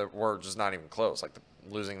that were just not even close, like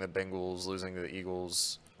losing the Bengals, losing the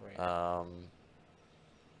Eagles. Right.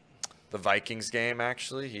 the Vikings game.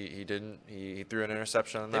 Actually, he didn't. He threw an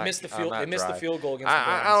interception on that. They missed the field. They missed the drive. field goal against the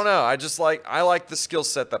Browns. I don't know. I like the skill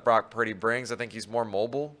set that Brock Purdy brings. I think he's more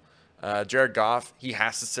mobile. Jared Goff, he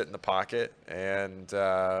has to sit in the pocket, and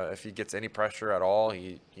if he gets any pressure at all,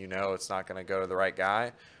 it's not going to go to the right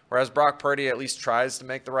guy. Whereas Brock Purdy at least tries to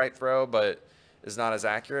make the right throw, but is not as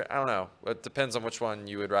accurate. I don't know. It depends on which one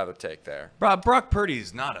you would rather take there. Brock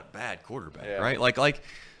Purdy's not a bad quarterback, right? Like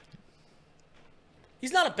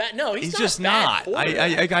he's not a bad. No, he's not just a bad not.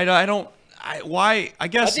 quarterback. I don't. Why? I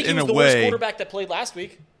guess I think in he was a the way. worst quarterback that played last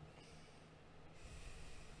week.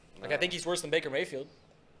 I think he's worse than Baker Mayfield.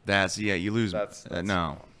 You lose. That's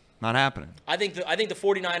no, not happening. I think the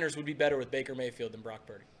 49ers would be better with Baker Mayfield than Brock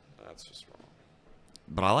Purdy. That's just wrong.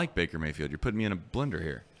 But I like Baker Mayfield. You're putting me in a blender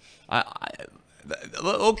here.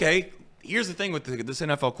 Okay. Here's the thing with this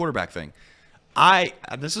NFL quarterback thing.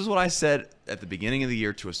 This is what I said at the beginning of the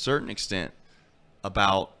year to a certain extent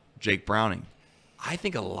about Jake Browning. I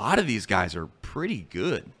think a lot of these guys are pretty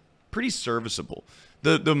good, pretty serviceable.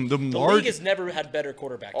 The league has never had better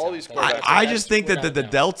quarterbacks. All these quarterbacks. I just think that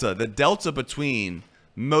the delta between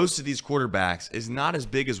most of these quarterbacks is not as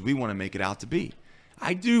big as we want to make it out to be.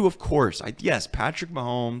 I do, of course. Yes, Patrick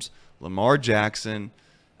Mahomes, Lamar Jackson.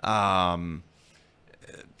 I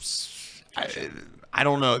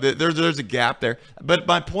don't know. There's a gap there. But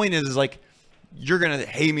my point is like, you're going to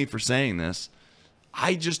hate me for saying this.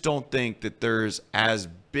 I just don't think that there's as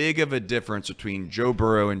big of a difference between Joe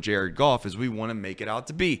Burrow and Jared Goff as we want to make it out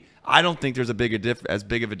to be. I don't think there's as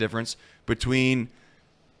big of a difference between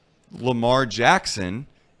Lamar Jackson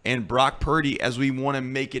and Brock Purdy as we want to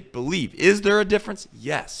make it believe. Is there a difference?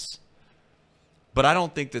 Yes. But I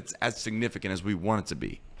don't think that's as significant as we want it to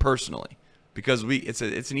be, personally, because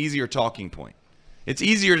it's an easier talking point. It's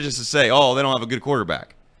easier just to say, oh, they don't have a good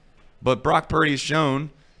quarterback. But Brock Purdy has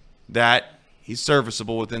shown that he's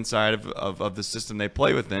serviceable with inside of the system they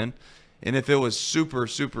play within. And if it was super,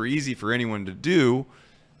 super easy for anyone to do,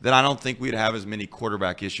 then I don't think we'd have as many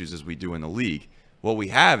quarterback issues as we do in the league. What we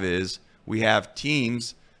have is we have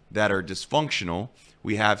teams that are dysfunctional.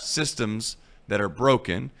 We have systems that are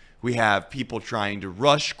broken. We have people trying to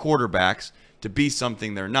rush quarterbacks to be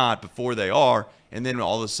something they're not before they are. And then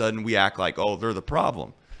all of a sudden we act like, oh, they're the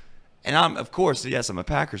problem. And I'm a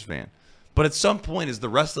Packers fan. But at some point, is the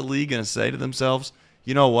rest of the league going to say to themselves,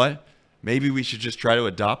 you know what? Maybe we should just try to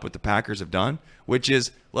adopt what the Packers have done, which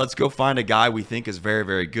is let's go find a guy we think is very,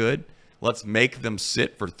 very good. Let's make them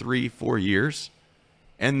sit for 3-4 years.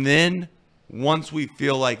 And then once we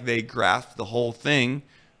feel like they grasp the whole thing,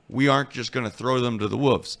 we aren't just going to throw them to the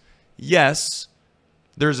wolves. Yes,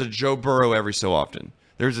 there's a Joe Burrow every so often.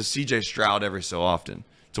 There's a CJ Stroud every so often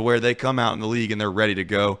to where they come out in the league and they're ready to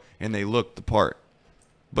go and they look the part.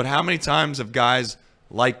 But how many times have guys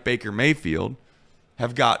like Baker Mayfield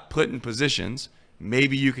have got put in positions,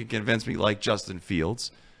 maybe you can convince me like Justin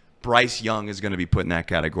Fields, Bryce Young is going to be put in that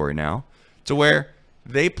category now, to where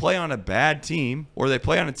they play on a bad team or they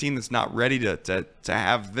play on a team that's not ready to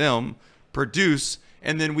have them produce,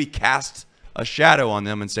 and then we cast a shadow on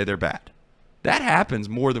them and say they're bad. That happens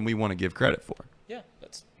more than we want to give credit for. Yeah,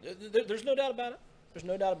 there's no doubt about it. There's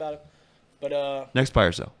no doubt about it. But next buy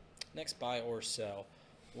or sell. Next buy or sell.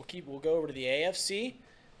 We'll go over to the AFC.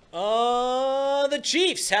 The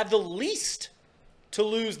Chiefs have the least to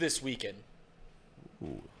lose this weekend.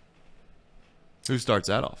 Ooh. Who starts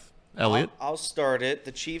that off? Elliot? I'll start it.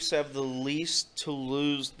 The Chiefs have the least to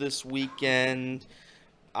lose this weekend.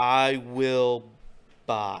 I will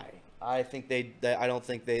buy. I don't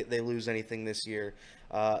think they lose anything this year.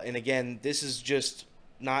 And again, this is just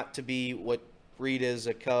not to be what Reed is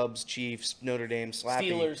a Cubs, Chiefs, Notre Dame,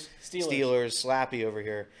 Slappy. Steelers, Slappy over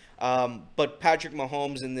here. But Patrick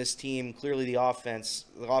Mahomes and this team, clearly the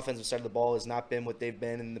offensive side of the ball has not been what they've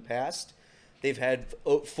been in the past. They've had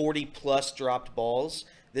 40-plus dropped balls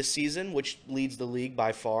this season, which leads the league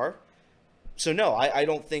by far. So, no, I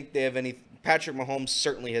don't think they have any – Patrick Mahomes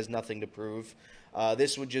certainly has nothing to prove.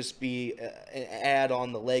 This would just be an add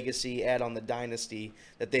on the legacy, add on the dynasty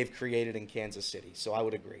that they've created in Kansas City. So I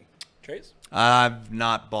would agree. Trace? I've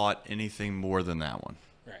not bought anything more than that one.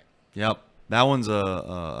 Right. Yep. That one's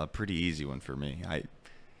a pretty easy one for me.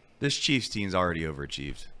 This Chiefs team's already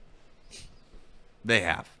overachieved. They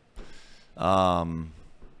have.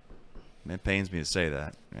 It pains me to say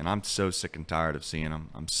that. And I'm so sick and tired of seeing them.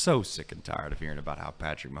 I'm so sick and tired of hearing about how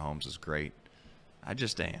Patrick Mahomes is great. I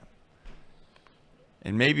just am.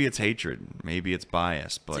 And maybe it's hatred. Maybe it's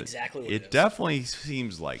bias. But that's exactly what it is. Definitely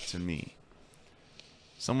seems like to me,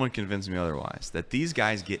 someone convinced me otherwise, that these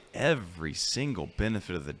guys get every single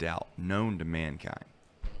benefit of the doubt known to mankind.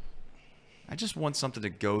 I just want something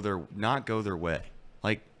to not go their way.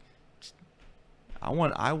 Like, I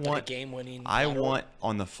want game-winning. I want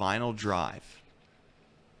on the final drive,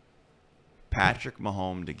 Patrick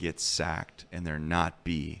Mahomes to get sacked and there not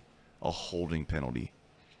be a holding penalty.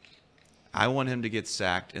 I want him to get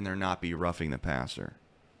sacked and there not be roughing the passer.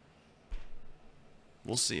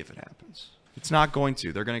 We'll see if it happens. It's not going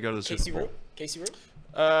to. They're going to go to the Super Bowl. Casey Root?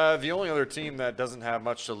 The only other team that doesn't have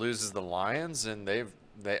much to lose is the Lions, and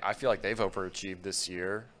I feel like they've overachieved this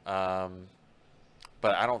year. But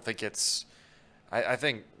I don't think it's. I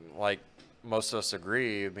think, like most of us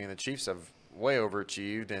agree, I mean, the Chiefs have way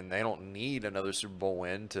overachieved, and they don't need another Super Bowl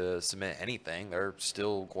win to cement anything. They're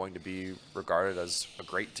still going to be regarded as a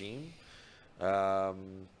great team.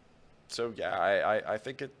 So yeah, I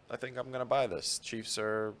think I'm gonna buy this. Chiefs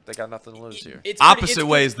they got nothing to lose here. Opposite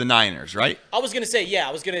way is the Niners, right? I was gonna say,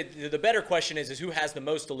 yeah. The better question is who has the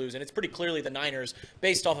most to lose, and it's pretty clearly the Niners,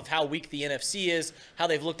 based off of how weak the NFC is, how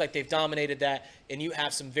they've looked like they've dominated that, and you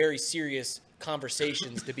have some very serious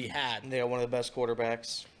conversations to be had. They are one of the best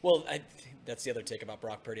quarterbacks. Well, that's the other take about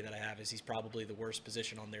Brock Purdy that I have is he's probably the worst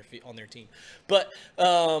position on their team, but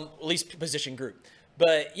at least position group.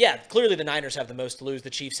 But yeah, clearly the Niners have the most to lose. The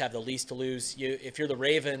Chiefs have the least to lose. If you're the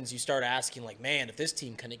Ravens, you start asking like, man, if this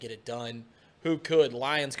team couldn't get it done, who could?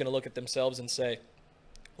 Lions going to look at themselves and say,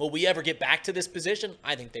 will we ever get back to this position?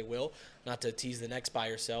 I think they will. Not to tease the next buy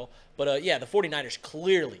or sell. But yeah, the 49ers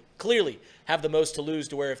clearly have the most to lose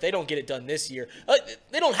to where if they don't get it done this year,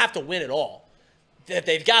 they don't have to win it all.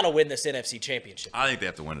 They've got to win this NFC Championship. I think they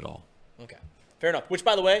have to win it all. Okay, fair enough. Which,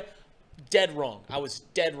 by the way, dead wrong. I was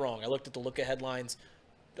dead wrong. I looked at the look-ahead lines.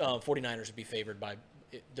 49ers would be favored by,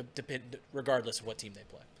 regardless of what team they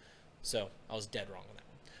play. So I was dead wrong on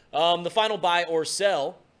that one. The final buy or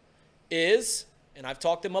sell is, and I've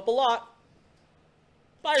talked them up a lot,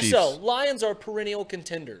 buy or Chiefs. sell. Lions are perennial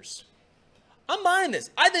contenders. I'm buying this.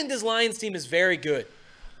 I think this Lions team is very good.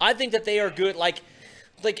 I think that they are good. Like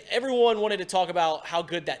everyone wanted to talk about how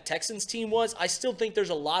good that Texans team was. I still think there's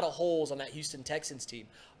a lot of holes on that Houston Texans team.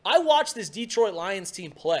 I watched this Detroit Lions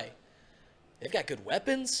team play. They've got good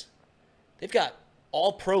weapons. They've got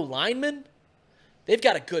all-pro linemen. They've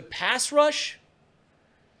got a good pass rush.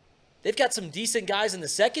 They've got some decent guys in the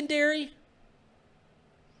secondary.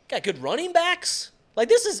 Got good running backs. Like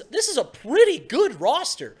this is a pretty good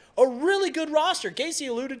roster. A really good roster. Casey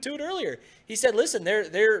alluded to it earlier. He said, listen,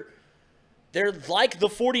 they're like the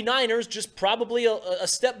 49ers, just probably a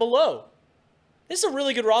step below. This is a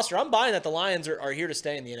really good roster. I'm buying that the Lions are here to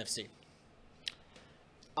stay in the NFC.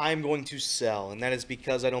 I'm going to sell, and that is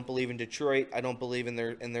because I don't believe in Detroit. I don't believe in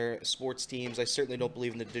their sports teams. I certainly don't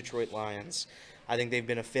believe in the Detroit Lions. I think they've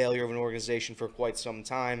been a failure of an organization for quite some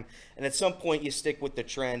time. And at some point, you stick with the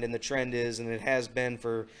trend, and the trend is, and it has been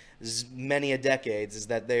for many a decades, is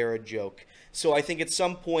that they are a joke. So I think at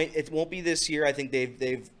some point, it won't be this year. I think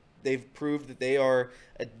they've proved that they are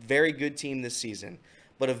a very good team this season.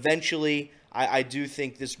 But eventually, I do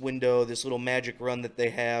think this window, this little magic run that they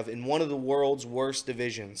have in one of the world's worst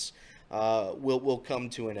divisions, will come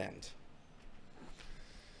to an end.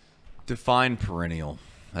 Define perennial.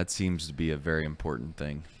 That seems to be a very important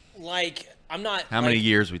thing. Like, I'm not... How many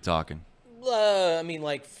years we talking? I mean,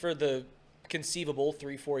 like, for the conceivable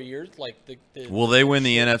 3-4 years, like the Will they win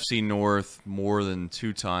the NFC North more than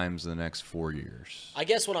 2 times in the next 4 years? I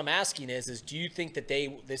guess what I'm asking is do you think that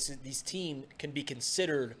this team can be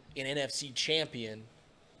considered an NFC champion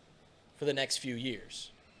for the next few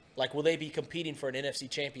years? Like, will they be competing for an NFC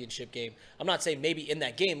championship game? I'm not saying maybe in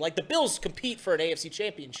that game. Like, the Bills compete for an AFC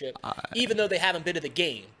championship, even though they haven't been to the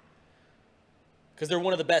game, because they're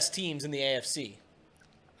one of the best teams in the AFC.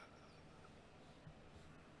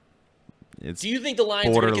 Do you think the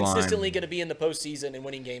Lions are consistently going to be in the postseason and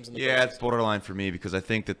winning games in the postseason? Yeah, it's borderline for me because I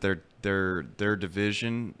think that their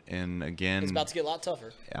division, and again, it's about to get a lot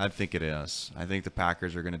tougher. I think it is. I think the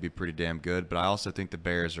Packers are going to be pretty damn good, but I also think the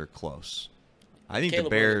Bears are close. I think the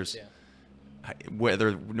Bears,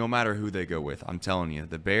 no matter who they go with, I'm telling you,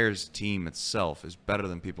 the Bears team itself is better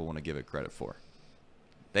than people want to give it credit for.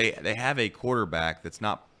 They have a quarterback that's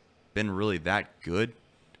not been really that good,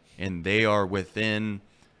 and they are within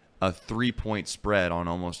a 3-point spread on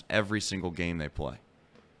almost every single game they play.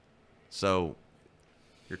 So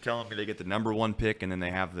you're telling me they get the number 1 pick and then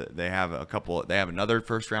they have another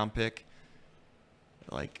first round pick?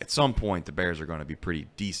 Like, at some point the Bears are going to be pretty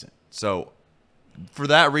decent. So for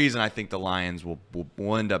that reason, I think the Lions will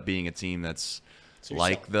end up being a team that's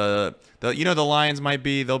like the Lions might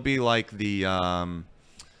be. They'll be like the I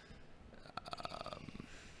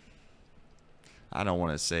don't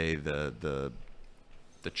want to say the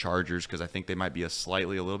Chargers, because I think they might be a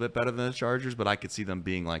little bit better than the Chargers, but I could see them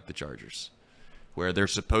being like the Chargers, where they're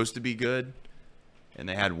supposed to be good, and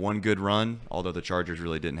they had one good run, although the Chargers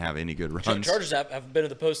really didn't have any good runs. Chargers have been to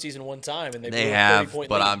the postseason one time, and They have,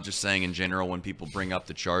 but I'm just saying in general, when people bring up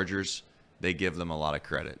the Chargers, they give them a lot of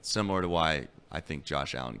credit. Similar to why I think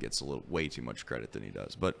Josh Allen gets way too much credit than he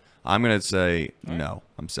does. But I'm going to say no.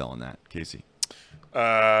 I'm selling that. Casey.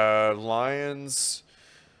 Lions,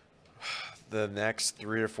 the next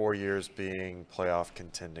 3 or 4 years being playoff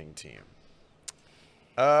contending team.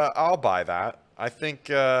 I'll buy that. I think,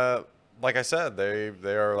 like I said,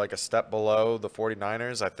 they are like a step below the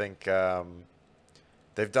 49ers. I think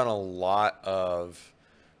they've done a lot of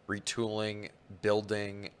retooling,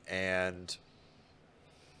 building, and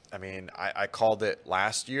I mean, I called it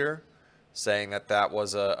last year, saying that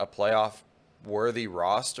was a playoff-worthy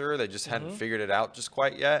roster. They just hadn't figured it out just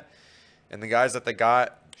quite yet. And the guys that they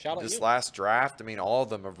got this last draft, I mean, all of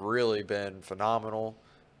them have really been phenomenal.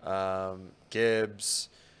 Gibbs,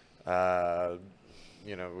 we got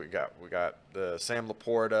the Sam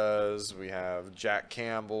Laportas, we have Jack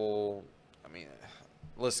Campbell. I mean,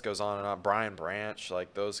 the list goes on and on. Brian Branch,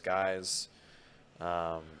 like those guys.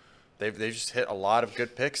 They've just hit a lot of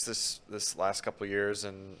good picks this last couple of years,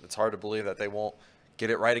 and it's hard to believe that they won't get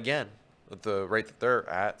it right again at the rate that they're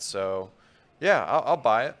at. So, yeah, I'll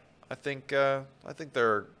buy it. I think they're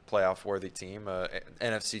a playoff worthy team,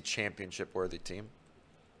 NFC championship worthy team.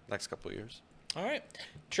 Next couple of years. All right,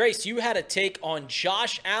 Trace, you had a take on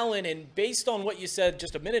Josh Allen, and based on what you said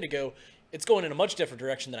just a minute ago, it's going in a much different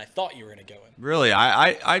direction than I thought you were going to go in. Really,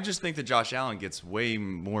 I just think that Josh Allen gets way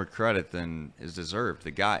more credit than is deserved.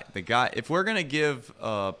 The guy. If we're going to give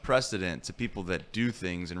precedent to people that do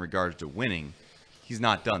things in regards to winning, he's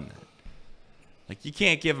not done that. Like, you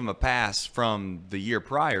can't give him a pass from the year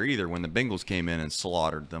prior either, when the Bengals came in and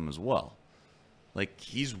slaughtered them as well. Like,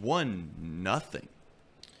 he's won nothing.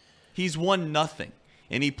 He's won nothing,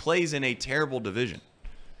 and he plays in a terrible division.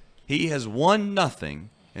 He has won nothing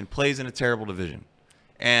and plays in a terrible division.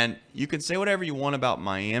 And you can say whatever you want about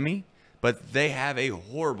Miami, but they have a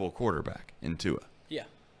horrible quarterback in Tua. Yeah.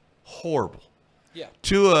 Horrible. Yeah.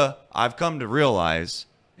 Tua, I've come to realize,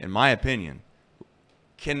 in my opinion,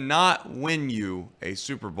 cannot win you a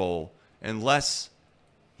Super Bowl unless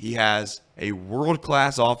he has a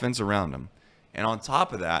world-class offense around him. And on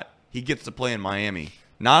top of that, he gets to play in Miami,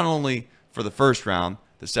 not only for the first round,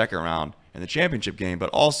 the second round, and the championship game,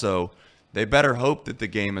 but also they better hope that the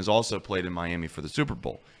game is also played in Miami for the Super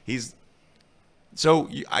Bowl. So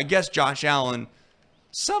I guess Josh Allen,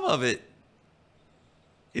 some of it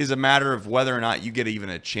is a matter of whether or not you get even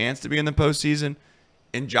a chance to be in the postseason.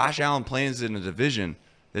 And Josh Allen plays in a division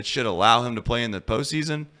that should allow him to play in the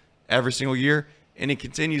postseason every single year. And he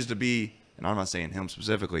continues to be, and I'm not saying him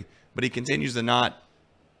specifically, but he continues to not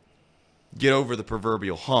get over the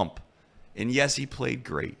proverbial hump. And yes, he played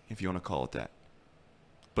great, if you want to call it that.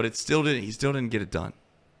 But he still didn't get it done.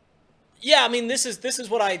 Yeah, I mean, this is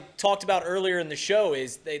what I talked about earlier in the show,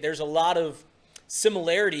 is there's a lot of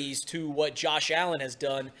similarities to what Josh Allen has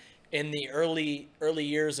done in the early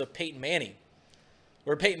years of Peyton Manning,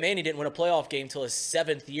 where Peyton Manning didn't win a playoff game until his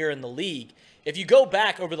 7th year in the league. If you go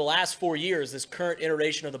back over the last 4 years, this current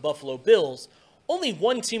iteration of the Buffalo Bills, only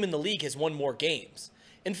one team in the league has won more games.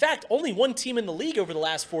 In fact, only one team in the league over the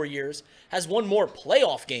last 4 years has won more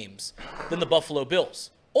playoff games than the Buffalo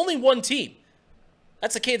Bills. Only one team.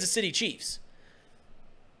 That's the Kansas City Chiefs.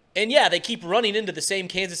 And yeah, they keep running into the same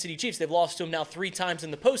Kansas City Chiefs. They've lost to them now 3 times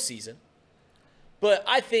in the postseason. But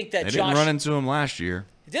I think that They didn't run into him last year.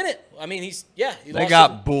 He didn't. I mean, they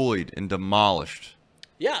got bullied and demolished.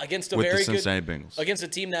 Yeah, against with the Cincinnati Bengals. Against a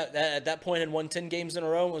team that at that point had won 10 games in a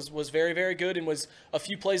row, was very, very good, and was a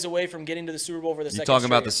few plays away from getting to the Super Bowl for the second You talking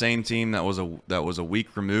straight about the same team that was a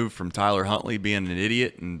week removed from Tyler Huntley being an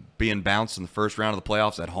idiot and being bounced in the first round of the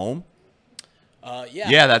playoffs at home? Yeah.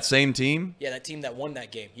 Yeah, that same team? Yeah, that team that won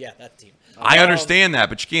that game. Yeah, that team. I understand that,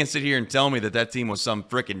 but you can't sit here and tell me that team was some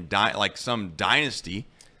freaking some dynasty.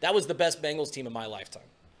 That was the best Bengals team in my lifetime.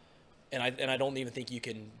 And I don't even think you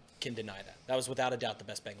can deny that. That was without a doubt the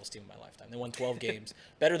best Bengals team in my lifetime. They won 12 games,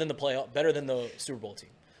 better than the Super Bowl team.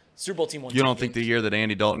 Super Bowl team won. You don't think the year that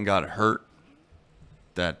Andy Dalton got hurt,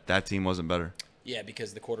 that team wasn't better? Yeah,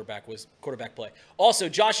 because the quarterback play. Also,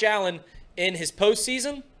 Josh Allen in his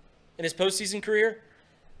postseason career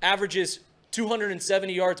averages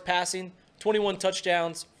 270 yards passing, 21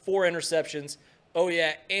 touchdowns, 4 interceptions. Oh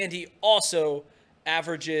yeah, and he also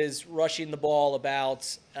averages rushing the ball about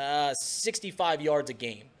 65 yards a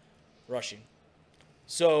game rushing.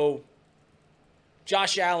 So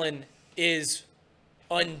Josh Allen is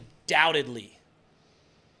undoubtedly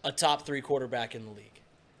a top 3 quarterback in the league.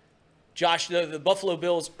 Josh, the Buffalo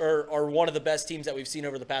Bills are one of the best teams that we've seen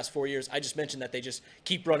over the past 4 years. I just mentioned that they just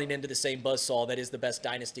keep running into the same buzzsaw that is the best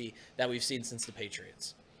dynasty that we've seen since the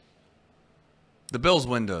Patriots. The Bills'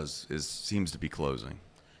 windows seems to be closing.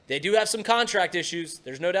 They do have some contract issues.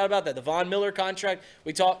 There's no doubt about that. The Von Miller contract,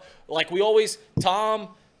 we talk like we always, Tom,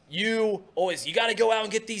 you got to go out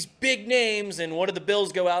and get these big names. And what do the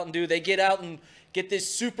Bills go out and do? They get out and get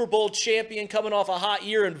this Super Bowl champion coming off a hot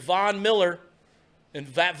year in Von Miller. And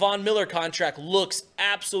that Von Miller contract looks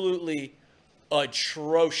absolutely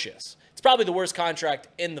atrocious. It's probably the worst contract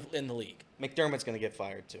in the league. McDermott's going to get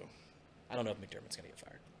fired too. I don't know if McDermott's going to get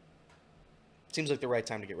fired. Seems like the right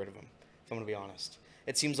time to get rid of him, if I'm going to be honest.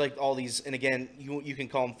 It seems like all these, and again, you can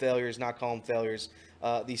call them failures, not call them failures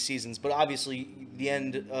these seasons, but obviously the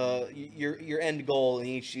end, your end goal in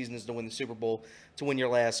each season is to win the Super Bowl, to win your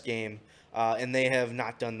last game, and they have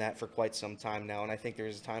not done that for quite some time now, and I think there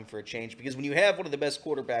is a time for a change, because when you have one of the best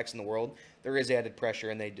quarterbacks in the world, there is added pressure,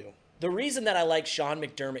 and they do. The reason that I like Sean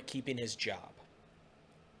McDermott keeping his job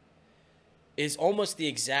is almost the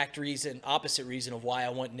exact opposite reason of why I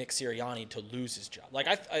want Nick Sirianni to lose his job. Like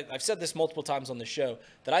I've said this multiple times on the show,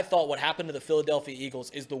 that I thought what happened to the Philadelphia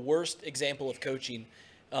Eagles is the worst example of coaching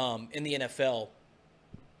in the NFL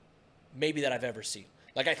maybe that I've ever seen.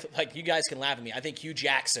 Like you guys can laugh at me. I think Hugh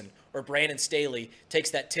Jackson or Brandon Staley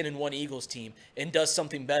takes that 10-1 Eagles team and does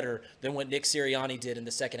something better than what Nick Sirianni did in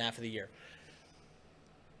the second half of the year.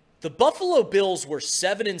 The Buffalo Bills were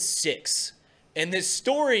 7-6. And this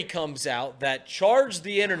story comes out that charged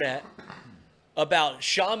the internet about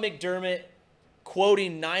Sean McDermott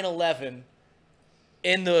quoting 9/11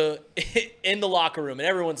 in the locker room, and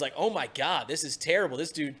everyone's like, "Oh my God, this is terrible.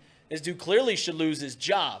 This dude clearly should lose his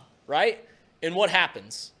job, right?" And what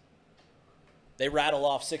happens? They rattle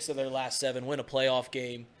off 6 of their last 7, win a playoff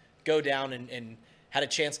game, go down and had a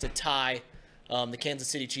chance to tie the Kansas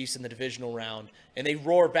City Chiefs in the divisional round, and they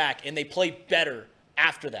roar back and they play better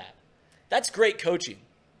after that. That's great coaching.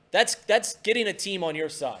 That's getting a team on your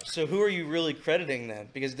side. So who are you really crediting then?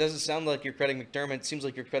 Because it doesn't sound like you're crediting McDermott. It seems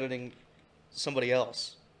like you're crediting somebody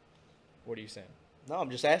else. What are you saying? No, I'm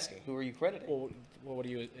just asking. Who are you crediting? Well, what are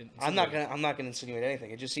you insinuating? I'm not gonna insinuate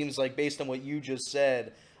anything. It just seems like based on what you just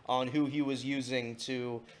said on who he was using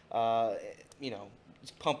to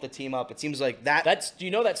pump the team up. It seems like that. Do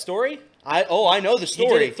you know that story? I know the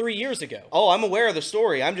story. He did it 3 years ago. Oh, I'm aware of the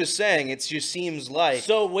story. I'm just saying it just seems like.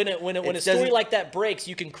 So when a story like that breaks,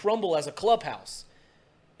 you can crumble as a clubhouse,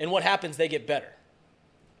 and what happens? They get better.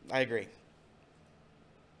 I agree.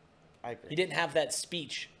 He didn't have that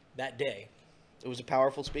speech that day. It was a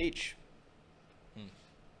powerful speech.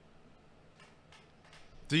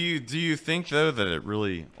 Do you think though that it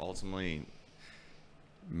really ultimately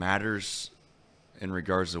matters in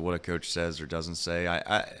regards to what a coach says or doesn't say?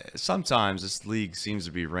 I sometimes this league seems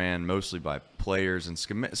to be ran mostly by players, and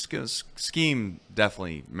scheme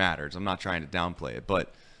definitely matters. I'm not trying to downplay it,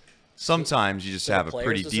 but sometimes you just have a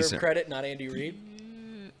pretty decent. Players deserve credit, not Andy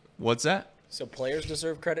Reid. What's that? So players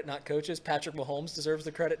deserve credit, not coaches. Patrick Mahomes deserves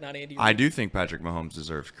the credit, not Andy Reid. I do think Patrick Mahomes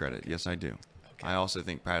deserves credit. Yes, I do. Okay. I also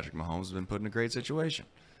think Patrick Mahomes has been put in a great situation.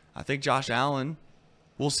 I think Josh Allen,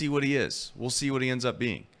 we'll see what he is. We'll see what he ends up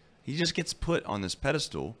being. He just gets put on this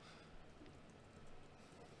pedestal.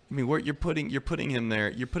 I mean, you're putting him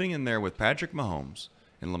there. You're putting him there with Patrick Mahomes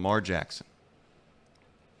and Lamar Jackson.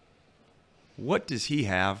 What does he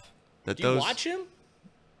have that Do you watch him?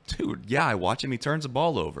 Dude, yeah, I watch him. He turns the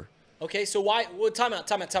ball over. Okay, so why? Well, time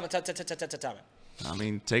out. I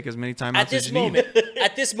mean, take as many timeouts as you need.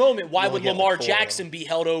 At this moment, why would Lamar Jackson be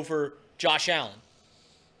held over Josh Allen?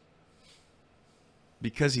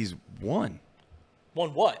 Because he's won.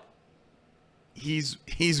 Won what? He's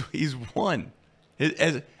won.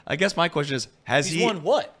 I guess my question is, has he won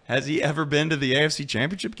what? Has he ever been to the AFC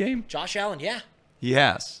Championship game? Josh Allen, yeah. He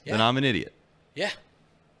has. Yeah. Then I'm an idiot. Yeah.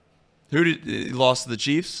 He lost to the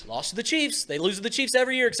Chiefs? Lost to the Chiefs. They lose to the Chiefs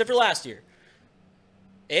every year except for last year.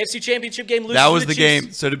 AFC Championship game loses to the Chiefs. That was the Chiefs.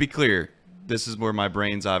 game. So to be clear, this is where my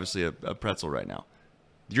brain's obviously a pretzel right now.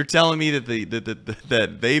 You're telling me that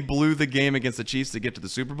that they blew the game against the Chiefs to get to the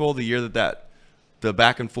Super Bowl the year that the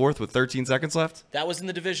back and forth with 13 seconds left? That was in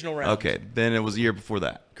the divisional round. Okay, then it was a year before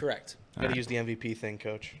that. Correct. Got to use the MVP thing,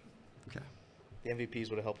 Coach. Okay. The MVPs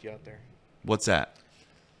would have helped you out there. What's that?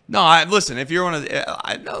 No, listen. If you're one of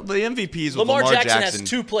I know the MVPs with Lamar Jackson has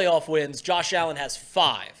 2 playoff wins. Josh Allen has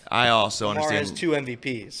 5. I also Lamar understand. has 2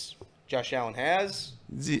 MVPs. Josh Allen has.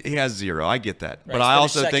 He has 0. I get that, Right, but I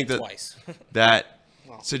also think that twice. that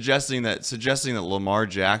suggesting that Lamar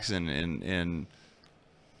Jackson and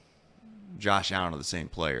Josh Allen are the same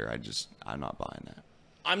player. I'm not buying that.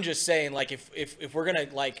 I'm just saying, like, if we're gonna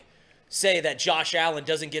like say that Josh Allen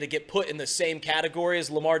doesn't get put in the same category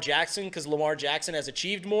as Lamar Jackson because Lamar Jackson has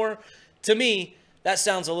achieved more. To me, that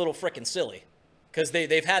sounds a little freaking silly because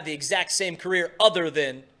they've had the exact same career other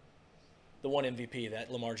than the one MVP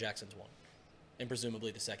that Lamar Jackson's won, and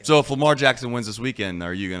presumably the second. So if Lamar Jackson wins this weekend,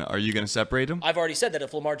 are you gonna separate him? I've already said that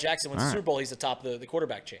if Lamar Jackson wins the Super Bowl, he's the top of the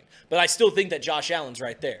quarterback chain. But I still think that Josh Allen's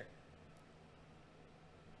right there.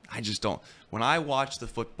 I just don't. When I watch the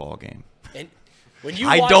football game, And when you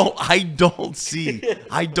I watch,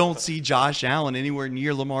 don't see Josh Allen anywhere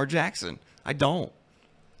near Lamar Jackson. I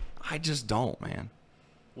just don't, man.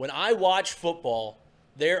 when I watch football,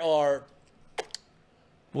 there are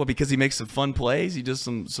Well, because he makes some fun plays. He does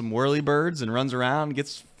some whirly birds and runs around,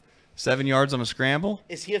 gets 7 yards on a scramble.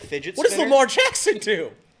 Is he a fidget what does spinner? Lamar Jackson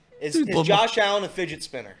do? Is Lamar- Josh Allen a fidget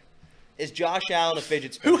spinner? Is Josh Allen a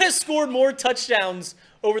fidget spinner? Who has scored more touchdowns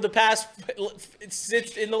over the past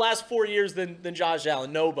in the last 4 years than Josh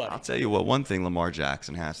Allen? Nobody. I'll tell you what. One thing Lamar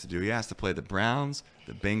Jackson has to do. He has to play the Browns,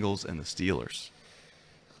 the Bengals, and the Steelers.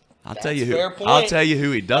 I'll tell you who. fair point. I'll tell you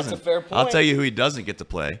who he doesn't. That's a fair I'll point. tell you who he doesn't get to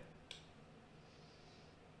play.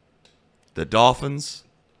 The Dolphins.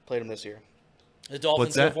 Played him this year. The Dolphins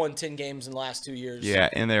What's that? have won 10 games in the last 2 years. Yeah,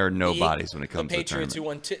 and there are nobodies when it comes the to the Patriots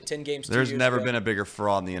tournament. who won 10 games. 2 There's years never ago. been a bigger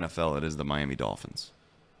fraud in the NFL. It is the Miami Dolphins.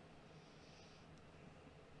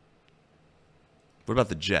 What about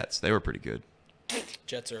the Jets? They were pretty good.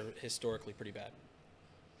 Jets are historically pretty bad.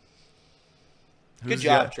 Good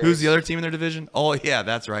job, Who's the Trace. other team in their division? Oh, yeah,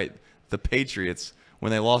 that's right. The Patriots.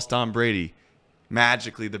 When they lost Tom Brady,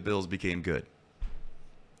 magically the Bills became good.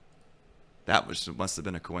 That must have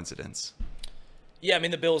been a coincidence. Yeah, I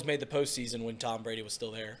mean the Bills made the postseason when Tom Brady was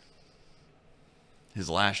still there. His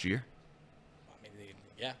last year. I mean,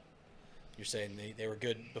 yeah. You're saying they were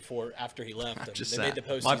good after he left. And Just they saying. made the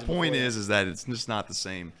postseason. My point before is that it's just not the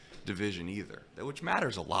same division either, which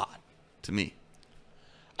matters a lot to me.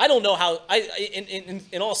 I don't know how.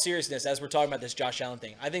 In all seriousness, as we're talking about this Josh Allen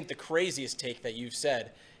thing, I think the craziest take that you've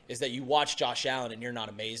said is that you watch Josh Allen and you're not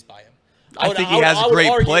amazed by him. I think he has great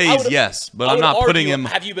plays, yes, but I'm not putting him.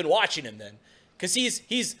 Have you been watching him then? Because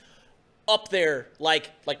he's up there like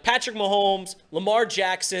Patrick Mahomes, Lamar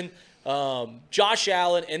Jackson, Josh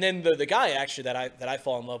Allen, and then the guy actually that I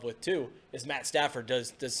fall in love with too is Matt Stafford.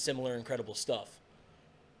 Does similar incredible stuff.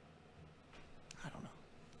 I don't know.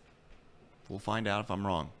 We'll find out if I'm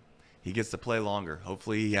wrong. He gets to play longer.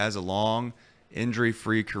 Hopefully he has a long,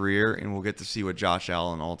 injury-free career, and we'll get to see what Josh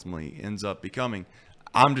Allen ultimately ends up becoming.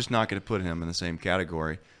 I'm just not going to put him in the same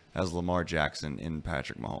category as Lamar Jackson and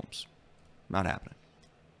Patrick Mahomes. Not happening.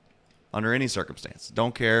 Under any circumstance.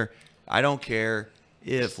 Don't care. I don't care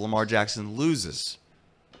if Lamar Jackson loses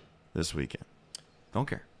this weekend. Don't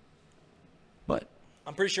care. But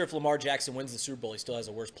I'm pretty sure if Lamar Jackson wins the Super Bowl, he still has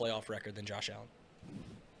a worse playoff record than Josh Allen.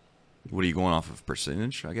 what are you going off of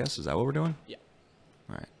percentage, I guess? Is that what we're doing? Yeah.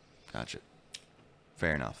 All right. Gotcha.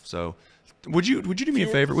 Fair enough. So would you do me a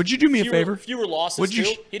favor? Would you do me a favor? Fewer losses, Would you,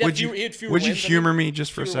 too. He'd have would fewer, you, he had fewer would you wins, I humor mean, me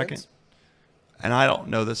just for a fewer second? wins. And I don't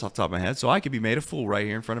know this off the top of my head, so I could be made a fool right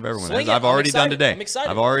here in front of everyone, Swing as it. I've I'm already done excited. today. I'm excited.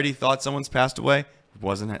 I've already thought someone's passed away.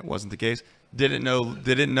 Wasn't the case. Didn't know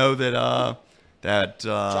that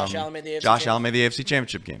Josh Allen made the AFC Josh Allen made the AFC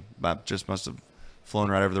Championship game. But just must have flown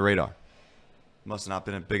right over the radar. Must have not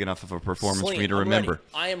been a big enough of a performance Sling for me it. to I'm remember. ready.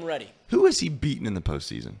 I am ready. Who has he beaten in the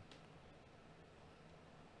postseason?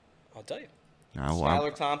 I'll tell you.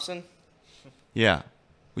 Skylar Thompson. Yeah.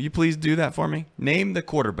 Will you please do that for me? Name the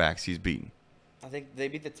quarterbacks he's beaten. I think they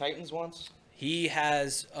beat the Titans once. He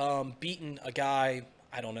has beaten a guy,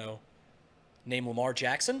 I don't know, named Lamar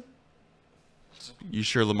Jackson. You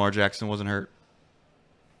sure Lamar Jackson wasn't hurt?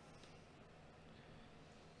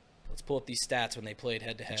 Let's pull up these stats when they played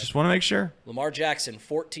head-to-head. Just want to make sure. Lamar Jackson,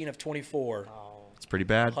 14 of 24, It's pretty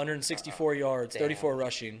bad. 164 yards, 34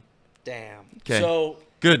 rushing. Damn. Okay. So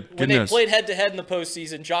Good when they news. played head-to-head in the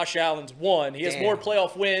postseason, Josh Allen's won. He has Damn. more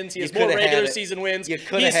playoff wins. He has You more coulda had regular it. season wins. You He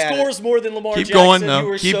coulda had scores more than Lamar Keep Jackson. going, though. You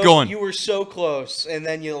were Keep going. You were so close, and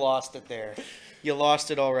then you lost it there. You lost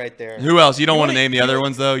it all right there. Who else? You don't want to wanna- name the other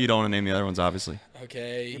ones, though? You don't want to name the other ones, obviously.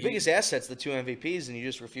 Okay. Your biggest asset's the two MVPs, and you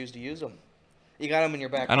just refuse to use them. You got them in your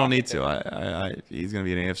back. I don't pocket need to. there. He's going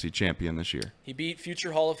to be an AFC champion this year. He beat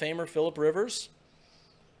future Hall of Famer Phillip Rivers.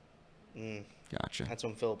 Gotcha. That's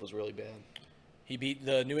when Phillip was really bad. He beat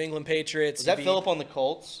the New England Patriots. Was that He beat- Phillip on the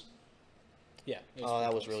Colts? Yeah. it Oh, that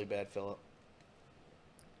Phillip. was really bad, Phillip.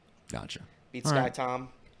 Gotcha. Beat All Sky right. Tom.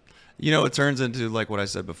 You know, it turns into, like what I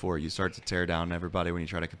said before, you start to tear down everybody when you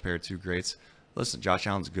try to compare two greats. Listen, Josh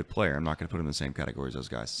Allen's a good player. I'm not going to put him in the same category as those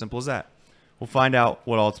guys. Simple as that. We'll find out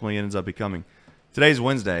what ultimately ends up becoming. Today's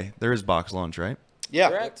Wednesday. There is box lunch, right? Yeah.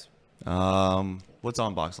 Correct. What's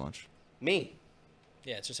on box lunch? Me.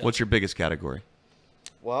 Yeah, it's just What's your biggest category?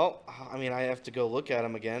 Well, I mean, I have to go look at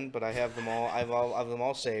them again, but I have them all. I have them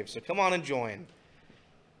all saved. So come on and join.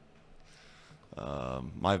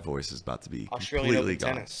 My voice is about to be Australian completely Open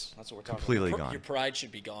gone. tennis. That's what we're talking Completely your gone. pride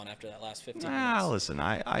should be gone after that last 15 minutes. Listen,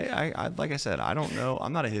 I like I said, I don't know.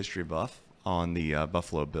 I'm not a history buff on the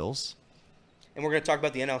Buffalo Bills. And we're going to talk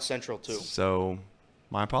about the NL Central too. So,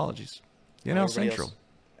 my apologies. NL Everybody Central.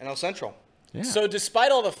 else. NL Central. Yeah. So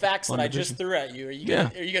despite all the facts Fun that I division. just threw at you, Yeah.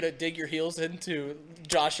 are you gonna dig your heels into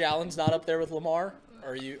Josh Allen's not up there with Lamar?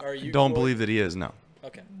 Are you Don't believe that he is. No.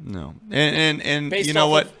 Okay. No. And Based you know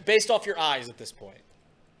off what? based off your eyes at this point,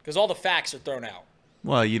 because all the facts are thrown out.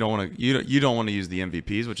 Well, you don't want to you don't want to use the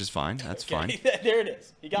MVPs, which is fine. That's fine. There it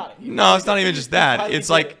is. You got it. No, it's not even just that. Finally It's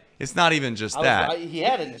did like it. it's not even just that. He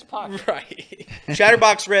had it in his pocket. Right.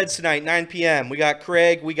 Chatterbox Reds tonight, 9 p.m. We got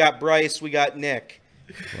Craig, we got Bryce, we got Nick,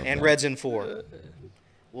 and that. Reds in 4.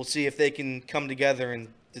 We'll see if they can come together and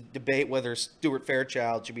debate whether Stuart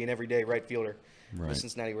Fairchild should be an everyday right fielder for the Right.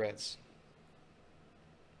 Cincinnati Reds.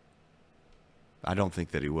 I don't think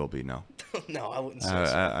that he will be. No. No, I wouldn't say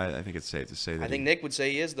so. I think it's safe to say that I think he Nick would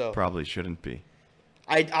say he is, though. probably shouldn't be.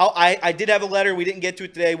 I did have a letter. We didn't get to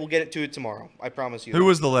it today. We'll get to it tomorrow. I promise you. Who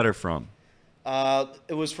was the letter from?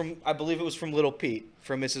 It was from, I believe it was from Little Pete,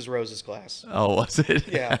 from Mrs. Rose's class. Oh, was it?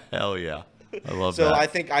 Yeah. Hell yeah. I love So that. I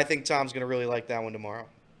think Tom's going to really like that one tomorrow.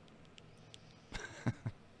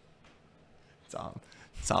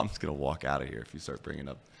 Tom's gonna walk out of here if you start bringing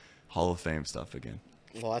up Hall of Fame stuff again.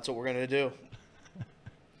 Well, that's what we're going to do.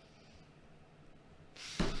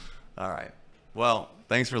 All right. Well,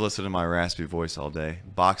 thanks for listening to my raspy voice all day.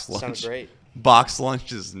 Box lunch. Sounded great. Box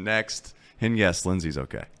lunch is next. And yes, Lindsay's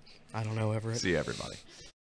okay. I don't know, Everett. See you, everybody.